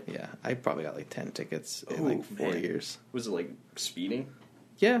 really? Yeah, I probably got, like, 10 tickets in, Ooh, like, 4 man. years. Was it like speeding?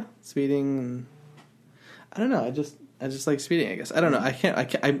 Yeah, speeding. And I don't know. I just like speeding, I guess. I don't know. I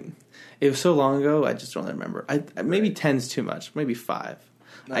can't. It was so long ago, I just don't remember. Maybe 10's too much. Maybe 5.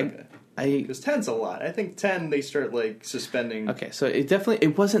 Okay. Because 10's a lot. I think 10 they start like suspending. Okay, so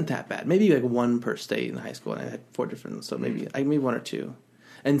it wasn't that bad. Maybe like 1 per state in high school, and I had 4 different. So maybe 1 or 2,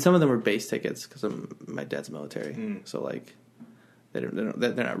 and some of them were base tickets because my dad's military. So like they're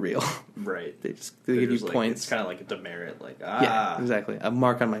not real. Right. They give you like, points. It's kind of like a demerit. Like Yeah, exactly. A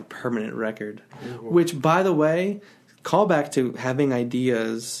mark on my permanent record. Which, by the way, call back to having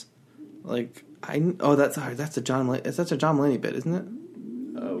ideas. Like that's a John Mulaney bit, isn't it?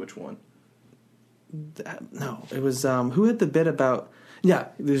 Which one? No, it was who had the bit about? Yeah,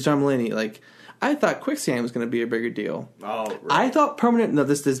 there's John Mulaney. Like, I thought quicksand was going to be a bigger deal. Oh, right. I thought permanent. No,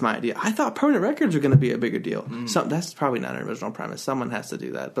 this is my idea. I thought permanent records were going to be a bigger deal. That's probably not an original premise. Someone has to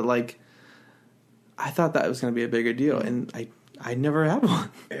do that. But like, I thought that was going to be a bigger deal, and I never had one.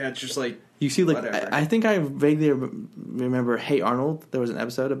 Yeah, it's just like You see, like whatever. I think I vaguely remember. Hey Arnold, there was an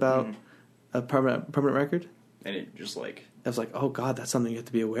episode about a permanent record. And it just like I was like, oh god, that's something you have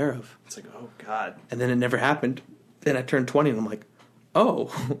to be aware of. it's like, oh god. And then it never happened. Then I turned 20 and I'm like,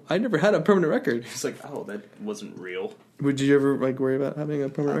 oh, I never had a permanent record. It's like, oh, that wasn't real. Would you ever like worry about having a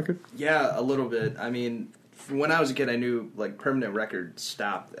permanent record? Yeah, a little bit. I mean, when I was a kid, I knew like permanent record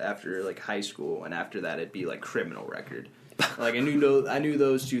stopped after like high school, and after that, it'd be like criminal record. Like I knew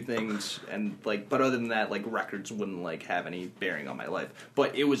those 2 things, and like, but other than that, like records wouldn't like have any bearing on my life.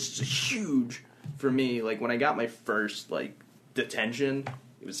 But it was huge for me. Like when I got my first like detention,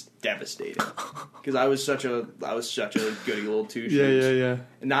 it was devastating because I was such a goody little 2 shoes. Yeah.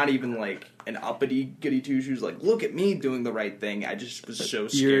 And not even like an uppity goody 2 shoes. Like, look at me doing the right thing. I just was so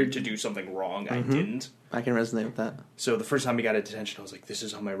scared to do something wrong. I didn't. I can resonate with that. So the first time we got a detention, I was like, this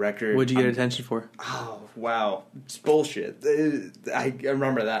is on my record. What'd you get attention for? Oh, wow. It's bullshit. I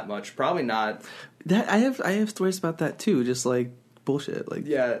remember that much. Probably not. That I have stories about that too. Just like bullshit. Like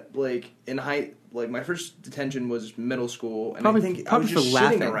Yeah, like in my first detention was middle school, and Probably- I think I probably was just for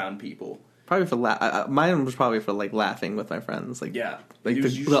sitting laughing. around people. probably for mine was probably for like laughing with my friends. Like Yeah. like It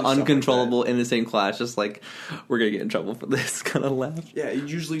was the usually stuff like uncontrollable in the same class. Just like we're gonna get in trouble for this kind of laugh. Yeah,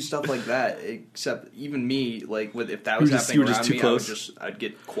 usually stuff like that. Except even me, like if that was You were happening just around too me, close. I'd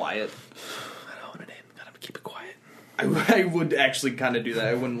get quiet. I don't want to name. Gotta keep it quiet. I would actually kind of do that.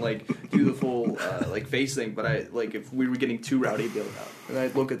 I wouldn't like do the full like face thing, but I like if we were getting too rowdy, I'd be like, and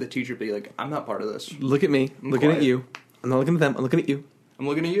I'd look at the teacher, and be like, "I'm not part of this. Look at me. I'm looking at quiet. you. I'm not looking at them. I'm looking at you. I'm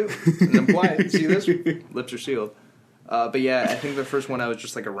looking at you, and I'm quiet. See this? Lips are sealed." But yeah, I think the first one I was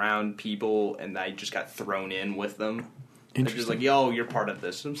just like around people, and I just got thrown in with them. They're just like, yo, you're part of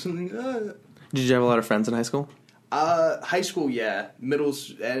this. I'm something. Did you have a lot of friends in high school? High school, yeah.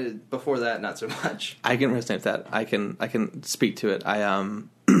 Before that, not so much. I can resonate with that. I can speak to it. I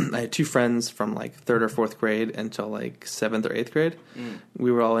I had two friends from like 3rd or 4th grade until like 7th or 8th grade.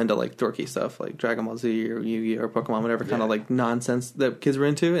 We were all into like dorky stuff like Dragon Ball Z or Yu-Gi-Oh! Or Pokemon, whatever kind of like nonsense that kids were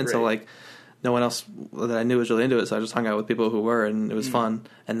into. And so like no one else that I knew was really into it. So I just hung out with people who were, and it was fun.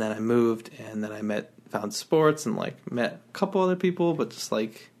 And then I moved, and then I found sports and like met a couple other people, but just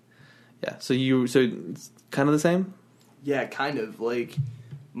like, yeah. So it's kind of the same? Yeah, kind of. Like,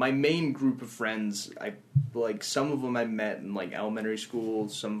 my main group of friends, some of them I met in, like, elementary school.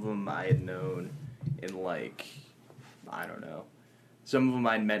 Some of them I had known in, like, I don't know. Some of them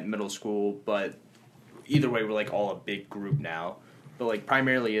I met in middle school, but either way, we're, like, all a big group now. But, like,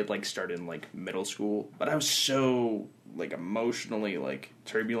 primarily it, like, started in, like, middle school. But I was so, like, emotionally, like,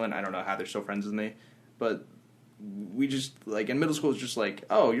 turbulent. I don't know how they're still friends with me. But we just, like, in middle school, it's just like,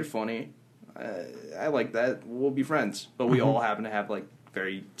 oh, you're funny. I like that. We'll be friends. But we all happen to have, like,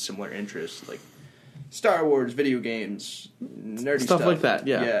 very similar interests. Like, Star Wars, video games, nerdy stuff. Stuff like that,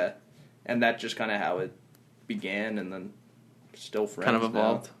 yeah. Yeah. And that's just kind of how it began, and then still friends kind of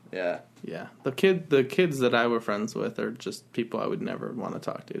evolved. Now. Yeah. Yeah. The kids that I were friends with are just people I would never want to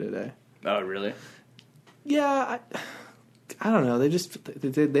talk to today. Oh, really? Yeah, I don't know.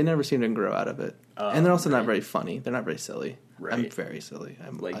 They never seem to grow out of it. And they're also not very funny. They're not very silly. Right. I'm very silly.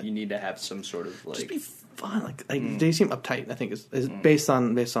 You need to have some sort of, like... Just be fun. Like they seem uptight, I think, is based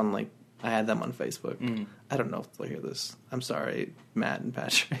on, like, I had them on Facebook. I don't know if they'll hear this. I'm sorry, Matt and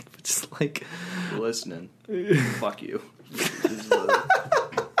Patrick, but just, like... Listening. Fuck you.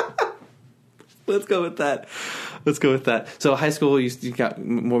 Let's go with that. So high school, you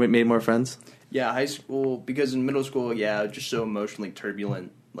made more friends? Yeah, high school, because in middle school, I was just so emotionally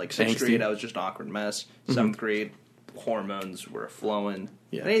turbulent. Like, 6th grade, I was just an awkward mess. 7th grade, hormones were flowing.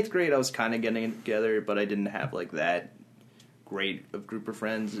 Yeah. In 8th grade, I was kind of getting it together, but I didn't have, like, that great of group of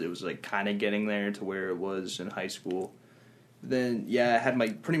friends. It was, like, kind of getting there to where it was in high school. Then, I had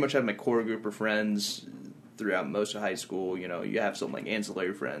pretty much had my core group of friends throughout most of high school. You know, you have some, like,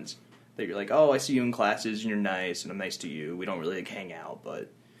 ancillary friends that you're like, oh, I see you in classes, and you're nice, and I'm nice to you. We don't really, like, hang out,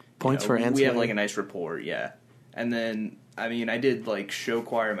 but... Points for ancillary? We have, like, a nice rapport, yeah. And then, I mean, I did, like, show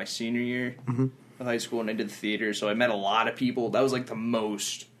choir my senior year of high school, and I did theater, so I met a lot of people. That was, like, the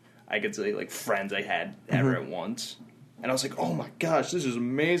most, I could say, like, friends I had ever at once. And I was like, oh, my gosh, this is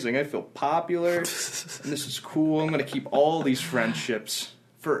amazing. I feel popular, and this is cool. I'm going to keep all these friendships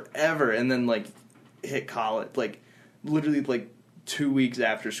forever. And then, like, hit college, like, literally, like, 2 weeks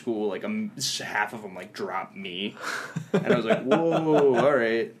after school, like, half of them, like, dropped me. And I was like, whoa, all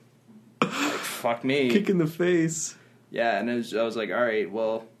right. Like, fuck me. Kick in the face. Yeah, and I was like, all right,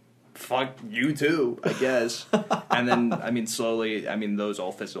 well, fuck you too, I guess. And then, I mean, slowly, those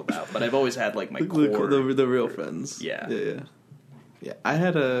all fizzled out. But I've always had, like, my core. The real friends. Yeah. Yeah, I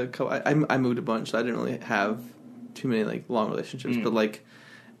had a couple, I moved a bunch, so I didn't really have too many, like, long relationships. But, like,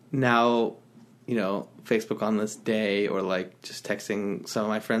 now, you know, Facebook on this day, or, like, just texting some of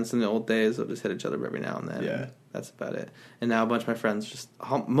my friends in the old days, we'll just hit each other every now and then. Yeah. That's about it. And now a bunch of my friends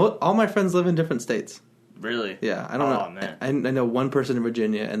all my friends live in different states. Really? Yeah, I don't know. Man. I know one person in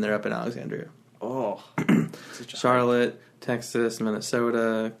Virginia, and they're up in Alexandria. Oh. Charlotte, Texas,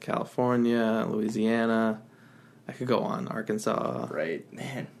 Minnesota, California, Louisiana. I could go on. Arkansas. Right.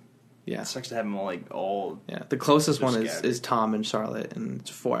 Man. Yeah. It sucks to have them all, like, all... Yeah. The closest one scattered. is Tom in Charlotte, and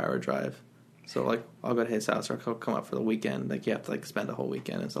it's a 4-hour drive. So, like, I'll go to his house, or I'll come up for the weekend. Like, you have to, like, spend a whole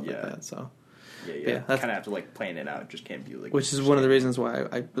weekend and stuff like that, so... Yeah, kind of have to, like, plan it out. It just can't be, like... Which is one of the reasons why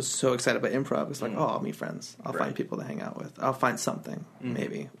I was so excited about improv. It's like, I'll meet friends. I'll find people to hang out with. I'll find something,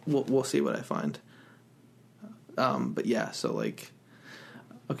 maybe. We'll see what I find. But yeah, so, like...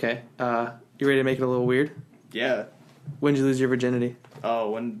 Okay, you ready to make it a little weird? Yeah. When did you lose your virginity? Oh,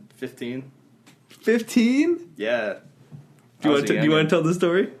 when 15? 15? Yeah. Do you want to tell the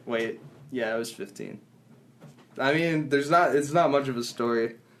story? Wait. Yeah, I was 15. I mean, it's not much of a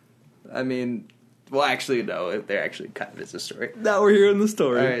story. I mean, well, actually, no. There actually kind of is a story. Now we're hearing the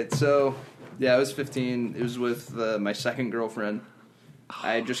story. All right, so, I was 15. It was with my second girlfriend.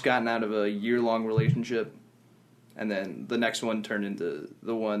 I had just gotten out of a year-long relationship, and then the next one turned into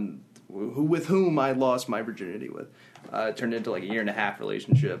the one with whom I lost my virginity with. Turned into, like, a year-and-a-half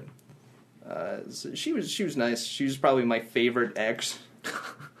relationship. So she was nice. She was probably my favorite ex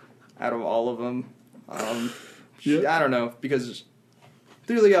out of all of them. I don't know, because...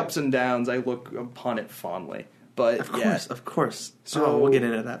 through the ups and downs, I look upon it fondly. But of course. So we'll get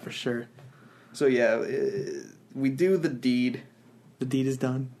into that for sure. So we do the deed. The deed is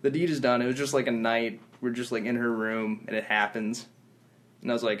done. The deed is done. It was just like a night we're just like in her room, and it happens, and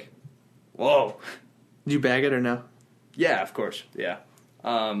I was like, "Whoa!" Did you bag it or no? Yeah, of course. Yeah,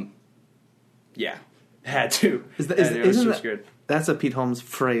 yeah, had to. Isn't I was so that- scared. That's a Pete Holmes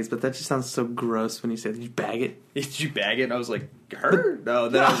phrase, but that just sounds so gross when you say, "Did you bag it?" Did you bag it? And I was like, her? No.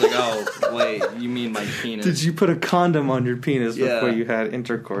 Then I was like, oh, wait, you mean my penis? Did you put a condom on your penis Yeah. before you had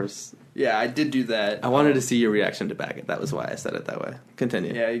intercourse? Yeah, I did do that. I wanted to see your reaction to bag it. That was why I said it that way.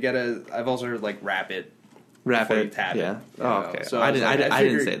 Continue. Yeah, you gotta. I've also heard like wrap it. Wrap before it. you tap Yeah. it, Oh, you know? okay. So I was didn't. like, I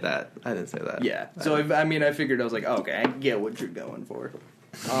didn't figured- say that. I didn't say that. Yeah. So I figured I was like, oh, okay, I get what you're going for.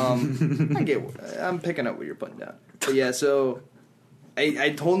 I get. I'm picking up what you're putting down. But yeah, so I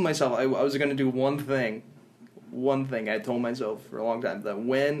told myself I was gonna do one thing. One thing I told myself for a long time, that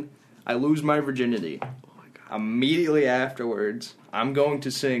when I lose my virginity, immediately afterwards, I'm going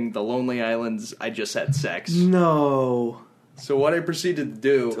to sing The Lonely Island's I Just Had Sex. No. So what I proceeded to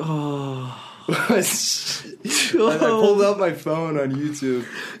do Oh. was I pulled up my phone on YouTube.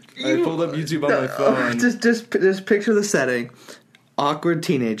 I pulled up YouTube on my phone. Just picture the setting. Awkward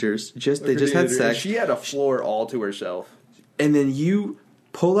teenagers. They just had sex. She had a floor all to herself. And then you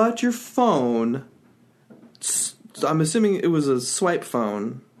pull out your phone. I'm assuming it was a swipe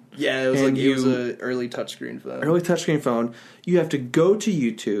phone. Yeah, it was And like it was a early touchscreen phone. Early touchscreen phone. You have to go to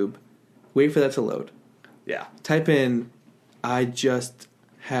YouTube, wait for that to load. Yeah. Type in, I just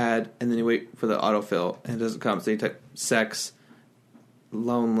had, and then you wait for the autofill, and it doesn't come. So you type sex,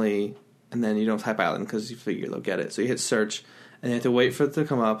 lonely, and then you don't type island because you figure they'll get it. So you hit search, and you have to wait for it to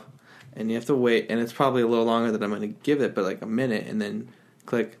come up, and you have to wait, and it's probably a little longer than I'm going to give it, but like a minute, and then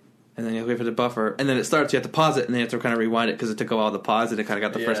click, and then you have to wait for the buffer, and then it starts. You have to pause it, and then you have to kind of rewind it because it took a while to pause, and it kind of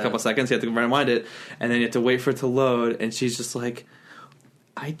got the first Yeah. couple seconds. You have to rewind it, and then you have to wait for it to load, and she's just like,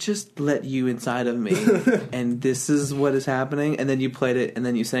 I just let you inside of me, and this is what is happening. And then you played it, and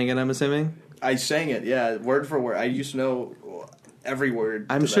then you sang it, I'm assuming? I sang it, yeah, word for word. I used to know every word.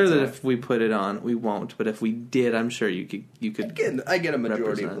 I'm to sure that song. if we put it on, we won't. But if we did, I'm sure you could. I get a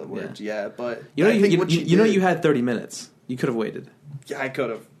majority of the represent, words, yeah, but You know, I think what she you know, did- you had 30 minutes. You could have waited. Yeah, I could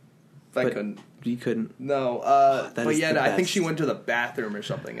have. I But couldn't. You couldn't. No, That but is yeah, the I think best. she went to the bathroom or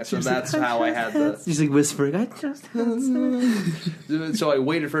something, so She's that's like, how I had the. She's like whispering, I just had sex. So I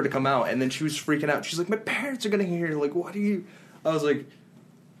waited for her to come out, and then she was freaking out. She's like, "My parents are gonna hear. Like, what are you?" I was like,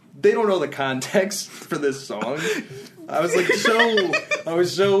 "They don't know the context for this song." I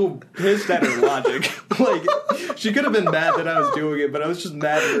was so pissed at her logic. Like, she could have been mad that I was doing it, but I was just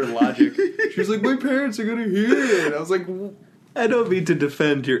mad at her logic. She was like, "My parents are gonna hear it." I was like, I don't mean to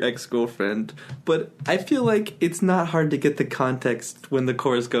defend your ex-girlfriend, but I feel like it's not hard to get the context when the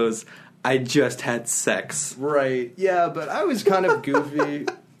chorus goes, I just had sex. "Right, yeah," but I was kind of goofy.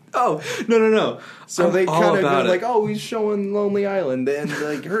 Oh, no. So I'm they all kind of about go it. like, "Oh, he's showing Lonely Island," and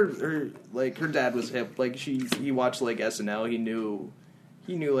like her dad was hip. Like he watched like SNL. He knew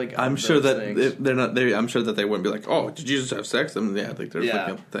like. I'm of sure those that things. they're not. I'm sure that they wouldn't be like, "Oh, did you just have sex?" And yeah, like there's Yeah.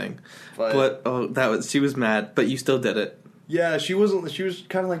 like a thing. But- But she was mad, but you still did it. Yeah, she wasn't. She was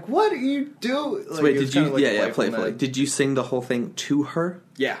kind of like, "What are you doing?" Like, So wait, it was did you? kinda like Yeah, playful playfully. mad. Did you sing the whole thing to her?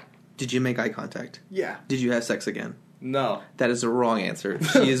 Yeah, Did you make eye contact? yeah. Did you have sex again? No, That is the wrong answer.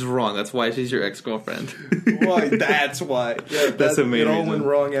 She is wrong. That's why she's your ex-girlfriend. well, that's why. Yeah, That's the main It all reason. went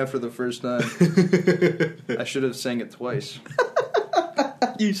wrong after the first time. I should have sang it twice.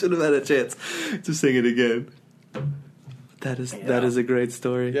 You should have had a chance to sing it again. That is a great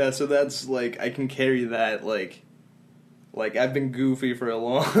story. Yeah, so that's like I can carry that like I've been goofy for a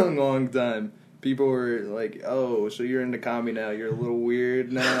long, long time. People were like, "Oh, so you're into comedy now? You're a little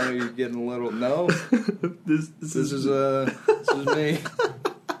weird now. You're getting a little no." This This is me.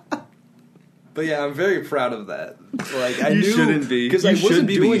 But yeah, I'm very proud of that. Like I you knew shouldn't be. because You I should wasn't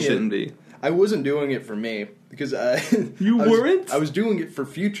be, but doing you shouldn't be. I wasn't doing it for me because You weren't? I was doing it for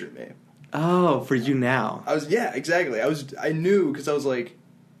future me. Oh, for you now. Exactly. I knew because I was like,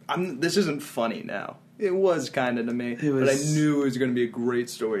 this isn't funny now. It was kind of to me, but I knew it was going to be a great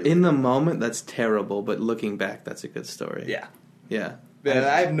story. In the moment, that's terrible, but looking back, that's a good story. Yeah. Yeah.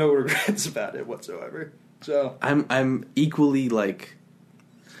 I have no regrets about it whatsoever. So I'm equally like,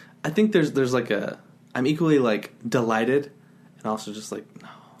 I think there's like I'm equally like delighted, and also just like no.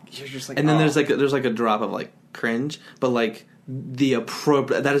 you're just like, And then oh. there's like a drop of like cringe, but like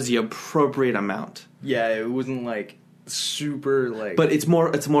that is the appropriate amount. Yeah, it wasn't like super like. But it's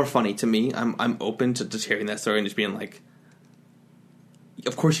more funny to me. I'm open to just hearing that story and just being like,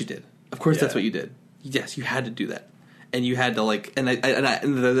 of course you did. Of course that's Yeah. what you did. Yes, you had to do that, and you had to like, and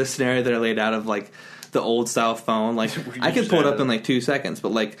the scenario that I laid out of like the old style phone. Like I could pull it up in like 2 seconds,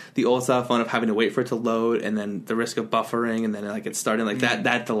 but like the old style phone of having to wait for it to load and then the risk of buffering and then like it's starting like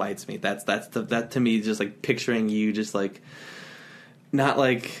that delights me. That to me is just like picturing you just like not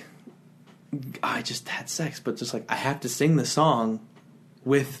like I just had sex, but just like I have to sing the song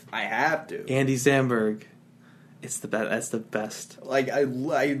with I have to. Andy Samberg. It's the best. That's the best. Like I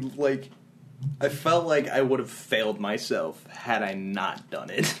felt like I would have failed myself had I not done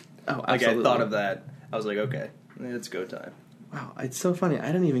it. Oh, like absolutely. I thought of that. I was like, okay, it's go time. Wow, it's so funny. I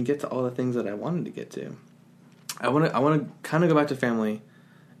didn't even get to all the things that I wanted to get to. I want to kind of go back to family,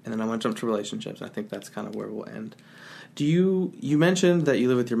 and then I want to jump to relationships. And I think that's kind of where we'll end. You mentioned that you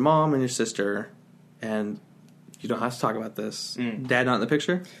live with your mom and your sister, and you don't have to talk about this. Dad not in the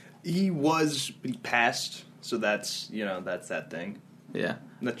picture? He passed, so that's that thing. Yeah.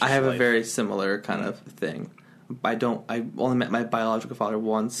 That's just I have life. a very similar kind of thing. I only met my biological father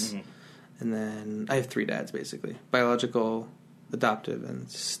once, and then I have 3 dads, basically. Biological, adoptive,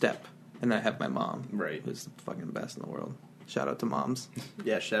 and step. And then I have my mom. Right. Who's the fucking best in the world. Shout out to moms.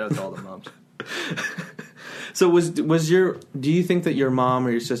 Yeah, shout out to all the moms. So do you think that your mom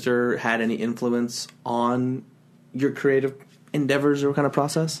or your sister had any influence on your creative endeavors or kind of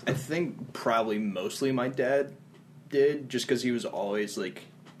process? I think probably mostly my dad did, just because he was always like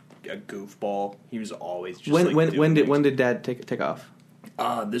a goofball. He was always just when did Dad take off?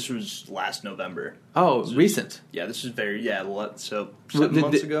 This was last November. Oh, recent. Yeah, this is so 7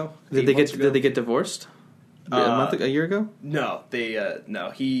 months ago. Did they get divorced? A year ago? No,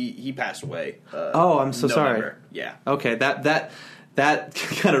 he passed away. I'm so sorry. November. Yeah. Okay, that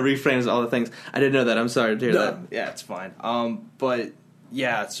kind of reframes all the things. I didn't know that. I'm sorry to hear that. Yeah, it's fine. But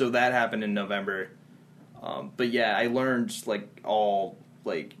yeah, so that happened in November. But yeah, I learned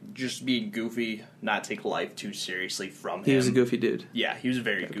just being goofy, not take life too seriously from him. He was a goofy dude. Yeah, he was a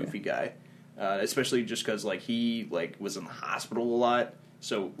very goofy guy. Especially just because he was in the hospital a lot.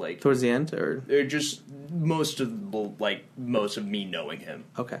 So towards the end, or just most of me knowing him.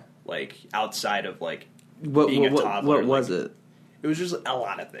 Okay. Outside of being a toddler. What was it? It was just a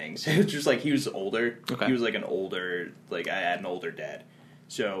lot of things. It was just he was older. Okay. He was an older I had an older dad.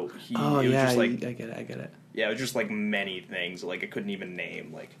 So he I was just get it. yeah, it was just many things I couldn't even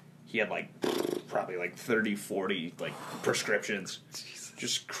name. He had probably 30, 40 prescriptions. Jesus.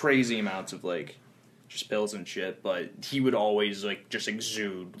 Just crazy amounts of just pills and shit, but he would always just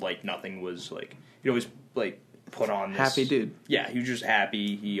exude nothing was he'd always put on this happy dude. Yeah, he was just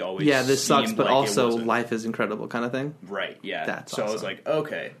happy. He always this sucks, seemed but it also wasn't. life is incredible kind of thing. Right, yeah. That's so awesome. I was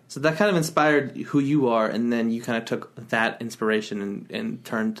okay. So that kind of inspired who you are, and then you kind of took that inspiration and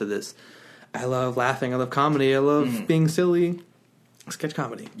turned to this. I love laughing. I love comedy. I love being silly. Sketch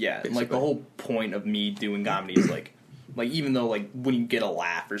comedy. Yeah, basically. and the whole point of me doing comedy is even though when you get a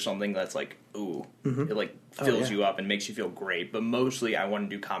laugh or something that's ooh, it fills you up and makes you feel great. But mostly I want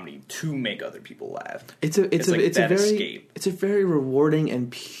to do comedy to make other people laugh. It's a very escape. It's a very rewarding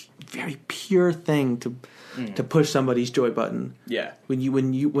and very pure thing to push somebody's joy button. Yeah.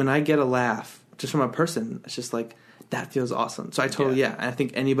 When I get a laugh just from a person, it's just that feels awesome. So I totally And I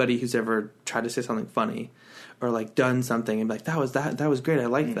think anybody who's ever tried to say something funny or done something and that was great. I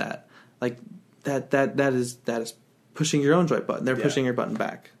like that. That is pushing your own joy button. They're pushing your button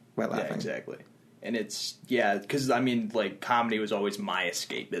back by laughing. Yeah, exactly. And it's because comedy was always my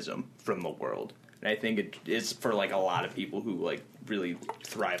escapism from the world, and I think it's for a lot of people who really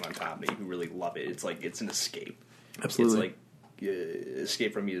thrive on comedy, who really love it. It's an escape. Absolutely. It's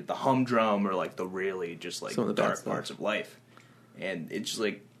escape from either the humdrum or the really just Some of the dark bad parts stuff. of life. And it's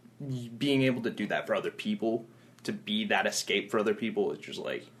just being able to do that for other people, to be that escape for other people, is just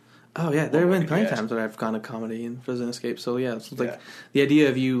Oh yeah, there have been plenty of Yes. times when I've gone to comedy and for an escape. So yeah, it's the idea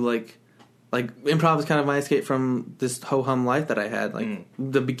of you improv is kind of my escape from this ho hum life that I had.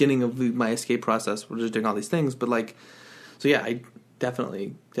 The beginning of my escape process, we're just doing all these things. But so yeah, I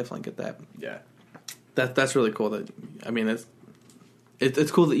definitely get that. Yeah. That's really cool.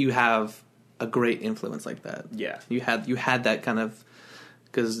 It's cool that you have a great influence like that. Yeah. You had that kind of.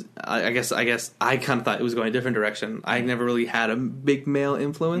 Because I guess I kind of thought it was going a different direction. I never really had a big male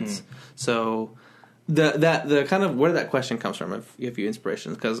influence, so the kind of where that question comes from, if you have few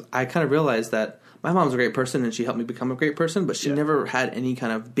inspirations, because I kind of realized that my mom's a great person and she helped me become a great person, but she never had any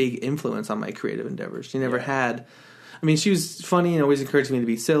kind of big influence on my creative endeavors. She never had. I mean, she was funny and always encouraged me to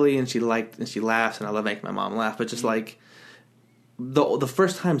be silly, and she laughs, and I love making my mom laugh. But just the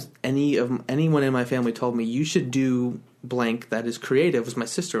first times anyone in my family told me you should do blank that is creative was my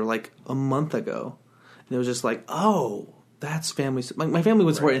sister a month ago, and it was just that's family. My family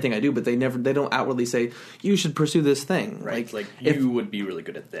would support anything I do, but they don't outwardly say you should pursue this thing. Right. Like you would be really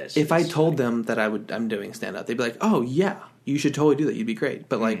good at this. If I told them that I'm doing stand up, they'd be like, "Oh yeah, you should totally do that. You'd be great."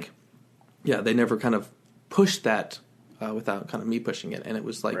 But like, yeah, they never kind of pushed that without kind of me pushing it, and it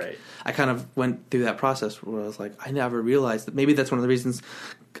was like I kind of went through that process where I was like, I never realized that maybe that's one of the reasons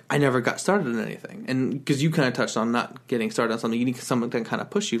I never got started in anything, and because you kind of touched on not getting started on something, you need someone to kind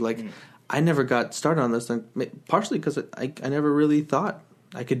of push you. Like I never got started on this thing, partially because I never really thought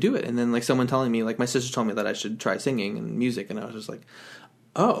I could do it, and then like someone telling me, like my sister told me that I should try singing and music, and I was just like,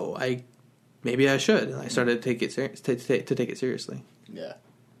 oh, maybe I should, and I started to take it to take it seriously. Yeah.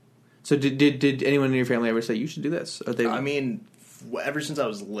 So did anyone in your family ever say you should do this? Or I mean, ever since I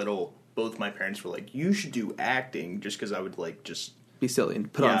was little, both my parents were like, "You should do acting," just because I would like just be silly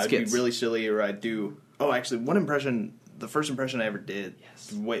and put on skits. I'd be really silly, or I'd do. Oh, actually, the first impression I ever did.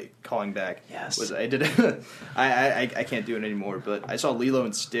 Yes. Wait, calling back. Yes. Was I did. I can't do it anymore. But I saw Lilo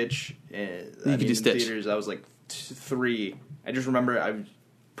and Stitch. In Stitch. Theaters. I was like 3. I just remember I was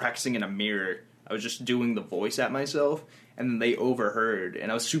practicing in a mirror. I was just doing the voice at myself. And then they overheard, and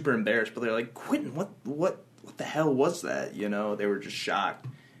I was super embarrassed. But they're like, "Quinton, what the hell was that?" You know, they were just shocked.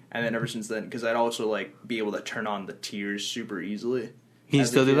 And then ever since then, because I'd also like be able to turn on the tears super easily. Can you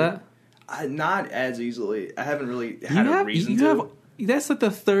still do that? Not as easily. I haven't really had a reason to. That's like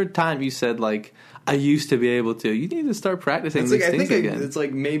the third time you said like I used to be able to. You need to start practicing these things again. It's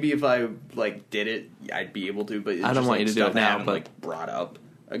like maybe if I like did it, I'd be able to. But it's I don't want you to do it now. But like brought up.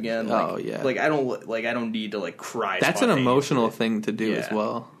 Again, like, like I don't need to like cry. That's an emotional thing to do as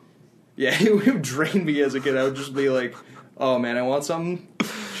well. Yeah, it would drain me as a kid. I would just be like, "Oh man, I want something."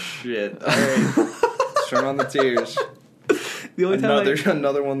 Shit. All right, let's turn on the tears. The only time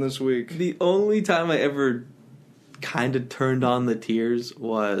another one this week. The only time I ever kind of turned on the tears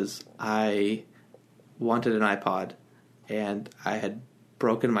was I wanted an iPod, and I had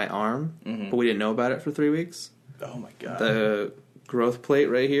broken my arm, but we didn't know about it for 3 weeks. Oh my god. The growth plate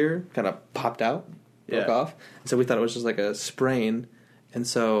right here kind of popped out, broke off. And so we thought it was just like a sprain. And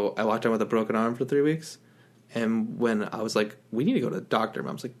so I walked around with a broken arm for 3 weeks. And when I was like, we need to go to the doctor,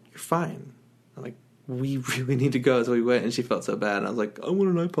 Mom's like, you're fine. I'm like, we really need to go. So we went, and she felt so bad. And I was like, I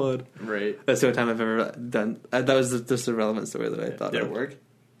want an iPod. Right. That's the only time I've ever done. That was just a relevant story that I thought. Did it work?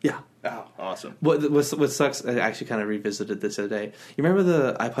 Yeah. Oh, awesome. What sucks, I actually kind of revisited this the other day. You remember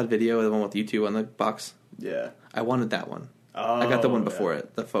the iPod video, the one with U2 on the box? Yeah. I wanted that one. Oh, I got the one before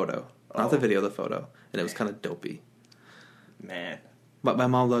it, the photo. Not the video, the photo. And it was kind of dopey. Man. But my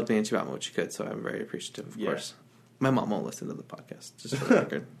mom loved me and she bought me what she could, so I'm very appreciative, of course. My mom won't listen to the podcast, just for the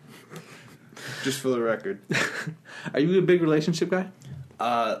record. Just for the record. Are you a big relationship guy?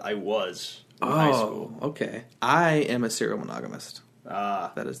 I was in high school. Okay. I am a serial monogamist.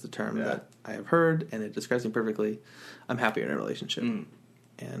 That is the term that I have heard, and it describes me perfectly. I'm happier in a relationship.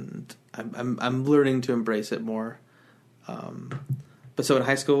 And I'm learning to embrace it more. But so in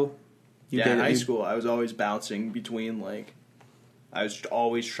high school, in high school, I was always bouncing between I was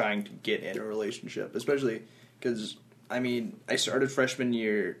always trying to get in a relationship, especially because I started freshman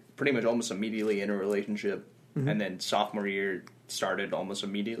year pretty much almost immediately in a relationship, and then sophomore year started almost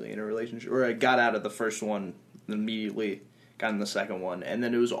immediately in a relationship. Or I got out of the first one immediately, got in the second one, and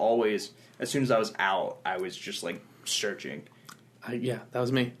then it was always as soon as I was out, I was just like searching. That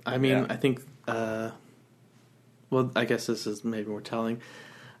was me. I think. Well, I guess this is maybe more telling.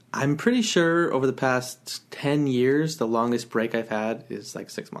 I'm pretty sure over the past 10 years, the longest break I've had is like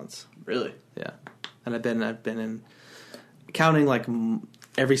 6 months. Really? Yeah. And I've been in, counting like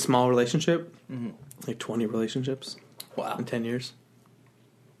every small relationship, like 20 relationships. Wow. In 10 years.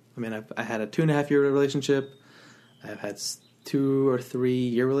 I had a 2.5-year relationship. I've had 2 or 3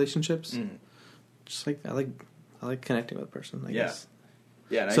 year relationships. Just like, I like connecting with a person, I guess.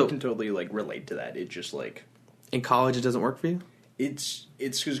 Yeah, and I can totally relate to that. It just in college, it doesn't work for you? It's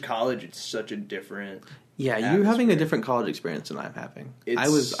because college, it's such a different. Yeah, you're having a different college experience than I'm having.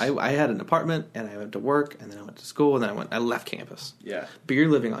 I had an apartment, and I went to work, and then I went to school, and then I left campus. Yeah, but you're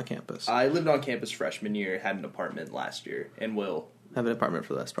living on campus. I lived on campus freshman year, had an apartment last year, and will have an apartment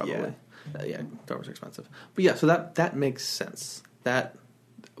for less probably. Dorms are expensive, but yeah, so that makes sense. That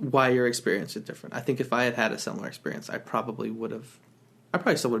why your experience is different. I think if I had a similar experience, I probably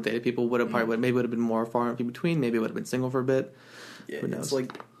still would have dated people. Maybe would have been more far in between. Maybe would have been single for a bit. Yeah, it's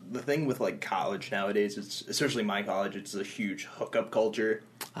the thing with college nowadays. It's especially my college. It's a huge hookup culture.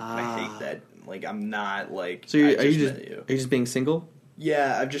 I hate that. I'm not So are you just being single?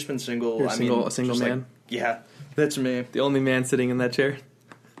 Yeah, I've just been single. You're a single man. Yeah, that's me. The only man sitting in that chair.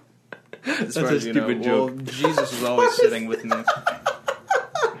 That's a stupid joke. Well, Jesus is always sitting with me.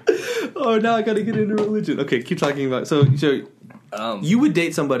 Oh, now I gotta get into religion. Okay, keep talking about. So you would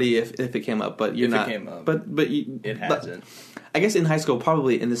date somebody if it came up, but you're If it not. came up. But It hasn't. I guess in high school,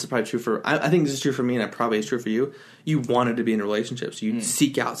 probably, and this is probably true for. I think this is true for me, and it probably is true for you. You wanted to be in relationships. You'd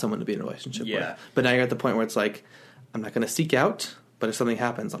seek out someone to be in a relationship Yeah. with. But now you're at the point where it's like, I'm not going to seek out, but if something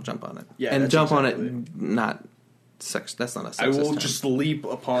happens, I'll jump on it. Yeah, and that's jump on exactly. it, not sex. That's not a sexist I will term. just leap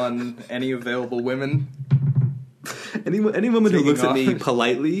upon any available women. Any woman who Taking looks at me off.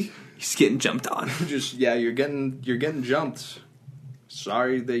 politely, he's getting jumped on. Just you're getting jumped.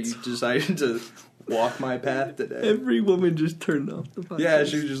 Sorry that you decided to walk my path today. Every woman just turned off the podcast. Yeah,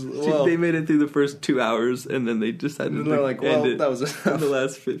 she just They made it through the first 2 hours, and then they decided And to they're like, end well, it that was in the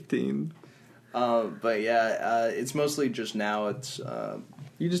last 15. But yeah, it's mostly just now. It's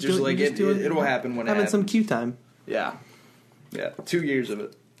You just just do like you just doing, it'll happen when it having happens. some cute time. Yeah. 2 years of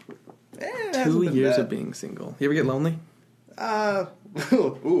it. It hasn't 2 been years bad. of being single. You ever get lonely?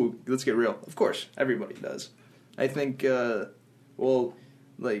 Ooh, let's get real. Of course, everybody does. I think,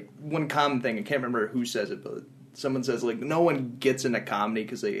 like, one common thing, I can't remember who says it, but someone says, like, no one gets into comedy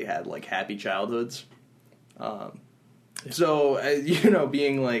because they had, like, happy childhoods. So,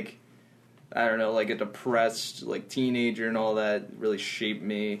 being, like, I don't know, like, a depressed, like, teenager and all that really shaped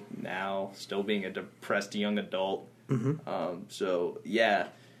me now, still being a depressed young adult. Mm-hmm. So, yeah.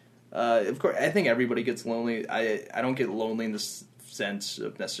 Of course, I think everybody gets lonely. I don't get lonely in the sense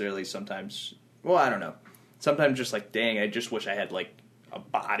of necessarily sometimes. Well, I don't know. Sometimes just like, dang, I just wish I had like a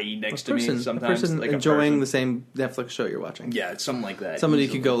body next to me. Sometimes a person like enjoying a the same Netflix show you're watching. yeah, something like that. Somebody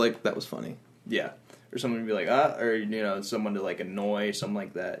easily. could go like, "That was funny." Yeah, or someone would be like, or someone to like annoy, something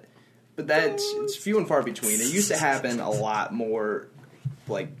like that. But it's few and far between. It used to happen a lot more,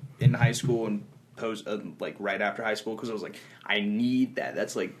 like in high school and post, like right after high school, because I was like, I need that.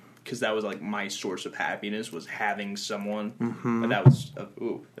 That's like. Because that was like my source of happiness was having someone, Mm-hmm. but that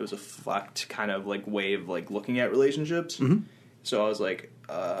was a fucked kind of like way of like looking at relationships. Mm-hmm. So I was like,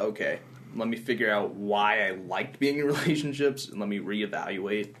 okay, let me figure out why I liked being in relationships and let me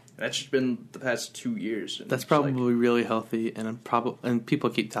reevaluate. And that's just been the past 2 years. And That's it's like- probably really healthy, and and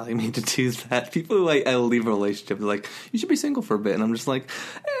people keep telling me to do that. People like I leave a relationship, they're like, "You should be single for a bit," and I'm just like,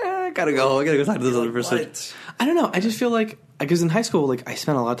 I gotta go talk to this other person. What? I don't know. I just feel like because in high school, like I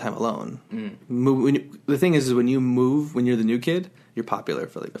spent a lot of time alone. The thing is when you move, when you're the new kid, you're popular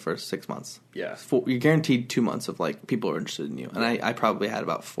for like the first 6 months. Yeah. You're guaranteed 2 months of like people are interested in you, and I probably had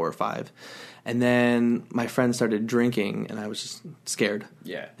about 4 or 5, and then my friends started drinking, and I was just scared.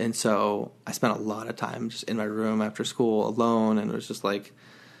 Yeah. And so I spent a lot of time just in my room after school alone, and it was just like,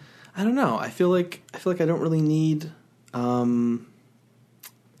 I don't know. I feel like I don't really need.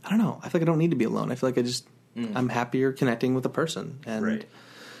 I don't know. I feel like I don't need to be alone. I feel like I'm happier connecting with a person, and Right.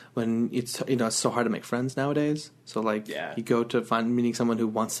 when it's it's so hard to make friends nowadays. So like Yeah. you go to meeting someone who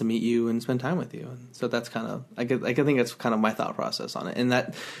wants to meet you and spend time with you, and so that's kind of I think that's kind of my thought process on it, and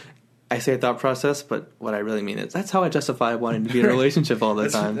that. I say thought process, but what I really mean is that's how I justify wanting to be in a relationship all the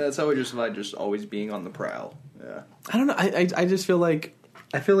time. That's how I justify just always being on the prowl. Yeah. I don't know. I just feel like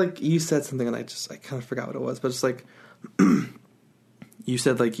you said something and I kind of forgot what it was, but it's like you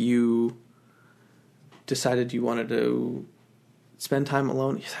said like you decided you wanted to spend time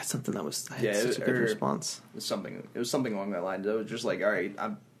alone. You said something that was I had such a good response. It was something along that line. It was just like, all right,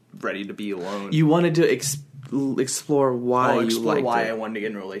 I'm ready to be alone. You wanted to explore why you liked why it. I wanted to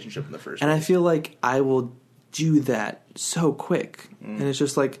get in a relationship in the first And place. I feel like I will do that so quick. And it's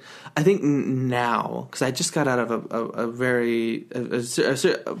just like, I think now, because I just got out of a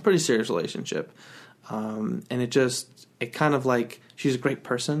pretty serious relationship. And it kind of like, she's a great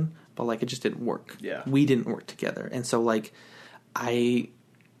person, but like it just didn't work. Yeah. We didn't work together. And so like, I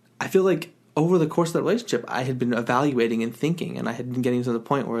feel like over the course of the relationship, I had been evaluating and thinking, and I had been getting to the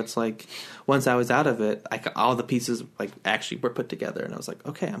point where it's like, once I was out of it, all the pieces like actually were put together, and I was like,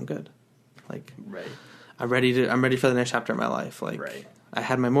 okay, I'm good. Like, Right. I'm ready for the next chapter of my life. Like, Right. I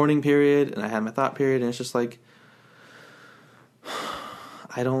had my morning period and I had my thought period, and it's just like,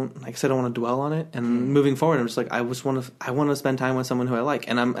 I don't want to dwell on it. And moving forward, I'm just like, I want to spend time with someone who I like.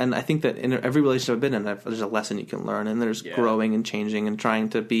 And I think that in every relationship I've been in, there's a lesson you can learn, and there's growing and changing and trying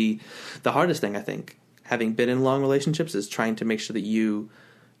to be. The hardest thing, I think, having been in long relationships, is trying to make sure that you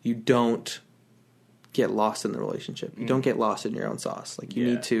don't get lost in the relationship. You don't get lost in your own sauce. Like, you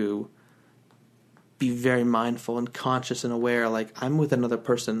need to be very mindful and conscious and aware. Like, I'm with another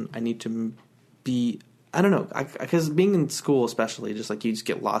person. I need to be. I don't know, because being in school especially, just like you just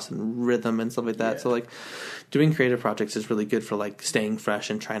get lost in rhythm and stuff like that. Yeah. So like doing creative projects is really good for like staying fresh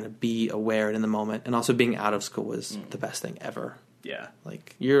and trying to be aware and in the moment. And also being out of school is the best thing ever. Yeah.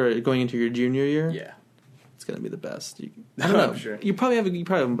 Like, you're going into your junior year. Yeah. it's going to be the best. I don't know. Sure. You probably have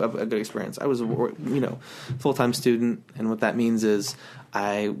a good experience. I was a full-time student, and what that means is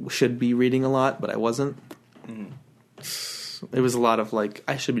I should be reading a lot, but I wasn't. It was a lot of like,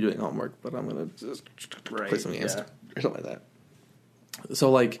 I should be doing homework, but I'm going to just play some games or something like that.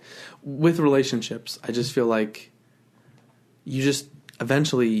 So like with relationships, I just feel like you just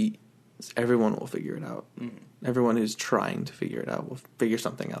eventually everyone will figure it out. Everyone who's trying to figure it out will figure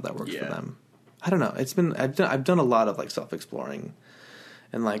something out that works for them. I don't know. I've done a lot of like self-exploring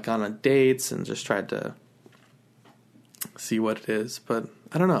and like gone on dates and just tried to see what it is, but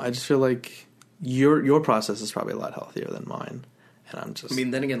I don't know. I just feel like your process is probably a lot healthier than mine, and I'm just. I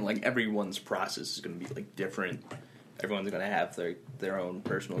mean, then again, like everyone's process is going to be like different. Everyone's going to have their own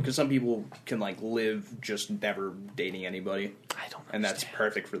personal, because some people can like live just never dating anybody. I don't, and that's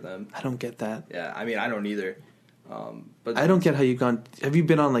perfect for them. I don't get that. Yeah, I mean, I don't either. But I don't get how you've gone. Have you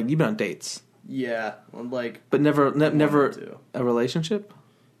been on dates? Yeah, like, but never a relationship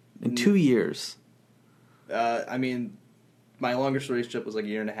in 2 years. I mean, my longest relationship was like a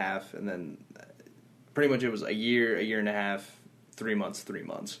year and a half, and then pretty much it was a year and a half, 3 months,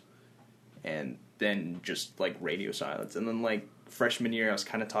 and then just like radio silence. And then like freshman year, I was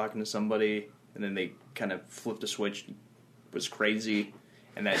kind of talking to somebody, and then they kind of flipped a switch. It was crazy,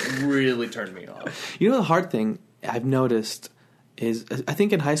 and that really turned me off. You know, the hard thing I've noticed is, I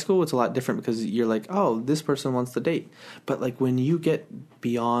think in high school it's a lot different because you're like, oh, this person wants to date. But like when you get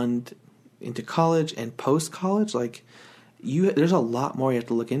beyond into college and post college, like there's a lot more you have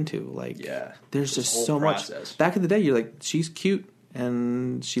to look into. Like, there's just so much. Back in the day, you're like, she's cute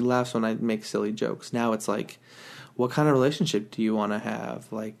and she laughs when I make silly jokes. Now it's like, what kind of relationship do you want to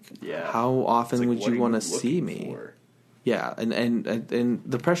have? Like, how often would you want to see me? Yeah, and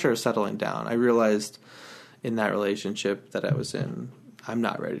the pressure is settling down. I realized in that relationship that I was in, I'm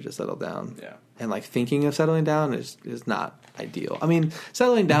not ready to settle down. Yeah. And like thinking of settling down is not ideal. I mean,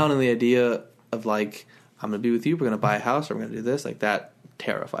 settling down in the idea of like, I'm going to be with you, we're going to buy a house, or we're going to do this, like that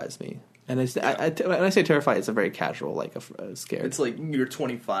terrifies me. And when I say terrified, it's a very casual, like a scared. It's like you're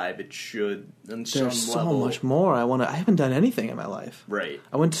 25. It should, on some There's so level. much more. I haven't done anything in my life. Right.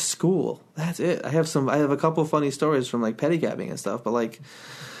 I went to school. That's it. I have a couple of funny stories from like pedicabbing and stuff, but like,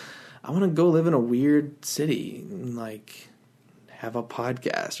 I want to go live in a weird city and like have a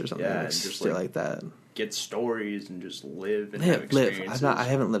podcast or something. Yeah, and just like that. Get stories and just live and have experiences. I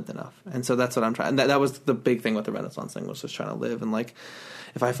haven't lived enough, and so that's what I'm trying. And that was the big thing with the Renaissance thing, was just trying to live. And like,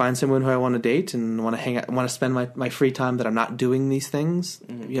 if I find someone who I want to date and want to hang out, want to spend my free time that I'm not doing these things,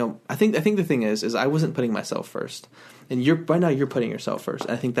 you know, I think the thing is I wasn't putting myself first, and right now you're putting yourself first.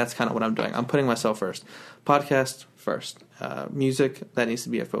 And I think that's kind of what I'm doing. I'm putting myself first. Podcast first. Music, that needs to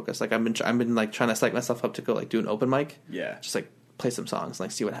be a focus. Like I've been like trying to psych myself up to go like do an open mic. Yeah. Just like play some songs,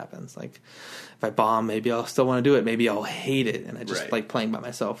 like see what happens. Like if I bomb, maybe I'll still want to do it. Maybe I'll hate it, and I just like playing by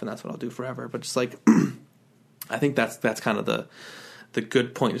myself, and that's what I'll do forever. But just like, I think that's kind of the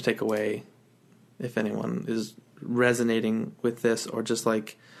good point to take away, if anyone is resonating with this, or just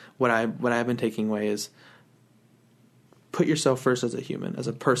like what I've been taking away is, put yourself first as a human, as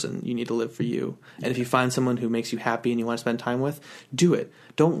a person. You need to live for you. And if you find someone who makes you happy and you want to spend time with, do it.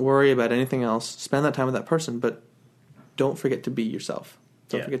 Don't worry about anything else. Spend that time with that person, but don't forget to be yourself.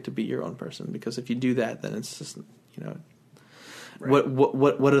 Don't forget to be your own person, because if you do that, then it's just, you know,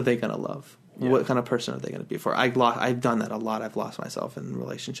 what are they going to love? Yeah. What kind of person are they going to be for? I've done that a lot. I've lost myself in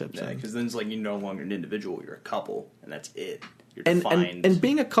relationships. Yeah, because then it's like you're no longer an individual. You're a couple, and that's it. You're defined. And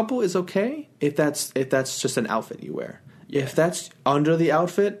being a couple is okay if that's just an outfit you wear. Yeah. If that's under the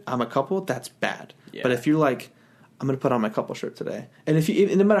outfit, I'm a couple, that's bad. Yeah. But if you're like, I'm going to put on my couple shirt today, and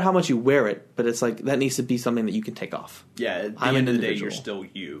no matter how much you wear it, but it's like that needs to be something that you can take off. Yeah, at the end of the day, you're still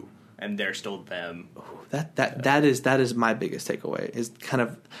you, and they're still them. That is my biggest takeaway, is kind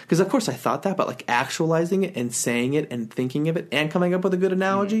of, because of course I thought that, but like actualizing it and saying it and thinking of it and coming up with a good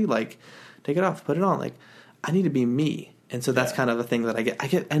analogy, like take it off, put it on. Like I need to be me, and so that's kind of a thing that I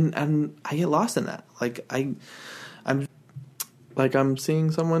get, and I get lost in that. Like I'm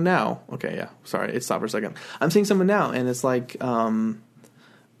seeing someone now. Okay, yeah. Sorry, it stopped for a second. I'm seeing someone now, and it's like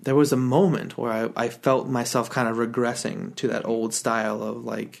there was a moment where I felt myself kind of regressing to that old style of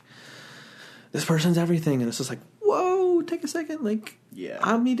like, this person's everything, and it's just like, whoa, take a second. Like,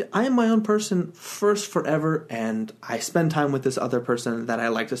 I am my own person first forever, and I spend time with this other person that I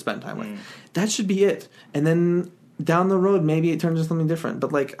like to spend time with. That should be it. And then down the road, maybe it turns into something different.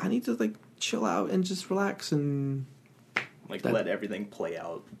 But like, I need to like chill out and just relax and like let everything play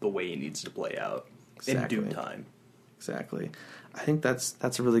out the way it needs to play out in due time. Exactly. I think that's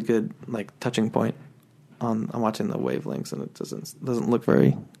a really good like touching point on watching the wavelengths, and it doesn't look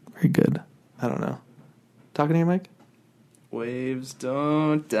very very good. I don't know. Talking to your mic? Waves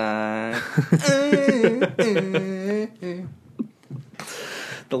don't die.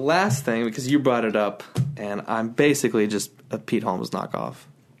 The last thing, because you brought it up, and I'm basically just a Pete Holmes knockoff.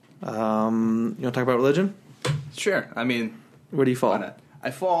 You want to talk about religion? Sure. I mean, Where do you fall? why not?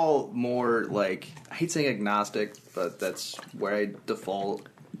 I fall more like, I hate saying agnostic, but that's where I default.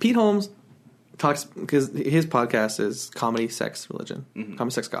 Pete Holmes talks, because his podcast is Comedy, Sex, Religion. Mm-hmm.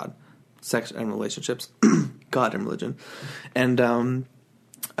 Comedy, Sex, God. Sex and relationships. God and religion. And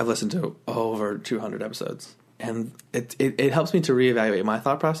I've listened to over 200 episodes. And it helps me to reevaluate my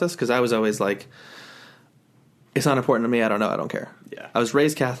thought process, because I was always like, it's not important to me, I don't know, I don't care. Yeah. I was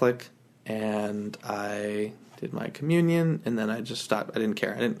raised Catholic, and I did my communion, and then I just stopped. I didn't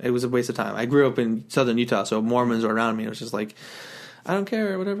care. It was a waste of time. I grew up in southern Utah, so Mormons were around me. It was just like, I don't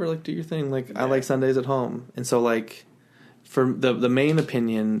care, whatever, like, do your thing. Like, I like Sundays at home. And so, like, for the main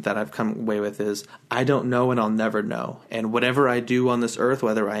opinion that I've come away with is, I don't know and I'll never know. And whatever I do on this earth,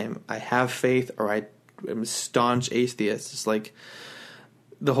 whether I have faith or I am a staunch atheist, it's like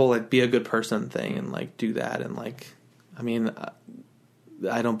the whole, like, be a good person thing and, like, do that. And, like, I mean,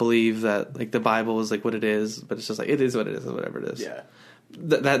 I don't believe that, like, the Bible is, like, what it is, but it's just like, it is what it is, whatever it is. Yeah.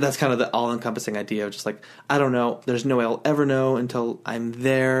 That's kind of the all-encompassing idea of just, like, I don't know. There's no way I'll ever know until I'm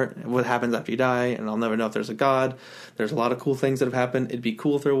there. What happens after you die, and I'll never know if there's a God. There's a lot of cool things that have happened. It'd be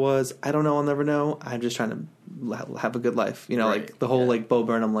cool if there was. I don't know. I'll never know. I'm just trying to have a good life. You know, Right. like, the whole, like, Bo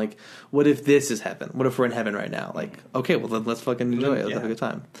Burnham, like, what if this is heaven? What if we're in heaven right now? Like, okay, well, then let's fucking enjoy it. Let's have a good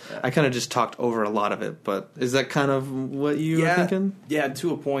time. Yeah. I kind of just talked over a lot of it, but is that kind of what you were thinking? Yeah,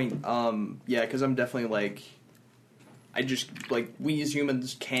 to a point. Yeah, because I'm definitely like, I just, like, we as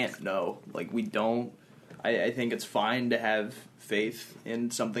humans can't know. Like, we don't. I think it's fine to have faith in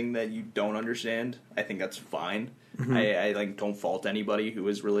something that you don't understand. I think that's fine. Mm-hmm. I like, don't fault anybody who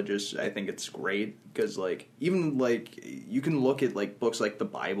is religious. I think it's great because, like, even, like, you can look at, like, books like the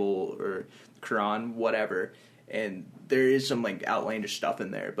Bible or Quran, whatever, and there is some, like, outlandish stuff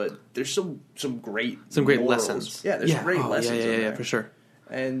in there, but there's some great morals. Lessons. Yeah, there's great lessons in there. Yeah, for sure.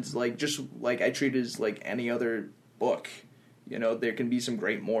 And, like, just, like, I treat it as, like, any other book. You know, there can be some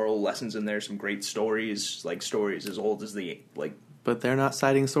great moral lessons in there, some great stories, like, stories as old as the, like... But they're not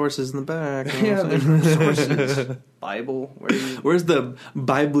citing sources in the back. Yeah, there's sources. Bible, Where's the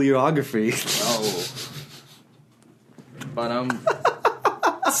bibliography? Oh. But, I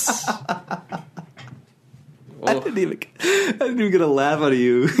didn't even get a laugh out of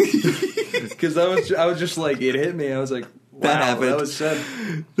you. because I was just like, it hit me. I was like, wow, That happened. that was said.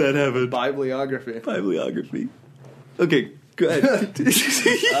 That happened. Bibliography. Okay, go ahead.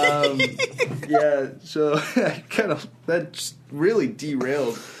 Yeah, so that just really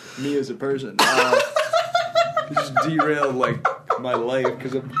derailed me as a person. It just derailed, like, my life,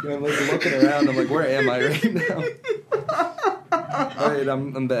 because I'm like looking around. I'm like, where am I right now? All right,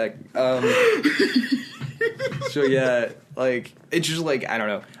 I'm back. So yeah, like, it's just like, I don't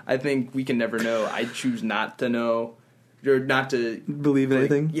know. I think we can never know. I choose not to know, or not to Believe in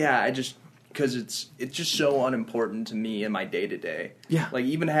like, anything? Yeah, because it's just so unimportant to me in my day to day. Yeah. Like,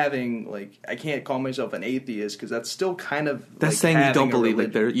 even having, like, I can't call myself an atheist because that's still kind of That's like, saying you having don't a believe,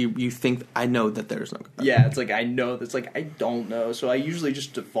 like, religion. you think, I know that there's no God. Yeah, it's like, I know that's like, I don't know. So I usually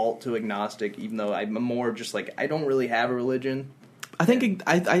just default to agnostic, even though I'm more just like, I don't really have a religion. I think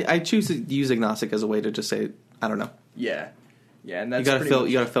I choose to use agnostic as a way to just say, I don't know. Yeah. Yeah, and that's You pretty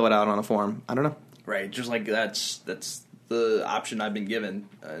much- gotta fill it out on a form. I don't know. Right, just like that's the option I've been given,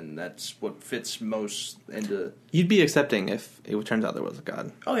 and that's what fits most into... You'd be accepting if it turns out there was a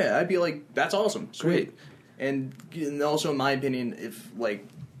God. Oh yeah, I'd be like, that's awesome, sweet. Great. And also, in my opinion,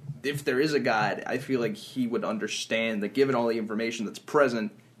 if there is a God, I feel like he would understand that, given all the information that's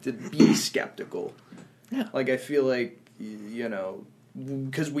present, to be skeptical. Yeah. Like, I feel like, you know,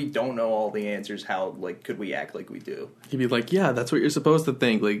 because we don't know all the answers, how, like, could we act like we do? He'd be like, yeah, that's what you're supposed to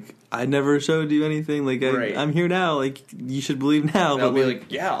think. Like, I never showed you anything. Like, Right. I'm here now. Like, you should believe now. And I'll But be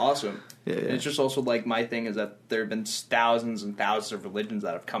like, yeah, awesome. Yeah, yeah. And it's just also, like, my thing is that there have been thousands and thousands of religions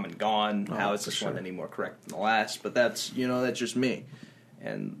that have come and gone. Oh, How is for this sure. one any more correct than the last? But that's, you know, that's just me.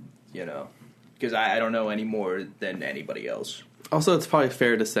 And, you know, because I don't know any more than anybody else. Also, it's probably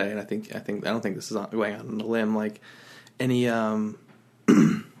fair to say, and I don't think this is going out on a limb. Like, any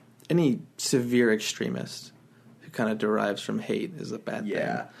severe extremist who kind of derives from hate is a bad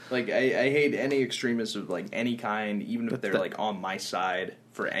Yeah. thing. Like, I hate any extremists of, like, any kind, even if But they're, that- like, on my side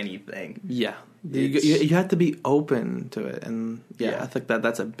for anything. Yeah, It's- you have to be open to it, and Yeah. I think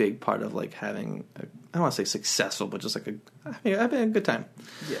that's a big part of, like, having I don't want to say successful, but just like having a good time.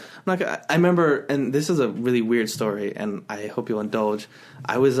 Yeah. I remember, and this is a really weird story, and I hope you'll indulge.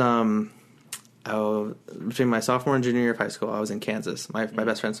 I was between my sophomore and junior year of high school, I was in Kansas. My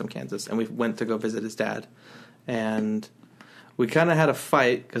best friend's from Kansas, and we went to go visit his dad. And we kind of had a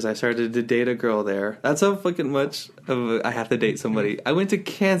fight because I started to date a girl there. That's how fucking much I have to date somebody. I went to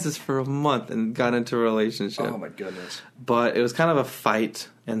Kansas for a month and got into a relationship. Oh my goodness! But it was kind of a fight,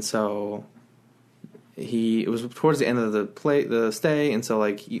 and so it was towards the end of the stay, and so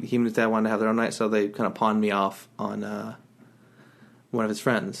like he and his dad wanted to have their own night, so they kind of pawned me off on one of his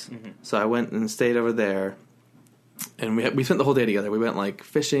friends. Mm-hmm. So I went and stayed over there, and we spent the whole day together. We went like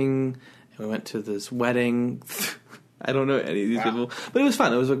fishing, and we went to this wedding. I don't know any of these people, but it was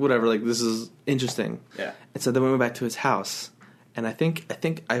fun. It was like whatever. Like this is interesting. Yeah. And so then we went back to his house, and I think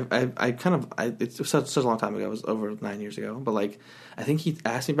it was such a long time ago. It was over 9 years ago. But like I think he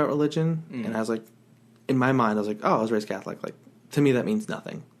asked me about religion, and I was like, in my mind, I was like, oh, I was raised Catholic. Like to me, that means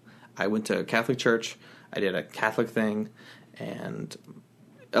nothing. I went to a Catholic church. I did a Catholic thing, and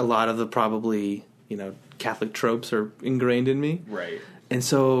a lot of the probably Catholic tropes are ingrained in me. Right. And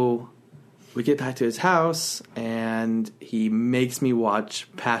so we get back to his house, and he makes me watch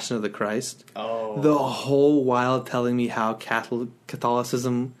Passion of the Christ. Oh. The whole while telling me how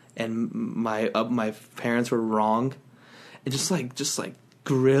Catholicism and my parents were wrong, and just like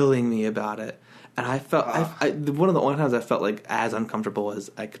grilling me about it. And I felt one of the only times I felt like as uncomfortable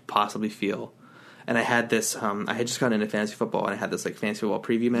as I could possibly feel. And I had this, I had just gotten into fantasy football, and I had this like fantasy football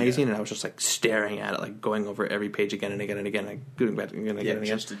preview magazine, and I was just like staring at it, like going over every page again and again and again, like doing back again and again and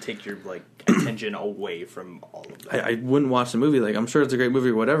again. Just to take your like attention away from all of that. I wouldn't watch the movie. Like I'm sure it's a great movie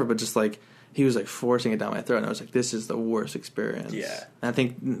or whatever, but just like he was like forcing it down my throat, and I was like, this is the worst experience. Yeah. And I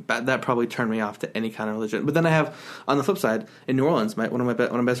think that probably turned me off to any kind of religion. But then I have on the flip side in New Orleans, one of my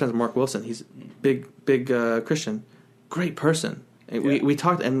best friends, Mark Wilson. He's big Christian, great person. We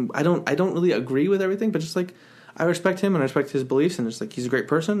talked, and I don't really agree with everything, but just like I respect him and I respect his beliefs, and just like he's a great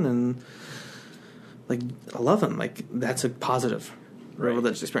person, and like I love him. Like that's a positive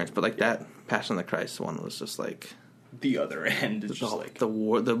religious experience. But like that Passion of the Christ one was just like the other end. It's just like the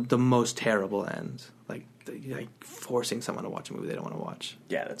war, the most terrible end. Like forcing someone to watch a movie they don't want to watch.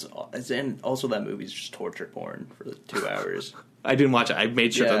 Yeah, and also that movie's just torture porn for 2 hours. I didn't watch it. I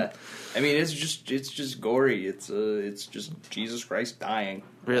made sure. Yeah. I mean, it's just gory. It's just Jesus Christ dying.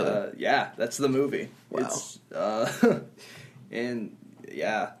 Really? Yeah, that's the movie. Wow. It's, and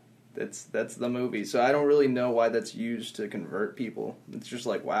yeah, that's the movie. So I don't really know why that's used to convert people. It's just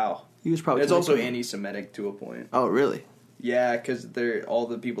like, wow. He was probably. It's also anti-Semitic to a point. Oh, really? Yeah, because all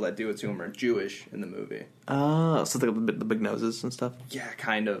the people that do it to him are Jewish in the movie. Oh, so the big noses and stuff. Yeah,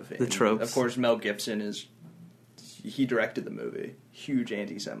 kind of. The tropes. Of course, Mel Gibson he directed the movie. Huge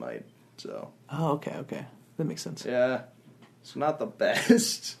anti-Semite. So. Oh, okay, that makes sense. Yeah, it's not the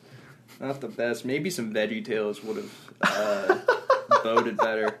best. Not the best. Maybe some VeggieTales would have voted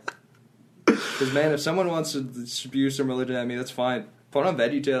better. Because man, if someone wants to spew some religion at me, that's fine. Put on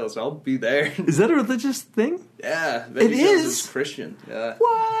VeggieTales, I'll be there. Is that a religious thing? Yeah, VeggieTales it is Christian. Yeah.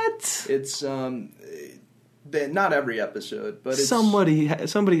 What? It's not every episode, but it's, somebody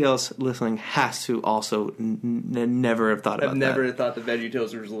else listening has to also never have thought about that. I've never thought the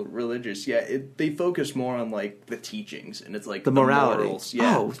VeggieTales were religious. Yeah, they focus more on like the teachings, and it's like the morality. Morals.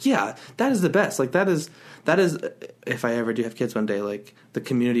 Yeah. Oh yeah, that is the best. Like that is if I ever do have kids one day, like the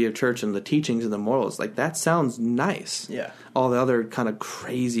community of church and the teachings and the morals. Like that sounds nice. Yeah. All the other kind of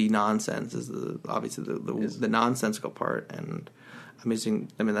crazy nonsense is obviously the nonsensical part, and I mean,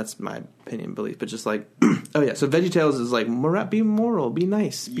 that's my opinion, belief, but just like, oh yeah, so VeggieTales is like, be moral, be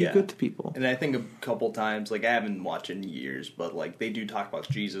nice, be good to people. And I think a couple times, like, I haven't watched it in years, but like, they do talk about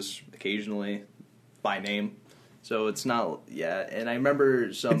Jesus occasionally by name. So it's not, and I remember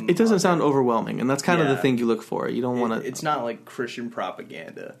It doesn't sound overwhelming, and that's kind of the thing you look for. You don't want to. It's not like Christian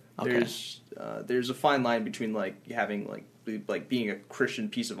propaganda. Okay. There's a fine line between like having like being a Christian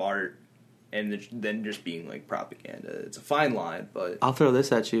piece of art and then just being like propaganda. It's a fine line, but I'll throw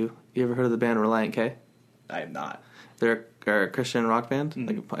this at you. You ever heard of the band Relient K? I have not. They're a Christian rock band,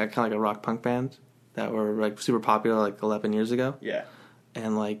 like kind of like a rock punk band that were like super popular like 11 years ago. Yeah,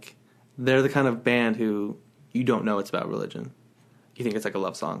 and like they're the kind of band who you don't know it's about religion. You think it's like a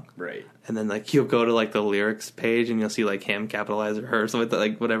love song, right? And then like you'll go to like the lyrics page and you'll see like him capitalized or her, something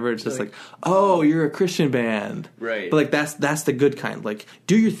like whatever. It's just like, oh, you're a Christian band, right? But like that's the good kind. Like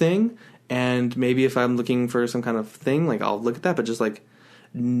do your thing. And maybe if I'm looking for some kind of thing, like I'll look at that, but just like,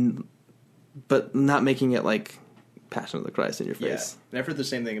 but not making it like Passion of the Christ in your face. Yeah, and I've heard the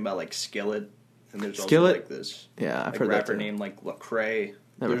same thing about like Skillet, and there's Skillet? also like this, I've like heard rapper that named like Lecrae.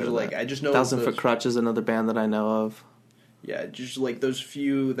 Never heard of like that. I just know 1,000 Foot Crutch is another band that I know of. Yeah, just like those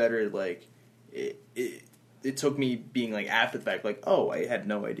few that are like it took me being like after the fact, like, oh, I had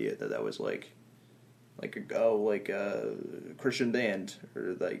no idea that was like like a Christian band,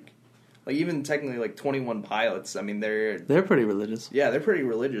 or like even technically like 21 Pilots. I mean, they're pretty religious. Yeah, they're pretty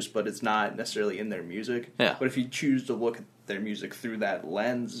religious, but it's not necessarily in their music. Yeah. But if you choose to look at their music through that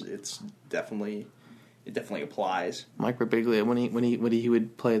lens, it definitely applies. Mike Birbiglia, when he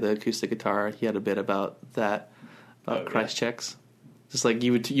would play the acoustic guitar, he had a bit about that, about Christ checks. Just like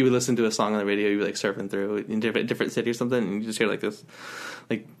you would listen to a song on the radio, you'd be like surfing through in different city or something, and you just hear like this,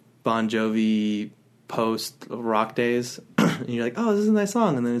 like Bon Jovi post rock days, and you're like, oh, this is a nice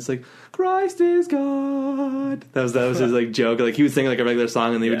song, and then it's like Christ is God. That was his like joke. Like he would sing like a regular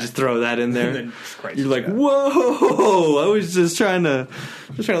song, and they would just throw that in there. And then You're like, whoa! I was just trying to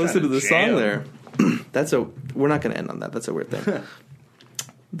listen to the song there. We're not going to end on that. That's a weird thing.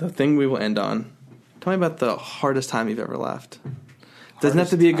 The thing we will end on. Tell me about the hardest time you've ever laughed. Doesn't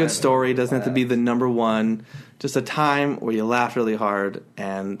have to be a good story. Doesn't have to be the number one. Just a time where you laughed really hard,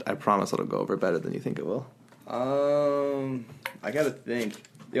 and I promise it'll go over better than you think it will. I gotta think.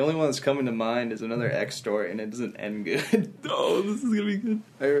 The only one that's coming to mind is another ex story, and it doesn't end good. Oh, this is gonna be good.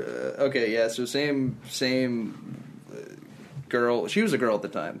 Okay, yeah. So same girl. She was a girl at the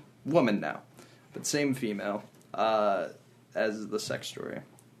time, woman now, but same female as the sex story.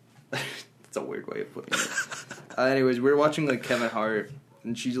 It's a weird way of putting it. Anyways, we were watching like Kevin Hart,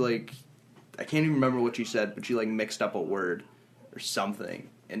 and she's like, I can't even remember what she said, but she like mixed up a word or something,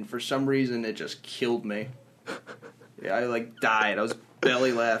 and for some reason it just killed me. Yeah, I like died. I was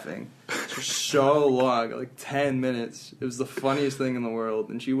belly laughing for so long, like 10 minutes. It was the funniest thing in the world,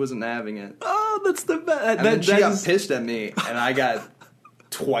 and she wasn't having it. Oh, that's the best. And then she got pissed at me, and I got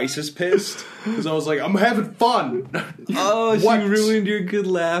twice as pissed because I was like, I'm having fun. Oh, she ruined your good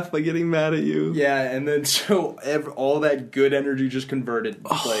laugh by getting mad at you. Yeah, and then so all that good energy just converted.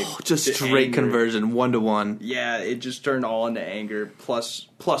 Just straight anger. Conversion, 1-to-1. Yeah, it just turned all into anger plus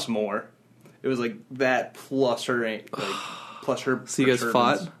more. It was like that plus her plus her. So you guys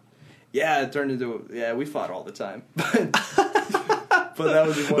fought? Yeah, it turned into we fought all the time. But that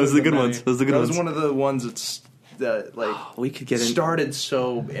was one Those of are the good ones. Those are the good ones. That was one of the ones that we could get started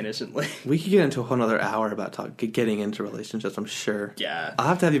so innocently. We could get into a whole other hour about getting into relationships, I'm sure. Yeah. I'll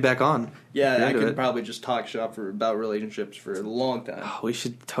have to have you back on. Yeah, I could probably just talk shop about relationships for a long time. Oh, we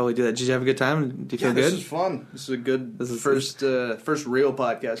should totally do that. Did you have a good time? Do you feel good? This is fun. This is a good first real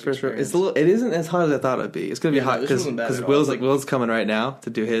podcast experience. It isn't as hot as I thought it'd be. It's going to be hot because Will's coming right now to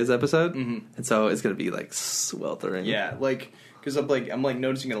do his episode, and so it's going to be like sweltering. Yeah, like because I'm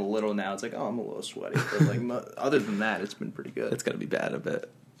noticing it a little now. It's like, oh, I'm a little sweaty, but like other than that, it's been pretty good. It's going to be bad a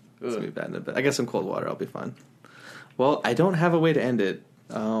bit. It's going to be bad in a bit. I get some cold water. I'll be fine. Well, I don't have a way to end it.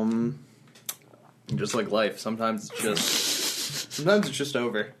 Just like life, sometimes it's just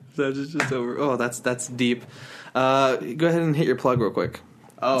over. It's just over. Oh, that's deep. Go ahead and hit your plug real quick.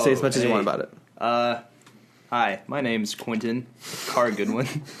 Say as much as you want about it. Hi, my name's Quinton Carr-Goodwin.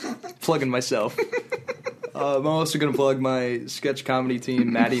 Plugging myself. I'm also going to plug my sketch comedy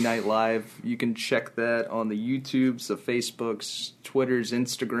team, Maddie Night Live. You can check that on the YouTubes, the Facebooks, Twitters,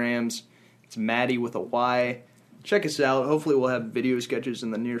 Instagrams. It's Maddie with a Y. Check us out. Hopefully we'll have video sketches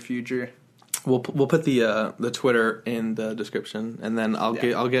in the near future. We'll put the Twitter in the description, and then I'll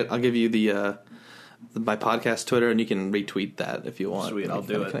give you the my podcast Twitter, and you can retweet that if you want. Sweet, I'll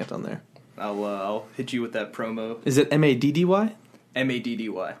do it. Connect on there. I'll hit you with that promo. Is it MADDY? MADDY.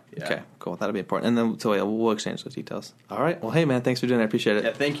 Yeah. Okay, cool. That'll be important. And then we'll exchange those details. All right. Well, hey man, thanks for doing it. I appreciate it.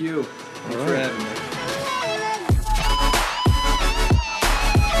 Yeah, thank you. Thanks for having me.